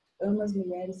faz, ama as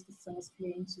mulheres que são as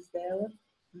clientes dela,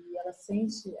 e ela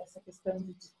sente essa questão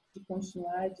de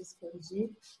continuar, de expandir,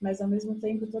 mas ao mesmo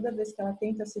tempo, toda vez que ela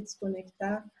tenta se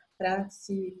desconectar para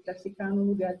ficar num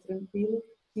lugar tranquilo,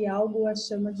 que algo a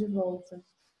chama de volta.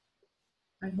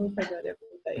 I hope I got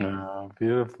everything. Oh,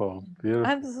 beautiful,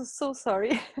 beautiful. I'm so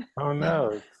sorry. Oh no,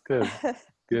 it's good.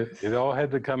 Good. It all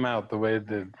had to come out the way it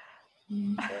did.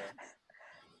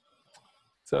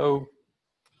 So,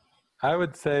 I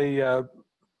would say,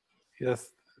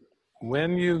 yes,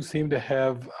 when you seem to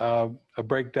have a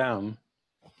breakdown,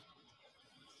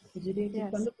 Eu diria que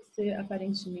quando você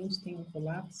aparentemente tem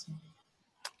colapso,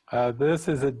 this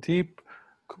is a deep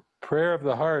prayer of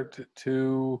the heart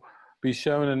to be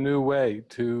shown a new way,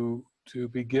 to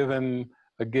be given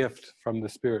a gift from the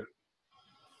Spirit.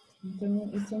 Então,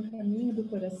 esse é um caminho do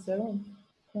coração,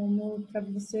 como para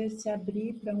você se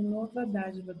abrir para uma nova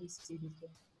dádiva do Espírito.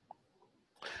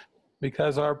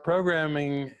 Because our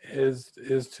programming is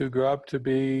to grow up to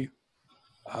be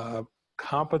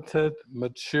competent,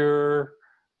 mature,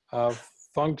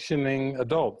 functioning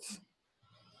adults.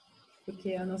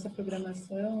 Porque a nossa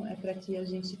programação é para que a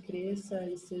gente cresça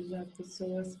e seja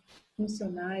pessoas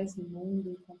funcionais no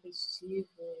mundo, competitivo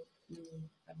e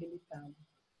habilitado.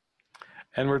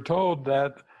 And we're told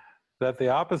that the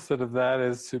opposite of that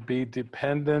is to be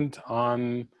dependent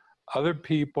on other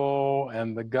people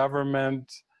and the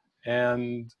government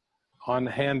and on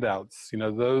handouts. You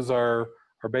know, those are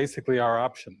basically our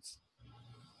options.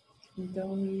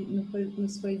 Então,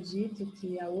 nos foi dito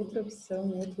que a outra opção,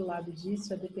 o outro lado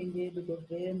disso é depender do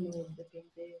governo,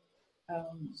 depender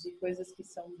de coisas que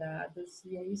são dadas,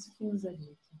 e é isso que nos é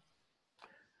dito.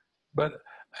 But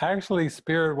actually,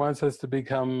 Spirit wants us to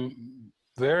become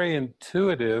very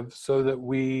intuitive so that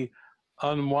we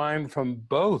unwind from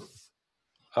both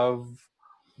of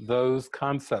those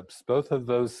concepts, both of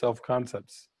those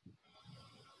self-concepts.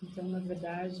 Então, na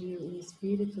verdade, o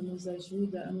Espírito nos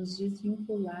ajuda a nos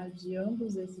desvincular de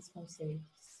ambos esses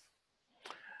conceitos.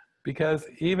 Because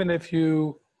even if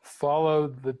you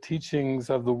followed the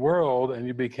teachings of the world and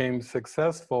you became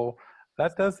successful,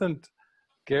 that doesn't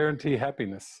guarantee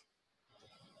happiness.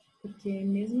 Porque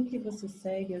mesmo que você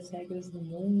segue as regras do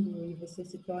mundo e você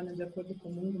se torna, de acordo com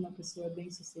o mundo, uma pessoa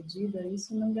bem-sucedida,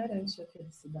 isso não garante a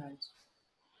felicidade.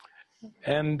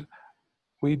 And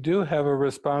we do have a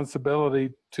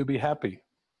responsibility to be happy.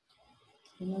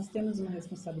 E nós temos uma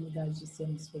responsabilidade de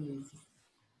sermos felizes.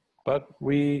 But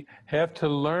we have to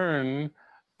learn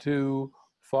to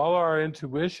follow our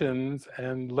intuitions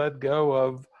and let go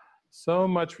of so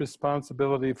much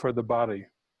responsibility for the body.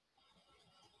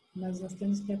 Mas nós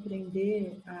temos que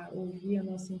aprender a ouvir a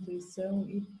nossa intuição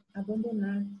e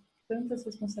abandonar tantas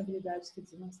responsabilidades que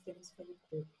nós temos pelo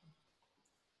corpo.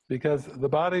 Because the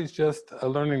body is just a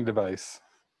learning device.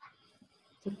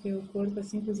 Porque o corpo é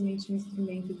simplesmente um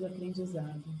instrumento de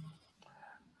aprendizado.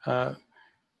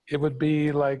 It would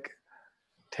be like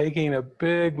taking a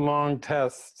big, long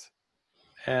test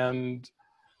and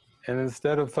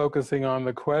instead of focusing on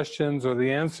the questions or the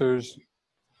answers,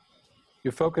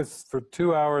 you focus for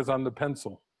 2 hours on the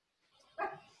pencil.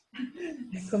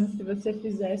 É como se você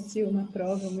fizesse uma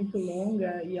prova muito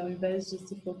longa e ao invés de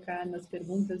se focar nas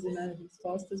perguntas e nas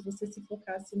respostas, você se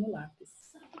focasse no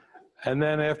lápis. And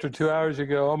then after 2 hours you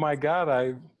go, oh my God,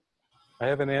 I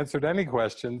haven't answered any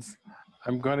questions.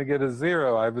 I'm going to get a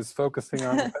 0. I was focusing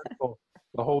on the pencil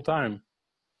the whole time.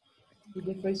 E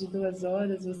depois de 2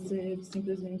 horas você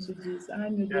simplesmente diz, ai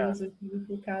meu Deus, eu estive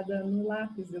focada no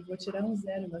lápis, eu vou tirar um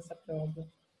 0 nessa prova.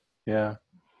 Yeah.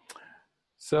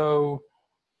 So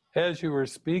as you were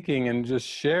speaking and just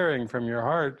sharing from your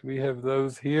heart, we have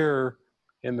those here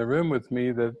in the room with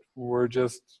me that were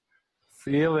just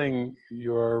feeling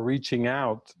your reaching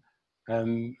out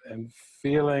and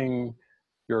feeling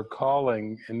your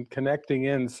calling and connecting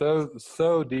in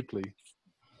so deeply.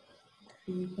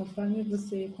 E conforme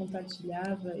você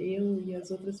compartilhava, eu e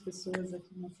as outras pessoas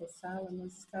aqui nessa sala,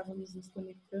 nós estávamos nos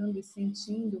conectando e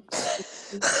sentindo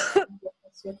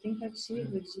a sua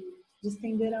tentativa de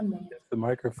estender a mão. The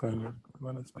microphone. You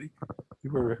want to speak?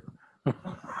 You were.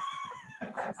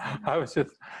 I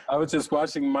was just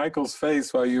watching Michael's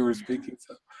face while you were speaking,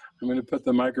 so I'm going to put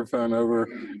the microphone over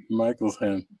Michael's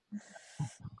hand.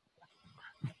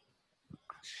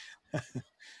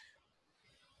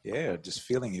 Yeah, just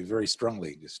feeling you very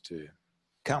strongly, just to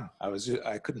come.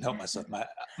 I couldn't help myself.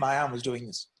 My arm was doing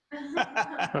this.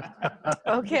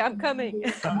 Okay, I'm coming.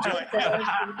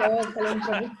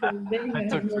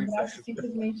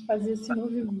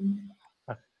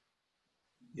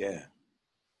 Yeah.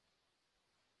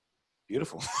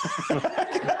 Beautiful.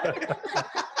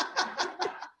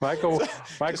 Michael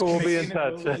will be in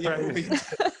touch.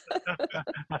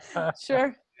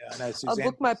 Sure. Yeah, I know, I'll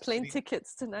book my plane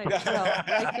tickets tonight as well,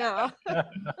 right now.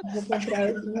 Vou comprar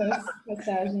as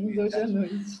passagens hoje à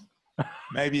noite.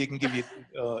 Maybe you can give you,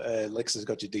 Lexa's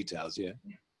got your details, yeah?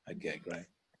 Okay, great.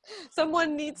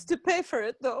 Someone needs to pay for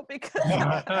it though, because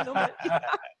I have no money.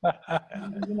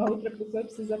 Uma outra pessoa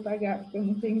precisa pagar, porque eu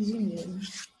não tenho dinheiro.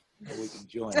 Well, we can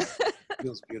join. It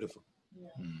feels beautiful.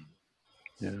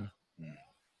 Yeah.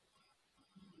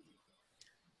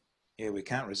 Yeah, we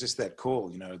can't resist that call.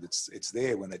 You know, it's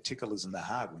there when the tickle is in the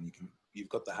heart. When you've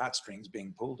got the heartstrings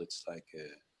being pulled. It's like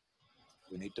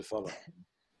we need to follow.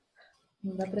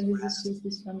 Não dá para resistir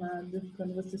esse chamado.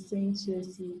 Quando você sente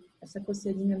essa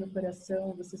coceirinha no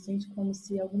coração, você sente como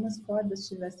se algumas cordas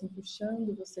estivessem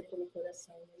puxando você pelo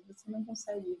coração, e você não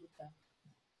consegue evitar.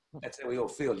 That's how we all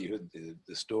feel. You heard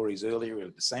the stories earlier.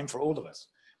 The same for all of us.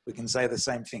 We can say the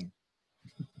same thing.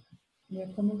 E é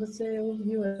como você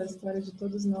ouviu a história de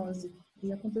todos nós,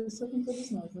 e aconteceu com todos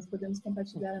nós. Nós podemos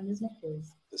compartilhar a mesma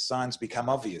coisa. The signs become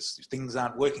obvious. Things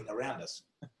aren't working around us.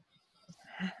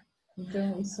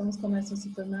 Então, os sons começam a se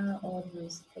tornar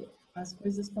óbvios. As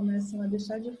coisas começam a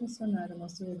deixar de funcionar ao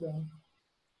nosso redor.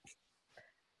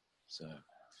 So,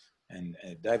 and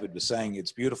David was saying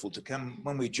it's beautiful to come.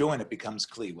 When we join, it becomes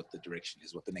clear what the direction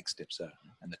is, what the next steps are,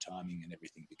 and the timing and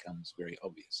everything becomes very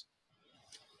obvious.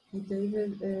 E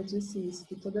David disse isso,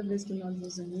 que toda vez que nós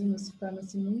nos unimos,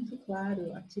 torna-se muito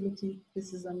claro aquilo que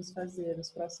precisamos fazer, os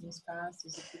próximos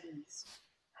passos e tudo isso.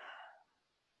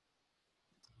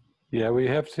 Yeah, we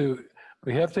have to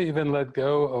even let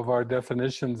go of our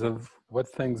definitions of what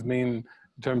things mean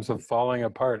in terms of falling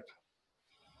apart.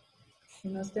 E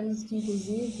nós temos que,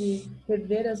 inclusive,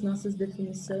 rever as nossas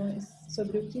definições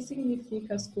sobre o que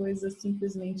significa as coisas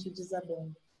simplesmente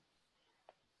desabando.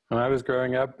 When I was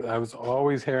growing up, I was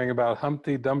always hearing about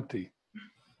Humpty Dumpty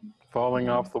falling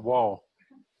off the wall,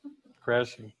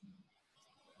 crashing.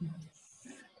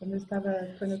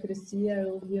 Quando eu crescia,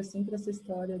 eu ouvia sempre essa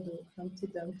história do Humpty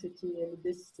Dumpty, que ele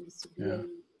subia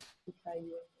e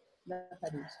caía da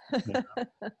parede. Yeah.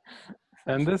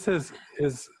 And this is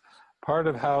part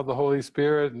of how the Holy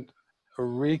Spirit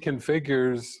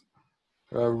reconfigures,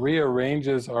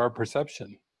 rearranges our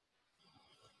perception.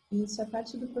 E isso é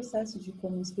parte do processo de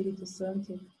como o Espírito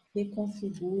Santo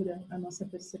reconfigura a nossa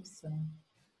percepção.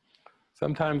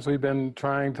 Sometimes we've been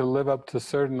trying to live up to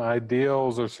certain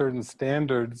ideals or certain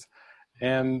standards,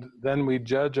 and then we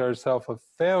judge ourselves a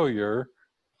failure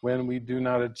when we do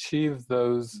not achieve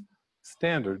those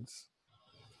standards.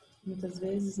 Muitas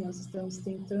vezes nós estamos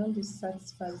tentando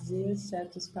satisfazer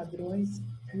certos padrões,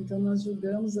 então nós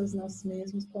julgamos a nós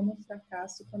mesmos como um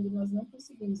fracasso quando nós não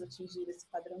conseguimos atingir esse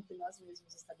padrão que nós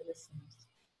mesmos estabelecemos.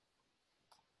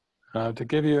 To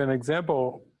give you an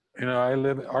example,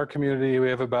 our community, we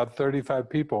have about 35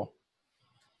 people.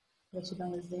 Para te dar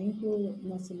um exemplo,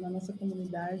 na nossa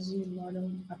comunidade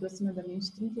moram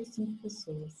aproximadamente 35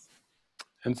 pessoas.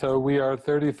 And so we are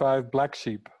 35 black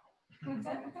sheep.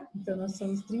 Então nós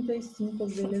somos 35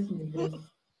 ovelhas negras.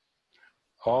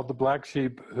 All the black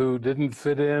sheep who didn't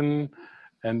fit in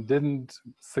and didn't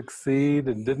succeed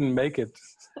and didn't make it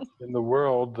in the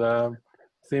world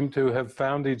seem to have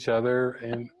found each other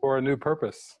for a new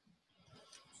purpose.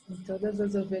 E todas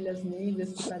as ovelhas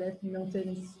negras que parecem não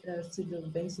terem sido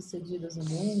bem-sucedidas no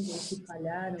mundo, ou que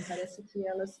falharam, parece que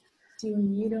elas se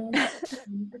uniram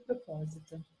com um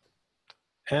propósito.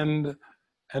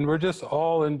 And we're just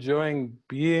all enjoying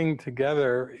being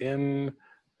together in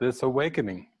this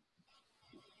awakening.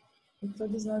 E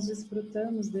todos nós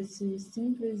desfrutamos desse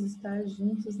simples estar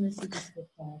juntos nesse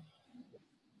despertar.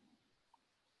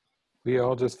 We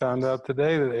all just found out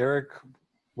today that Eric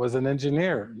was an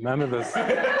engineer. None of us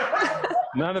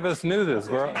knew this.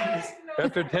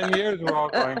 After 10 years, we're all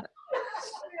going,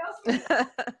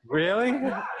 really?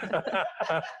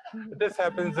 This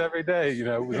happens every day,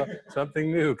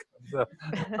 something new comes up.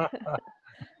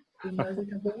 E nós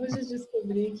acabamos de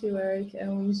descobrir que o Eric é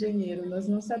um engenheiro. Nós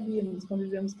não sabíamos,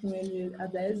 convivemos com ele há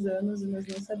 10 anos e nós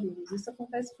não sabíamos. Isso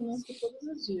acontece conosco todos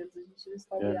os dias. A gente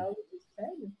descobre algo de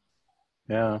sério.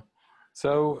 Yeah.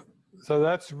 So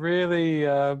that's really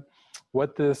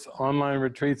what this online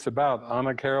retreat's about.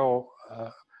 Anna Carol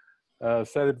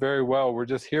said it very well. We're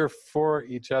just here for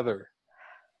each other.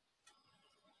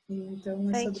 Então,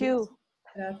 Thank you.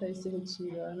 Trata esse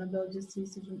retiro. A Ana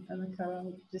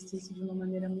Carol disse isso de uma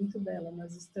maneira muito bela.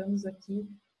 Nós estamos aqui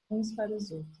uns para os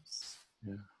outros.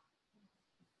 Yeah.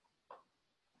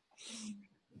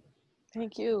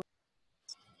 Thank you.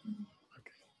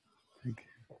 Okay. Thank you.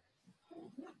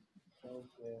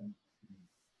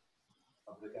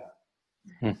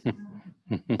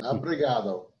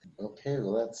 Obrigado. Okay,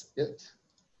 well, that's it.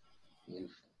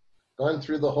 You've gone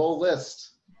through the whole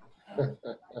list.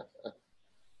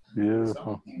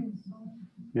 Beautiful.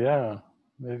 Yeah,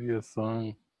 maybe a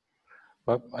song.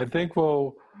 But I think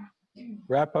we'll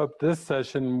wrap up this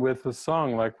session with a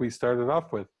song like we started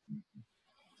off with.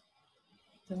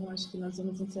 Então, acho que nós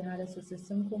vamos encerrar essa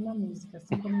sessão com uma música,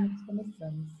 assim como nós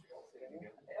começamos.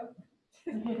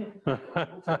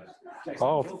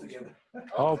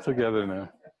 all together now.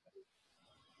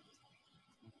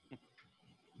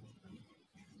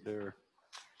 There.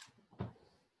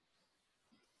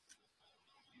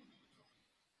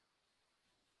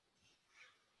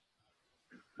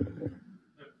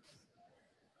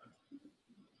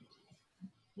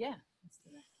 Yeah. Let's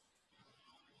do that.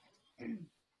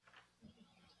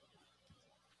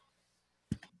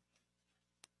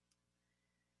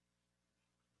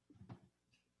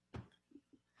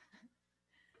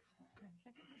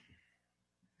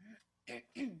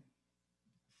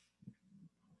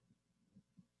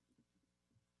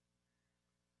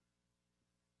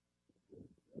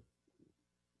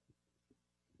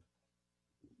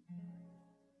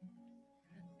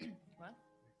 What?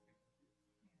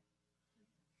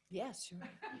 Yeah, sure.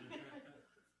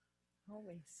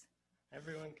 Always.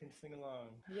 Everyone can sing along.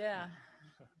 Yeah.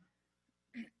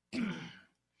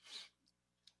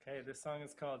 Okay, this song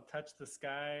is called Touch the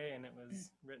Sky, and it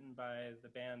was written by the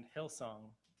band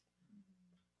Hillsong.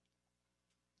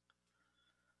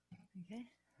 Okay.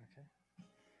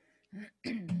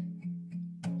 Okay.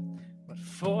 what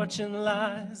fortune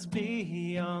lies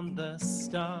beyond the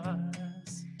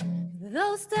stars.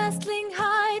 Those dazzling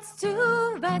heights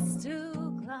too vast to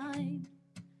climb.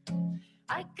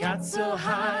 I Got so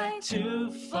high to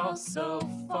fall so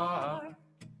far,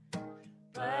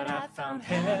 but I found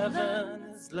heaven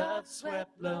as love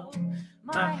swept low.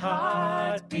 My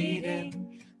heart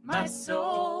beating, my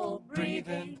soul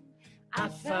breathing. I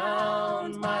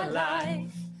found my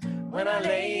life when I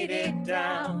laid it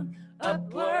down,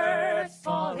 upward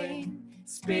falling,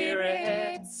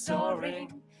 spirit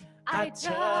soaring. I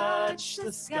touched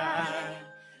the sky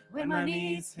when my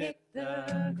knees hit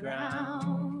the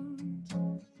ground.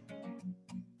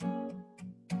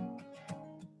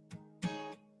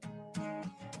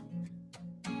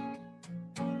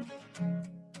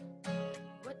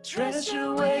 What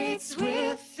treasure waits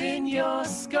within your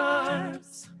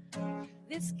scars?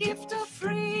 This gift of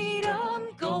freedom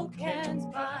gold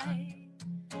can't buy.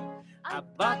 I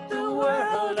bought the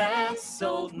world and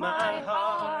sold my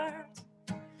heart.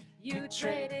 You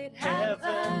traded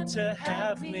Heaven to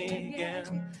have me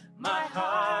again. My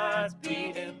heart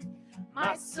beating,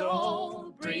 my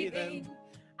soul breathing.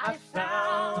 I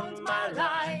found my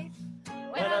life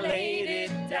when I laid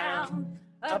it down,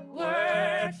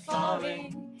 upward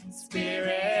falling,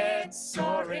 spirit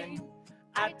soaring.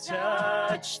 I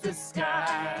touched the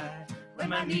sky when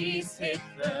my knees hit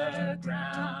the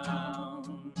ground.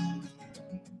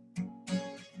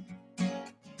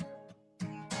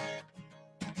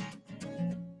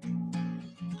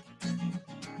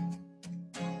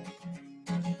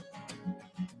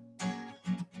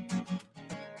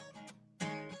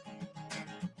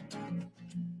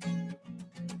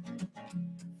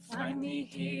 Find me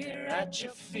here at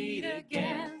your feet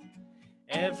again.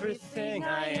 Everything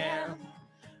I am,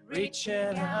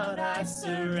 reaching out, I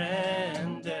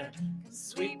surrender.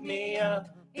 Sweep me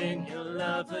up in your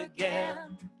love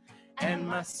again, and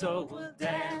my soul will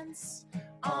dance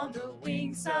on the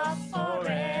wings of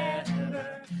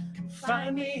forever.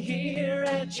 Find me here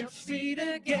at your feet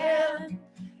again.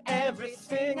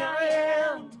 Everything I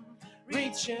am,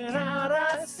 reaching out,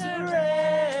 I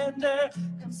surrender.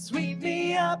 Come sweep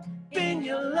me up in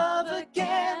your love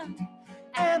again,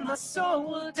 and my soul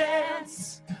will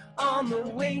dance on the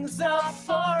wings of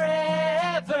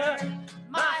forever.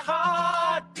 My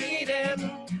heart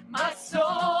beating, my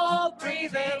soul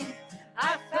breathing.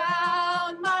 I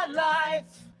found my life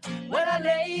when I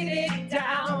laid it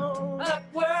down,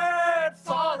 upward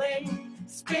falling,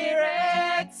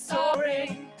 spirit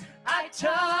soaring. I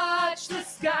touched the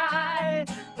sky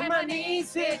when my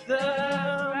knees hit the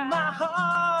ground. My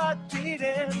heart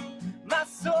beating, my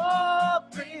soul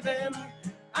breathing.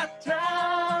 I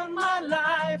found my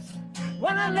life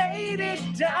when I laid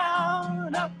it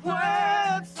down,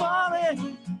 upward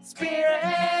falling,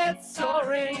 spirit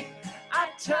soaring. I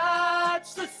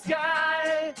touched the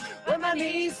sky when my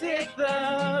knees hit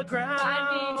the ground. Find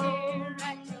me here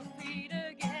at your feet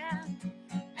again.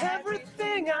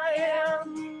 Everything I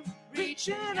am,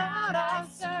 reaching out, I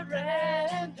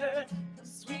surrender.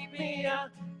 Sweep me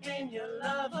up in your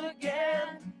love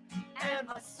again, and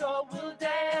my soul will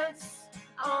dance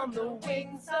on the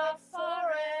wings of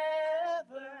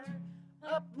forever.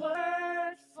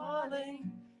 Upward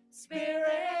falling,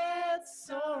 spirit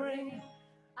soaring.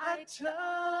 I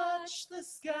touch the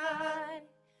sky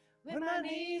when my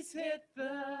knees hit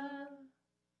the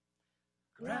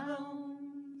ground.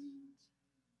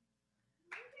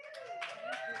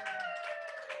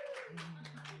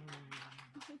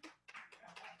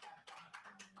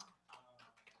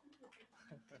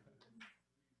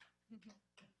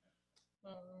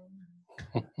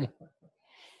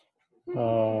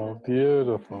 Oh,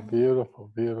 beautiful, beautiful,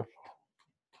 beautiful.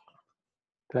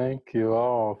 Thank you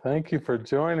all. Thank you for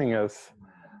joining us.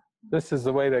 This is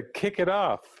the way to kick it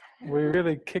off. We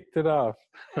really kicked it off.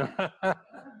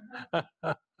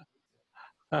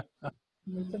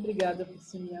 Muito obrigada por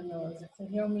se unir a nós. Essa é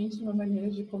realmente uma maneira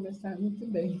de começar muito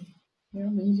bem.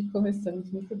 Realmente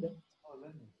começamos muito bem.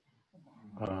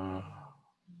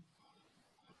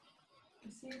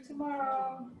 See you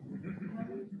tomorrow.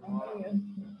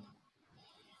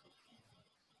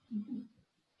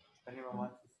 If anyone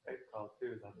wants a Skype call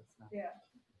too, let us know. Yeah.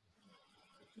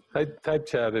 Type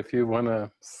chat if you want to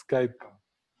Skype.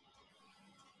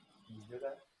 Can you hear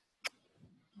that?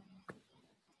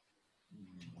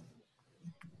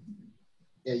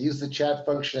 Yeah, use the chat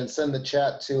function and send the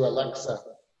chat to Alexa.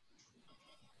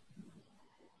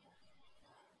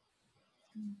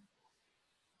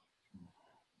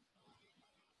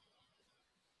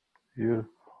 Beautiful.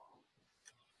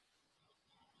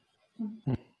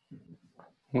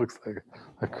 Looks like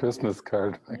a Christmas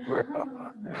card.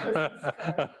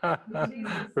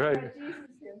 Right.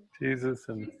 Jesus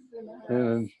and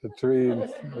the tree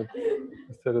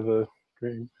instead of the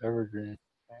green evergreen.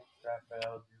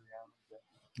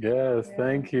 Yes,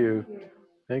 thank you.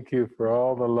 Thank you for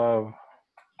all the love.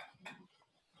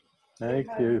 Thank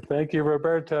you. Thank you,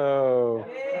 Roberto.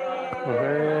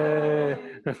 Hooray.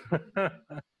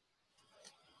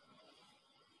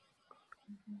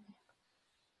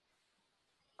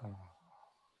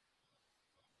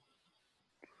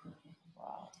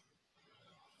 Wow.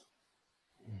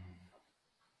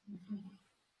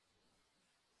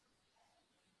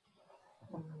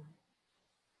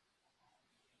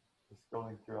 Just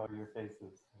going through all your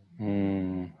faces.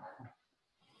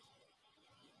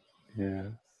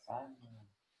 Yes.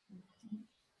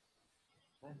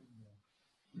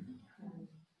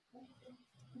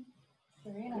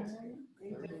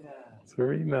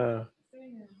 Serena.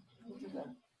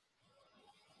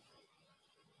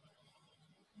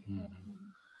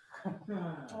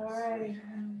 All right.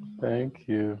 Thank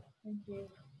you. Thank you.